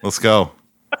 baby, let's go.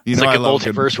 You It's know like I a love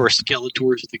good- multiverse where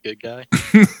Skeletor's the good guy.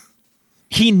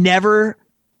 He never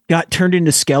got turned into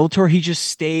Skeletor. He just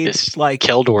stayed It's like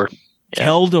Keldor. Yeah.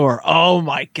 Keldor. Oh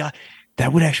my God.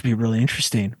 That would actually be really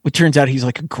interesting. It turns out he's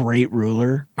like a great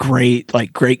ruler, great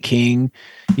king,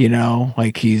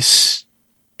 like he's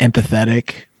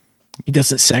empathetic. He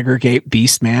doesn't segregate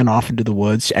Beast Man off into the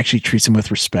woods, actually treats him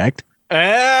with respect.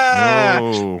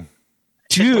 Oh,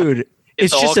 Dude,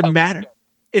 it's all just a coming matter.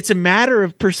 It's a matter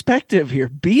of perspective here.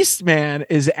 Beast Man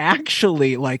is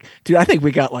actually like, dude, I think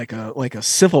we got like a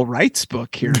civil rights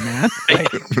book here, man. Like,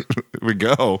 here we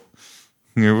go.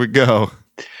 Here we go.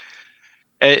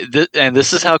 And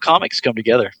this is how comics come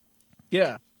together.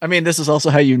 yeah. I mean, this is also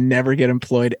how you never get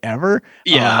employed ever.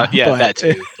 Yeah, but- that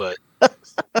too. But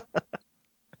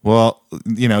Well,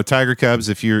 Tiger Cubs,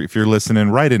 if you're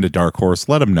listening, right into Dark Horse,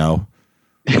 let them know.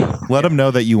 Let them know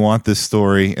that you want this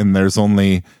story, and there's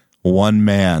only one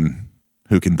man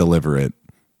who can deliver it.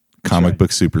 Comic book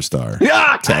superstar.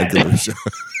 Yeah. Tag Delusion.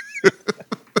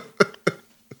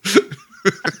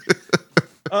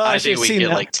 I should think have we seen get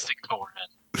that. like 6 more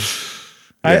in.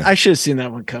 I should have seen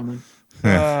that one coming.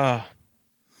 Yeah.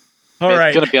 All It's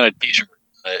right. going to be on a T-shirt.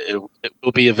 It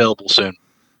will be available soon.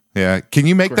 Yeah. Can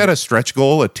you make Great. that a stretch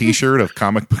goal, a T-shirt of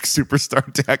comic book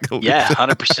superstar Tag Delusion? Yeah,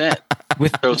 100%.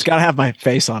 It's got to have my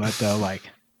face on it though. Like,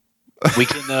 We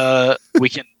can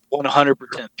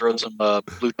 100% throw some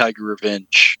Blue Tiger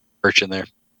Revenge merch in there.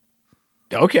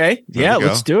 okay, There yeah, we go.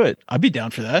 let's do it. I'd be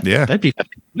down for that. Yeah. that'd be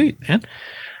sweet, man.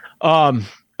 All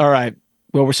right.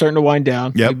 Well, we're starting to wind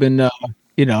down. Yep. We've been,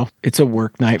 it's a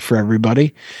work night for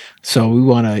everybody, so we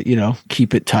want to,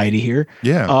 keep it tidy here.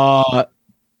 Yeah.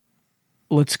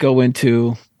 Let's go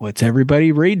into what's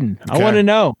everybody reading. I Okay. want to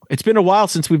know. It's been a while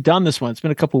since we've done this one. It's been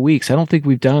a couple weeks. I don't think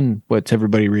we've done what's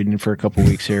everybody reading for a couple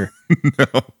weeks here.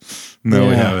 No, we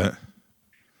yeah. haven't.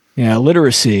 Yeah,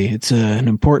 literacy. It's an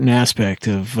important aspect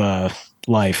of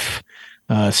life.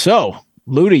 So,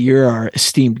 Ludie, you're our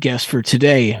esteemed guest for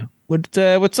today.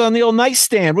 What's on the old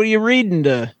nightstand? What are you reading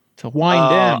to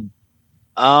wind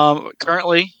down?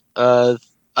 Currently, I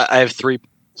have 3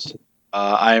 books.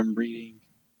 I am reading,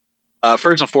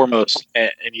 first and foremost, and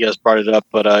you guys brought it up,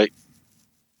 but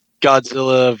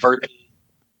Godzilla versus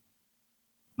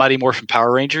Mighty Morphin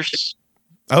Power Rangers.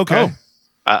 Okay. Oh.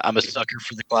 I'm a sucker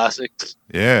for the classics.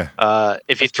 Yeah.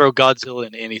 If you throw Godzilla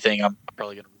into anything, I'm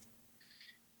probably going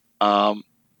to.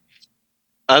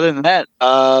 Other than that,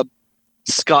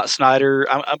 Scott Snyder.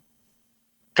 I'm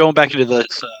going back into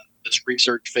this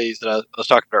research phase that I was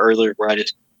talking about earlier, where I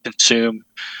just consume,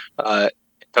 try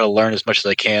to learn as much as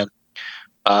I can.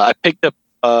 I picked up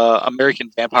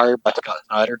American Vampire by Scott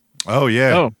Snyder. Oh,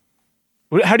 yeah.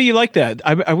 Oh. How do you like that?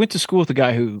 I went to school with a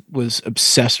guy who was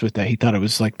obsessed with that. He thought it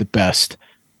was like the best.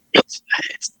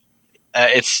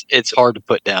 It's hard to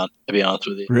put down, to be honest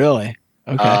with you. Really?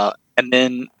 Okay. And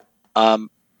then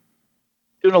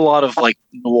doing a lot of like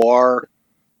noir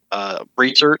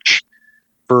research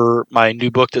for my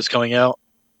new book that's coming out.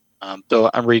 So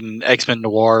I'm reading X-Men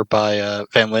Noir by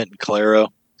Van Lint and Calero.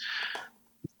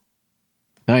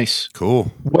 Nice.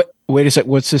 Cool. Wait a sec.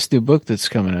 What's this new book that's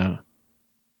coming out?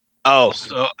 Oh,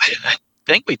 so I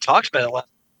think we talked about it last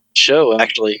show,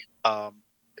 actually.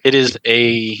 It is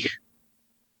a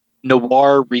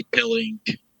noir retelling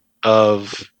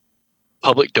of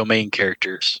public domain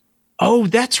characters. Oh,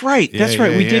 that's right. That's Yeah,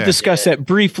 right. yeah, We did yeah. discuss that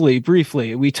briefly.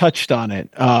 We touched on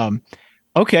it.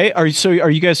 Okay. Are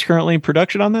you guys currently in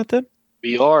production on that then?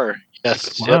 We are.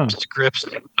 Yes. Wow.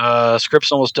 Yep.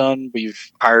 Script's almost done.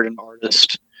 We've hired an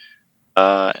artist.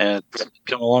 And it's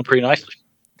coming along pretty nicely.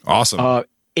 Awesome.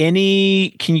 Can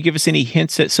you give us any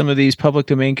hints at some of these public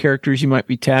domain characters you might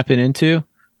be tapping into?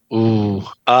 Ooh.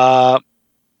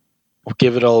 We'll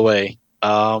give it all away.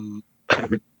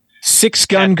 Six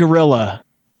Gun Gorilla.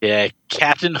 Yeah,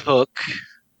 Captain Hook.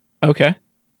 Okay.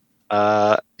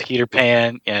 Peter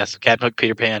Pan. Yeah, so Captain Hook,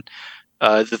 Peter Pan.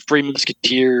 The Three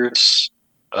Musketeers,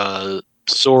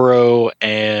 Zorro,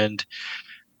 and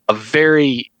a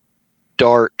very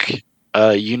dark,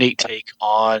 unique take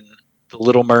on The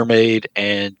Little Mermaid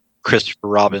and Christopher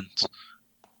Robbins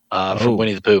from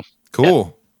Winnie the Pooh.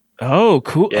 Cool. Oh,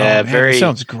 cool. Yeah, oh, man, that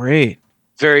sounds great.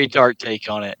 Very dark take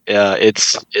on it.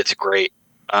 It's great.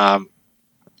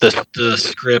 The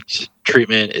script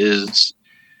treatment is,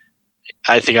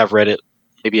 I think I've read it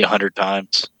maybe 100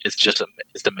 times.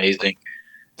 It's amazing.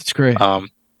 That's great. Are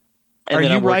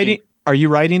you writing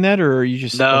that, or are you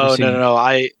just No.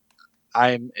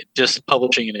 I'm just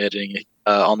publishing and editing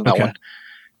on that one,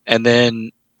 and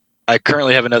then I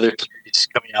currently have another series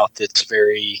coming out that's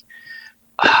very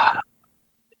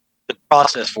the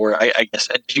process for it. I guess.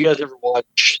 Did you guys ever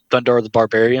watch Thundar the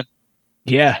Barbarian?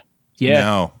 Yeah.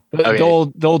 No.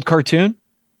 The old cartoon.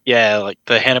 Yeah, like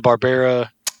the Hanna-Barbera.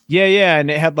 Yeah, and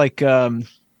it had like he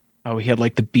had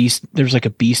like the beast. There's like a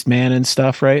beast man and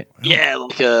stuff, right? Yeah,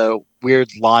 like a weird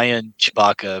lion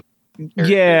Chewbacca.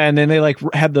 Yeah, and then they like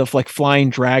had the like flying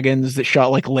dragons that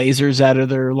shot like lasers out of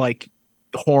their like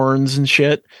horns and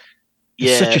shit.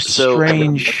 It's such a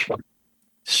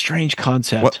strange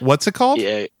concept. What's it called?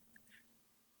 Yeah,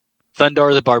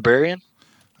 Thundar the Barbarian.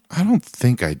 I don't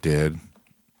think I did.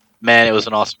 Man, it was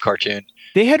an awesome cartoon.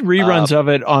 They had reruns of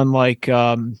it on like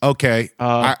okay.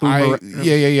 Yeah.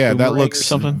 Boomerang That looks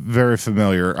something. very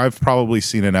familiar. I've probably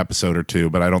seen an episode or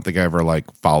two, but I don't think I ever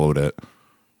like followed it.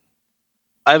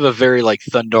 I have a very like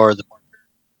Thundar the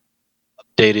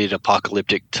updated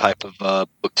apocalyptic type of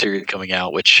book series coming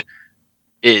out, which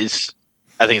is,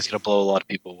 I think it's going to blow a lot of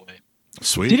people away.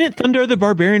 Sweet. Didn't Thundar the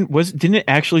Barbarian didn't it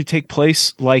actually take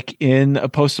place like in a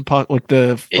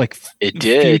post-apocalyptic it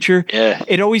did. future? Yeah.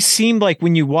 It always seemed like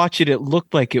when you watch it, it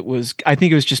looked like it was. I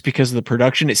think it was just because of the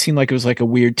production. It seemed like it was like a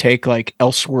weird take, like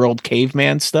Elseworld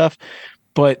caveman stuff.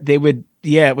 But they would,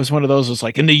 it was one of those. It was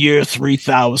like in the year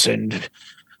 3000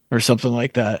 or something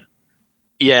like that.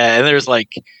 Yeah, and there's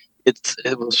like it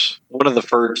was one of the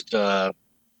first. I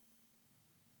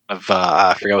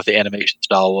forgot what the animation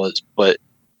style was, but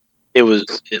it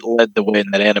led the way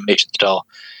in that animation style.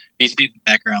 You see the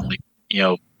background, like,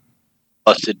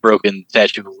 busted, broken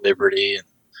Statue of Liberty,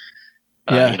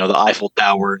 and the Eiffel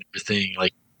Tower and everything,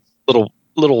 like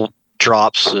little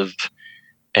drops of,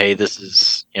 hey, this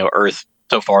is Earth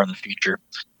so far in the future.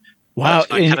 Wow,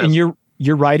 So and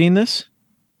you're writing this?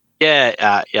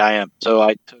 Yeah, I am. So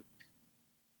I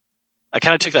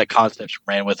kind of took that concept and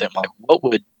ran with it. I'm like, what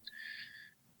would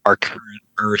our current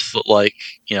Earth look like,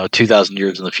 2,000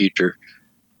 years in the future?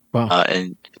 Wow.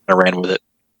 And I ran with it.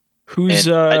 Who's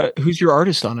your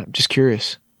artist on it? Just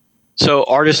curious. So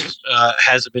artist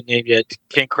hasn't been named yet.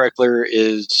 Ken Kreckler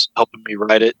is helping me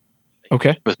write it.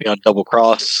 Okay. With me on Double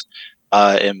Cross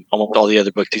and almost all the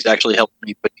other books. He's actually helping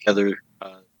me put together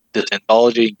this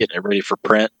anthology and getting it ready for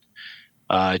print.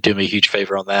 Doing me a huge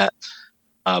favor on that.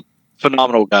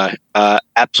 Phenomenal guy.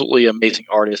 Absolutely amazing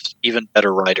artist. Even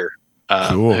better writer.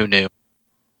 Cool. Who knew?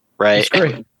 Right? That's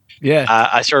great. Yeah.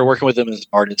 I started working with him as an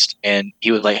artist, and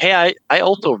he was like, hey, I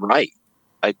also write.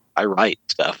 I write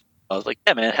stuff. I was like,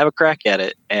 yeah, man, have a crack at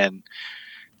it. And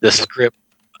the script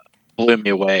blew me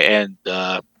away. And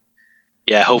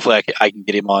hopefully I can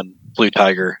get him on Blue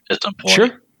Tiger at some point.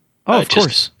 Sure. Oh, of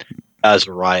course. As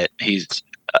a riot. He's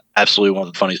absolutely one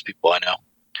of the funniest people I know.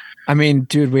 I mean,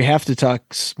 dude, we have to talk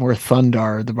more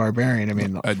Thundar the Barbarian. I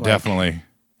mean, definitely.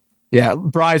 Yeah,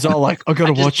 Bry's all like, I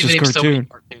gotta watch this cartoon.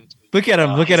 Look at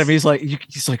him. Look at him. He's like,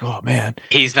 oh man.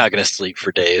 He's not going to sleep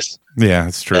for days. Yeah,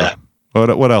 it's true. Yeah.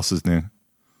 What else is new?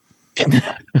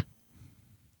 The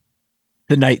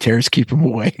night terrors keep him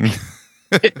awake.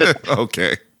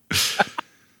 Okay.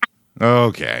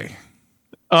 Okay.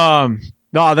 No,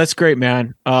 that's great,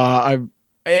 man.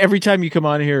 Every time you come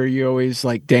on here, you always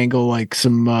like dangle like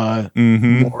some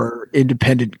more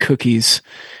independent cookies.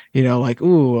 Like,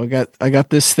 ooh, I got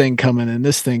this thing coming and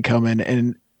this thing coming,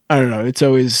 and I don't know. It's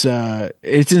always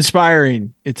it's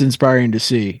inspiring. It's inspiring to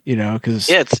see, because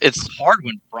it's hard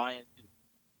when Brian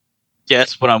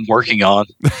guess what I'm working on.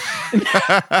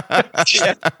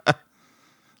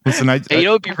 Listen, it'd be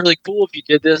really cool if you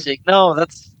did this. Like, no, that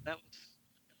was.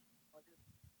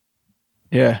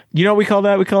 Yeah, we call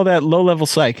that? We call that low level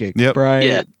psychic. Yep.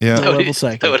 Brian. Yeah. Low level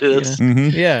psychic. That's what it is.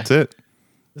 Yeah, that's it.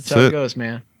 That's how it goes,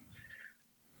 man.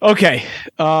 Okay.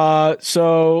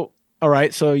 So all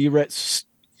right. So you read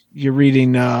you're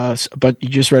reading, but you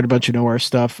just read a bunch of noir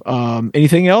stuff.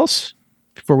 Anything else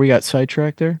before we got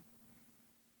sidetracked there?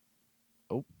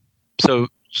 So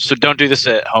don't do this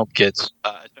at home, kids.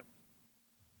 I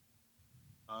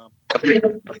don't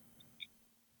know.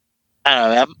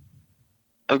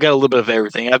 I've got a little bit of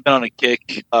everything. I've been on a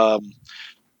kick.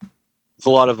 With a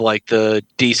lot of like the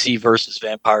DC versus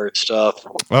vampire stuff.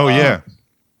 Oh yeah.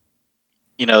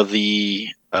 You know, the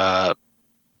DC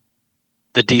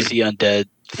undead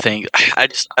thing. I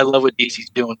love what DC's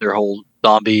doing with their whole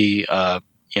zombie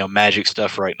magic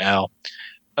stuff right now.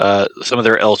 Some of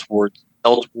their Elseworld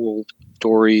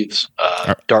stories,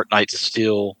 Dark Knight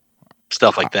Steel,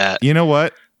 stuff like that. You know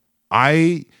what?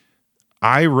 I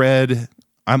read,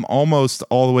 I'm almost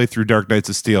all the way through Dark Knights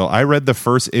of Steel. I read the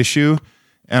first issue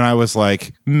and I was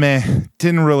like, meh,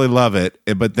 didn't really love it.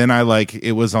 But then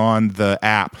it was on the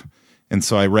app. And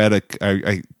so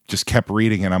I just kept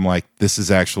reading and I'm like, this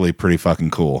is actually pretty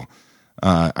fucking cool.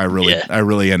 I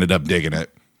really ended up digging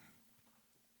it.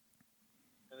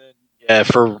 Yeah,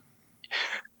 for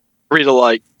read a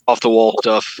like off the wall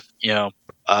stuff,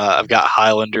 I've got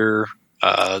Highlander,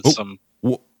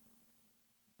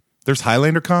 There's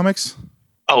Highlander comics?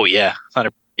 Oh yeah.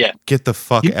 Yeah. Get the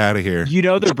fuck out of here.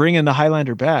 They're bringing the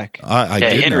Highlander back. I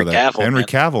did know that. Henry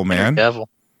Cavill, man. Henry Cavill.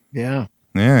 Yeah.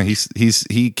 Yeah,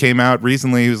 he came out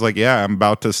recently. He was like, "Yeah, I'm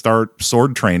about to start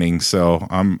sword training, so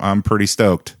I'm pretty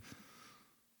stoked."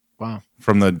 Wow.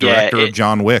 From the director of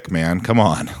John Wick, man. Come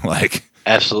on.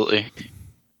 Absolutely.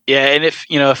 Yeah, and if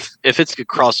it's a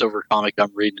crossover comic,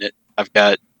 I'm reading it. I've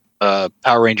got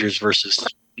Power Rangers versus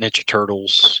Ninja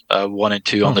Turtles 1 and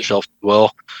 2 on the shelf as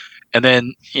well. And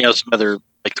then, some other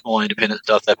like small independent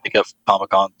stuff that I pick up from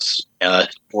Comic-Cons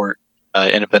for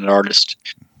independent artists.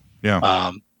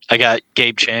 Yeah. I got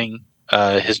Gabe Chang,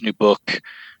 his new book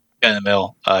in the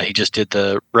mail. He just did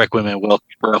the Requiem and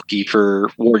Welky for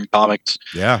Warden Comics.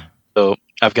 Yeah. So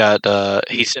I've got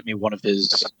he sent me one of his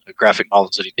graphic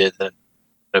novels that he did that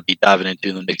I'll be diving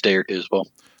into the next day or two as well.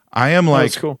 I am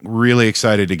cool. really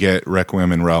excited to get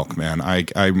Requiem and Relk, man.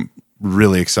 I'm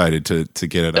really excited to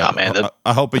get it out. Man,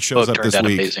 I hope it shows up this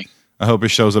week. Amazing. I hope it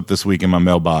shows up this week in my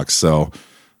mailbox. So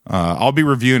I'll be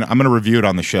reviewing. I'm going to review it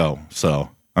on the show. So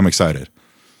I'm excited.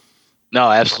 No,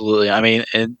 absolutely. I mean,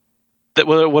 and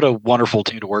what a wonderful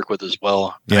team to work with as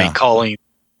well. Yeah. I mean,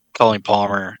 Colleen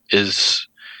Palmer is.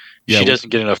 She doesn't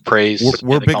get enough praise.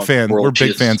 We're big fans. We're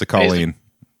big fans of Colleen. Amazing.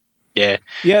 Yeah.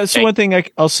 That's one thing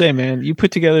I'll say, man. You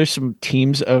put together some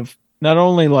teams of not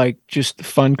only like just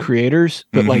fun creators,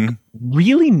 but like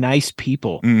really nice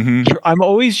people. Mm-hmm. I'm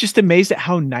always just amazed at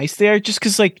how nice they are. Just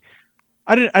because, like,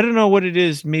 I don't know what it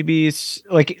is. Maybe it's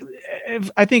like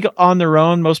I think on their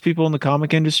own, most people in the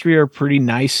comic industry are pretty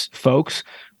nice folks.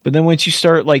 But then once you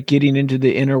start like getting into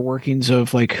the inner workings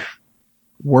of like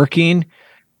working,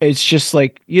 it's just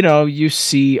like, you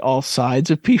see all sides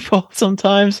of people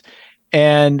sometimes.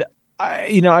 And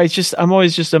I'm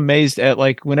always just amazed at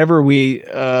like whenever we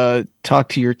talk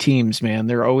to your teams, man,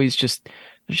 they're always just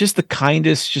the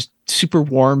kindest, just super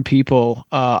warm people.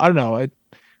 I don't know.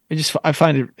 I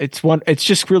find it's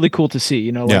just really cool to see,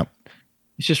 Yeah.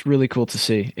 It's just really cool to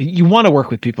see. You want to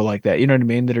work with people like that, you know what I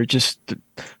mean? That are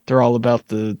they're all about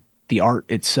the art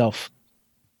itself.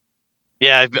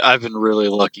 Yeah, I've been really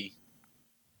lucky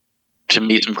to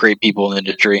meet some great people in the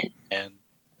industry, and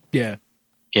yeah.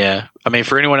 I mean,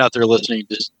 for anyone out there listening,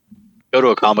 just go to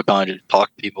a Comic-Con and talk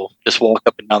to people. Just walk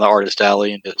up and down the artist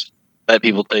alley and just let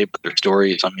people tell you about their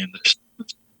stories. I mean,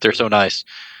 they're so nice,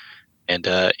 and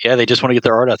they just want to get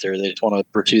their art out there. They just want to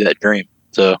pursue that dream.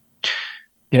 So,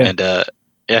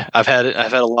 I've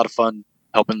had a lot of fun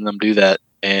helping them do that,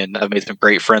 and I've made some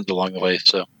great friends along the way.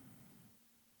 So,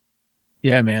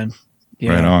 yeah, man.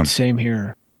 Yeah, right on. Same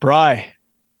here. Bri,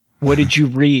 what did you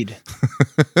read?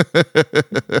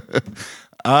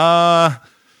 You're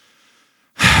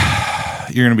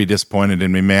gonna be disappointed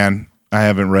in me, man. I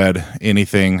haven't read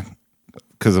anything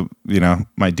because of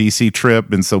my DC trip.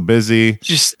 Been so busy.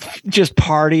 Just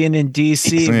partying in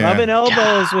DC, rubbing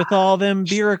elbows with all them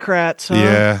bureaucrats.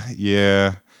 Huh?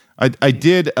 Yeah. I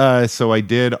did. So I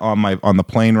did on the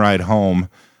plane ride home.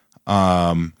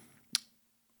 I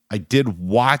did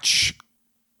watch.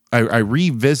 I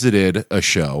revisited a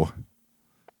show,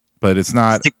 but it's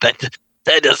not.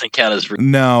 That doesn't count as.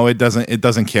 No, it doesn't. It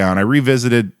doesn't count. I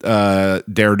revisited the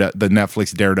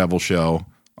Netflix Daredevil show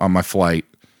on my flight.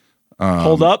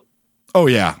 Hold up. Oh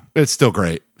yeah, it's still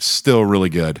great. Still really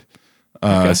good.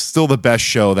 Still the best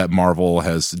show that Marvel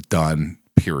has done.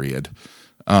 Period.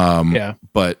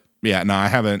 But yeah, no, I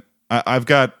haven't. I've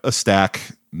got a stack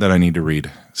that I need to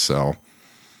read. So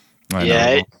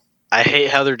I hate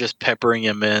how they're just peppering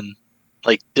him in.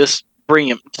 Like, just bring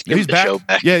him. He's the back. show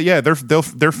back. Yeah.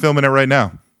 They're filming it right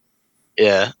now.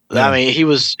 Yeah. I mean, he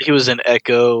was in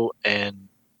Echo, and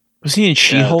Was he in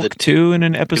She-Hulk too in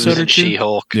an he episode was or in two?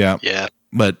 She-Hulk. Yeah.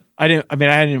 But I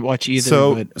didn't watch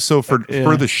either. So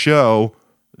for the show,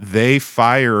 they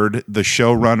fired the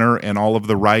showrunner and all of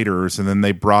the writers, and then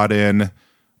they brought in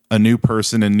a new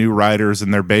person and new writers,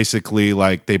 and they're basically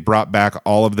like they brought back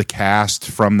all of the cast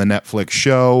from the Netflix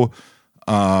show.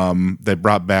 They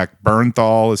brought back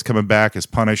Bernthal is coming back as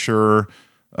Punisher,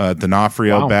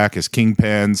 D'Onofrio back as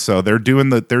Kingpin. So they're doing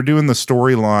the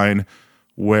storyline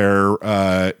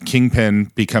where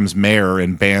Kingpin becomes mayor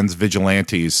and bans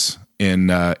vigilantes in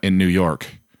New York.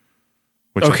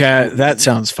 That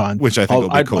sounds fun. Which I think will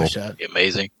be cool. Watch that.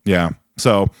 Amazing. Yeah.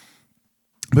 So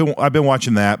I've been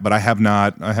watching that, but I have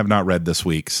not read this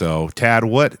week. So Tad,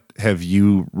 what have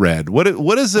you read? What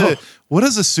does a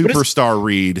superstar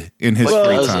read in his free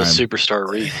time? What does a superstar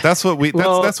read? That's what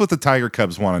that's what the Tiger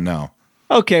Cubs want to know.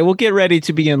 Okay, well, get ready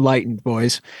to be enlightened,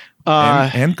 boys.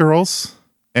 And girls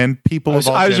and people.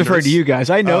 I was referring to you guys.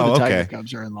 I know the Tiger okay.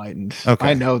 Cubs are enlightened. Okay.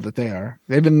 I know that they are.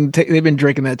 They've been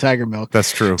drinking that tiger milk.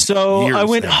 That's true. So I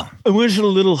went a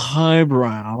little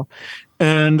highbrow,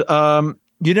 and I'm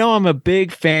a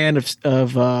big fan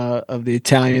of the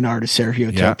Italian artist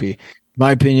Sergio Topi. In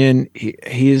my opinion,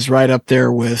 he is right up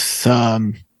there with.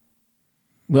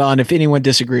 And if anyone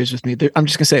disagrees with me, I'm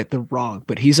just gonna say it, they're wrong.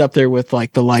 But he's up there with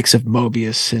like the likes of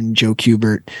Mobius and Joe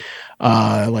Kubert.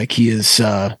 Like he is,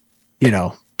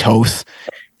 Toth.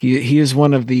 He is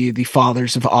one of the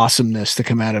fathers of awesomeness to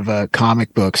come out of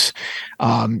comic books.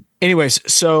 Anyways,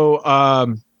 so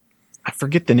I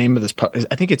forget the name of this.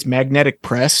 I think it's Magnetic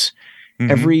Press.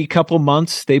 Mm-hmm. Every couple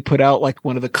months, they put out like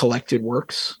one of the collected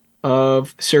works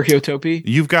of Sergio Topi.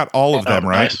 You've got all of them,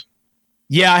 right? Nice.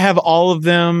 Yeah, I have all of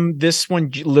them. This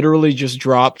one literally just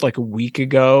dropped like a week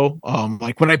ago.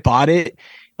 Like when I bought it,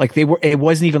 like it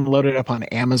wasn't even loaded up on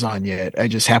Amazon yet. I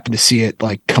just happened to see it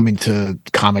like coming to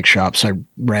comic shops. I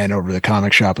ran over to the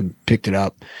comic shop and picked it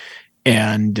up.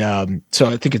 And so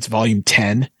I think it's volume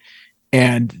 10.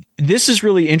 And this is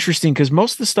really interesting because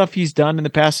most of the stuff he's done in the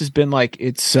past has been like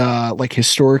it's like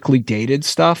historically dated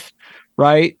stuff.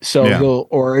 Right. So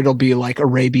it'll be like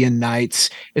Arabian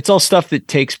Nights. It's all stuff that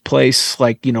takes place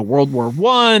like, World War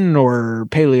I or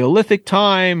Paleolithic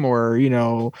time or,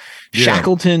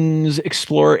 Shackleton's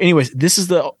Explorer. Anyways, this is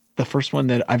the first one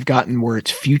that I've gotten where it's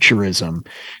futurism.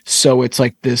 So it's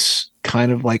like this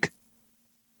kind of like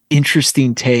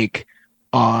interesting take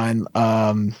on,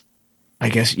 I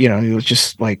guess, it was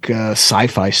just like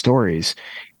sci-fi stories.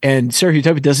 And Sergio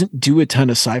Topi doesn't do a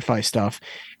ton of sci-fi stuff.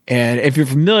 And if you're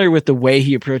familiar with the way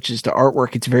he approaches the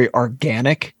artwork, it's very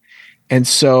organic. And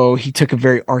so he took a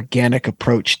very organic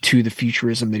approach to the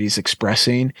futurism that he's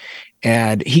expressing.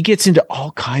 And he gets into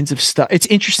all kinds of stuff. It's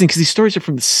interesting because these stories are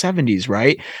from the 70s,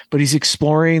 right? But he's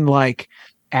exploring like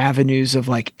avenues of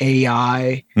like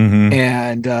AI and,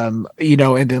 and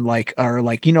then like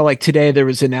today there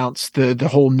was announced the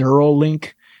whole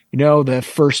Neuralink, the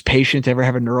first patient to ever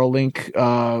have a Neuralink.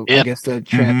 I guess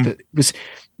that was.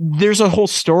 There's a whole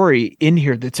story in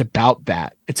here that's about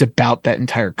that. It's about that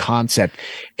entire concept.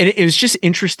 And it was just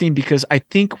interesting because I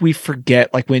think we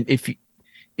forget, like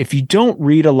if you don't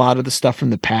read a lot of the stuff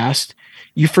from the past,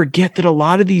 you forget that a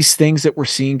lot of these things that we're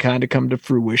seeing kind of come to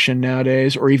fruition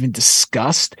nowadays or even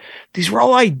discussed, these were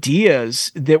all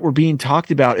ideas that were being talked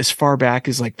about as far back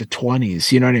as like the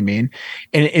 20s. You know what I mean?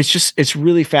 And it's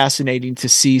really fascinating to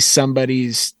see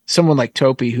someone like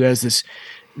Topi who has this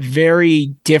very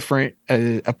different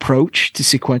approach to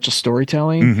sequential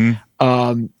storytelling,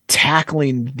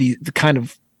 tackling the kind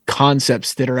of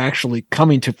concepts that are actually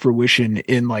coming to fruition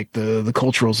in like the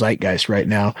cultural zeitgeist right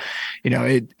now.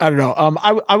 I don't know.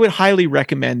 I would highly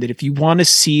recommend that if you want to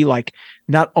see like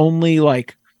not only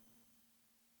like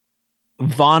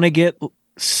Vonnegut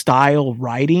style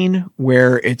writing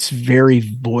where it's very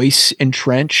voice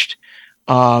entrenched,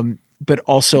 but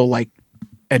also like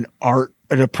an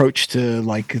approach to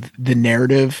like the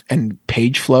narrative and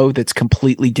page flow that's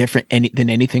completely different than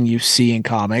anything you see in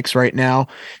comics right now,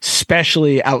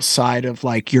 especially outside of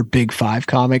like your big five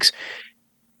comics.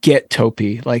 Get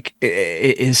Topi. Like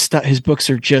his books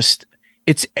are just,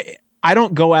 I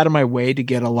don't go out of my way to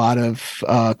get a lot of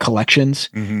collections,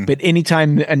 but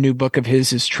anytime a new book of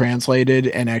his is translated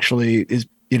and actually is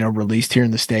released here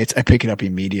in the States, I pick it up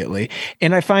immediately.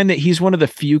 And I find that he's one of the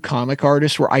few comic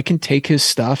artists where I can take his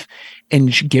stuff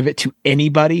and give it to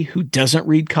anybody who doesn't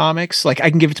read comics. Like I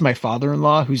can give it to my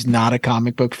father-in-law who's not a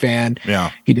comic book fan.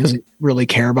 Yeah. He doesn't really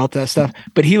care about that stuff,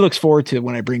 but he looks forward to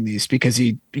when I bring these because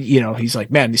he's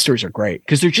like, man, these stories are great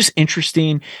because they're just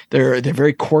interesting. They're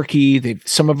very quirky.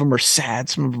 Some of them are sad.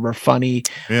 Some of them are funny.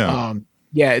 Yeah.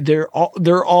 Yeah, they're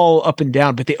all up and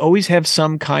down, but they always have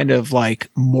some kind of like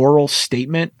moral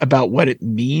statement about what it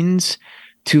means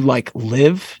to like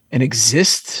live and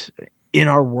exist in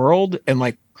our world, and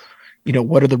like,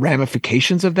 what are the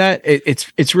ramifications of that?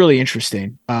 It's really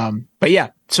interesting. But yeah,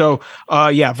 so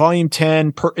volume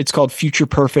 10, it's called Future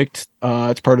Perfect.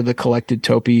 It's part of the Collected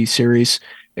Topi series.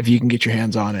 If you can get your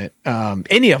hands on it,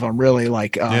 any of them really,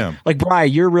 like Bri,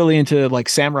 you're really into like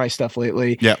samurai stuff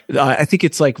lately. Yeah. I think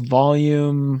it's like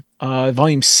volume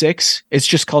 6. It's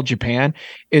just called Japan.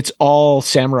 It's all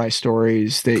samurai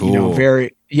stories that, cool.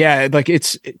 Like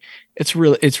it's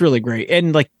really great.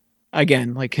 And like,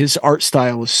 again, like his art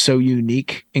style is so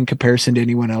unique in comparison to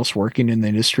anyone else working in the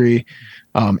industry,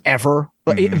 ever.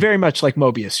 But very much like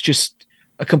Mobius, just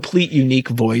a complete unique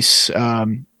voice. I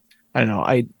don't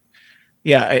know.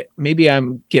 Maybe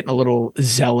I'm getting a little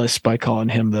zealous by calling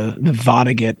him the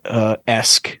Vonnegut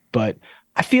esque, but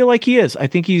I feel like he is. I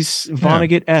think he's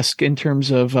Vonnegut esque in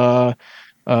terms of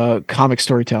comic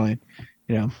storytelling.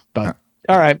 But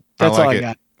all right, that's all I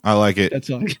got. I like it. That's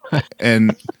all I got.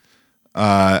 And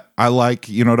I like,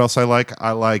 what else I like?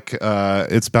 I like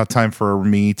it's about time for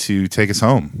me to take us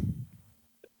home.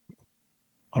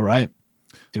 All right.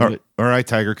 Do it. All right,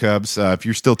 Tiger Cubs. If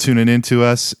you're still tuning into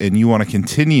us and you want to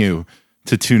continue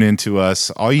to tune into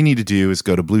us, all you need to do is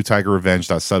go to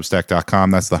bluetigerrevenge.substack.com.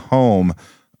 That's the home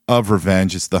of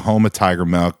Revenge. It's the home of Tiger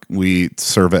Milk. We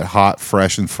serve it hot,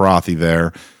 fresh, and frothy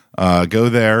there. Go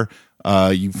there.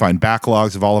 You can find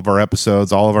backlogs of all of our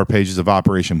episodes, all of our pages of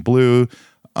Operation Blue.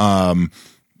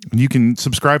 You can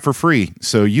subscribe for free,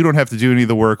 so you don't have to do any of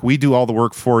the work. We do all the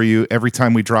work for you. Every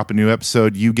time we drop a new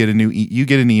episode, you get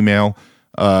an email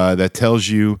that tells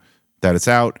you that it's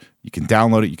out. You can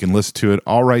download it. You can listen to it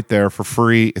all right there for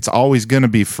free. It's always going to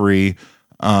be free.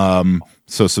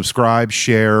 So subscribe,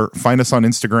 share, find us on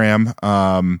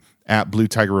Instagram at Blue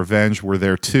Tiger Revenge. We're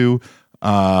there too.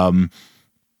 And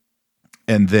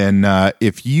then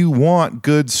if you want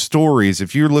good stories,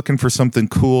 if you're looking for something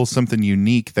cool, something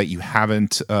unique that you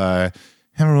haven't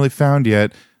really found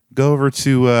yet, go over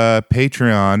to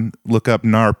Patreon, look up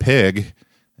Nar Pig,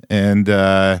 and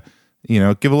give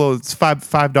a little. It's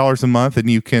 $5 a month, and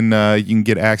you can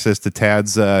get access to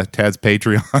Tad's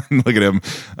Patreon. Look at him,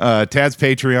 Tad's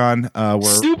Patreon.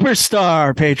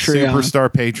 Superstar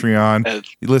Patreon.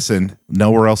 Listen,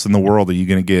 nowhere else in the world are you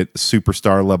going to get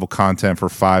superstar level content for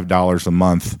 $5 a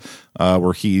month,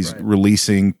 where he's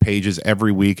releasing pages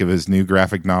every week of his new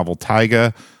graphic novel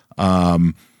Taiga.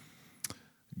 Go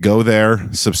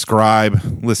there, subscribe.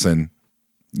 Listen,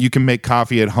 you can make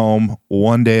coffee at home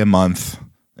one day a month.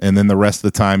 And then the rest of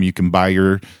the time you can buy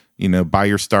your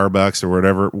Starbucks or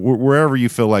whatever, wherever you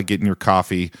feel like getting your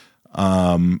coffee.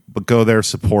 But go there,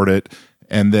 support it.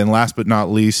 And then last but not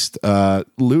least,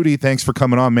 Ludie, thanks for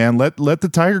coming on, man. Let the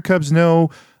Tiger Cubs know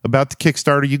about the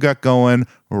Kickstarter you got going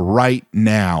right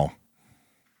now.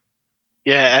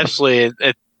 Yeah,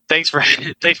 absolutely. Thanks for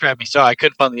having me. Sorry, I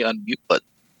couldn't find the unmute button.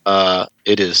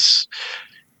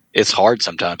 It's hard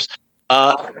sometimes.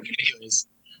 Anyways.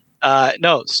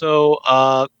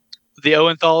 The O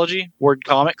Anthology, Warden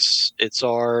Comics. It's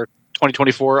our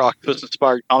 2024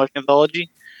 Octopus-inspired comic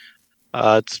anthology.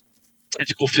 It's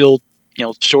tentacle filled,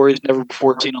 stories never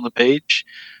before seen on the page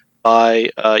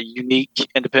by unique,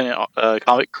 independent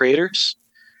comic creators,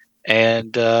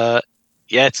 and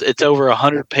it's over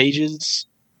 100 pages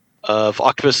of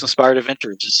Octopus-inspired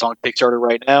adventures. It's on Kickstarter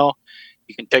right now.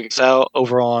 You can check us out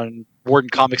over on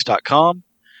WardenComics.com.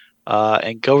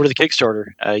 And go over to the Kickstarter.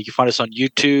 You can find us on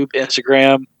YouTube,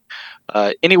 Instagram,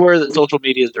 anywhere that social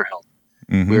medias are held.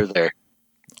 Mm-hmm. We're there.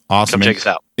 Awesome. Come check us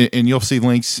out. And you'll see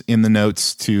links in the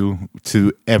notes to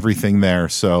everything there.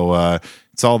 So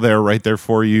it's all there right there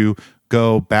for you.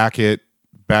 Go back an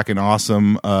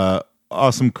awesome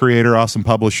creator, awesome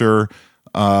publisher,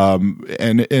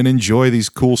 and enjoy these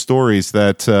cool stories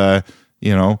that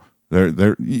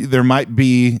there might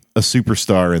be a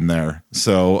superstar in there.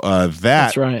 So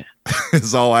that's right.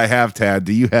 Is all I have, Tad.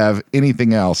 Do you have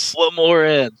anything else? One more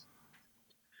in.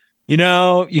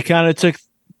 You kind of took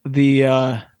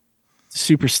the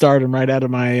superstardom right out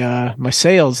of my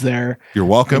sales there. You're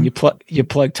welcome. You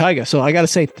plug Taiga. So I got to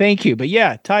say thank you. But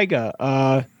yeah,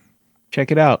 Taiga, check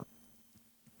it out.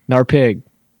 Narpig,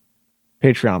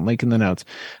 Patreon, link in the notes.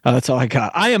 That's all I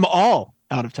got. I am all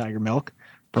out of tiger milk.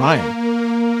 Brian.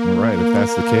 All right, if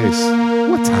that's the case,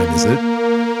 what time is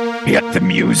it? Get the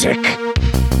music.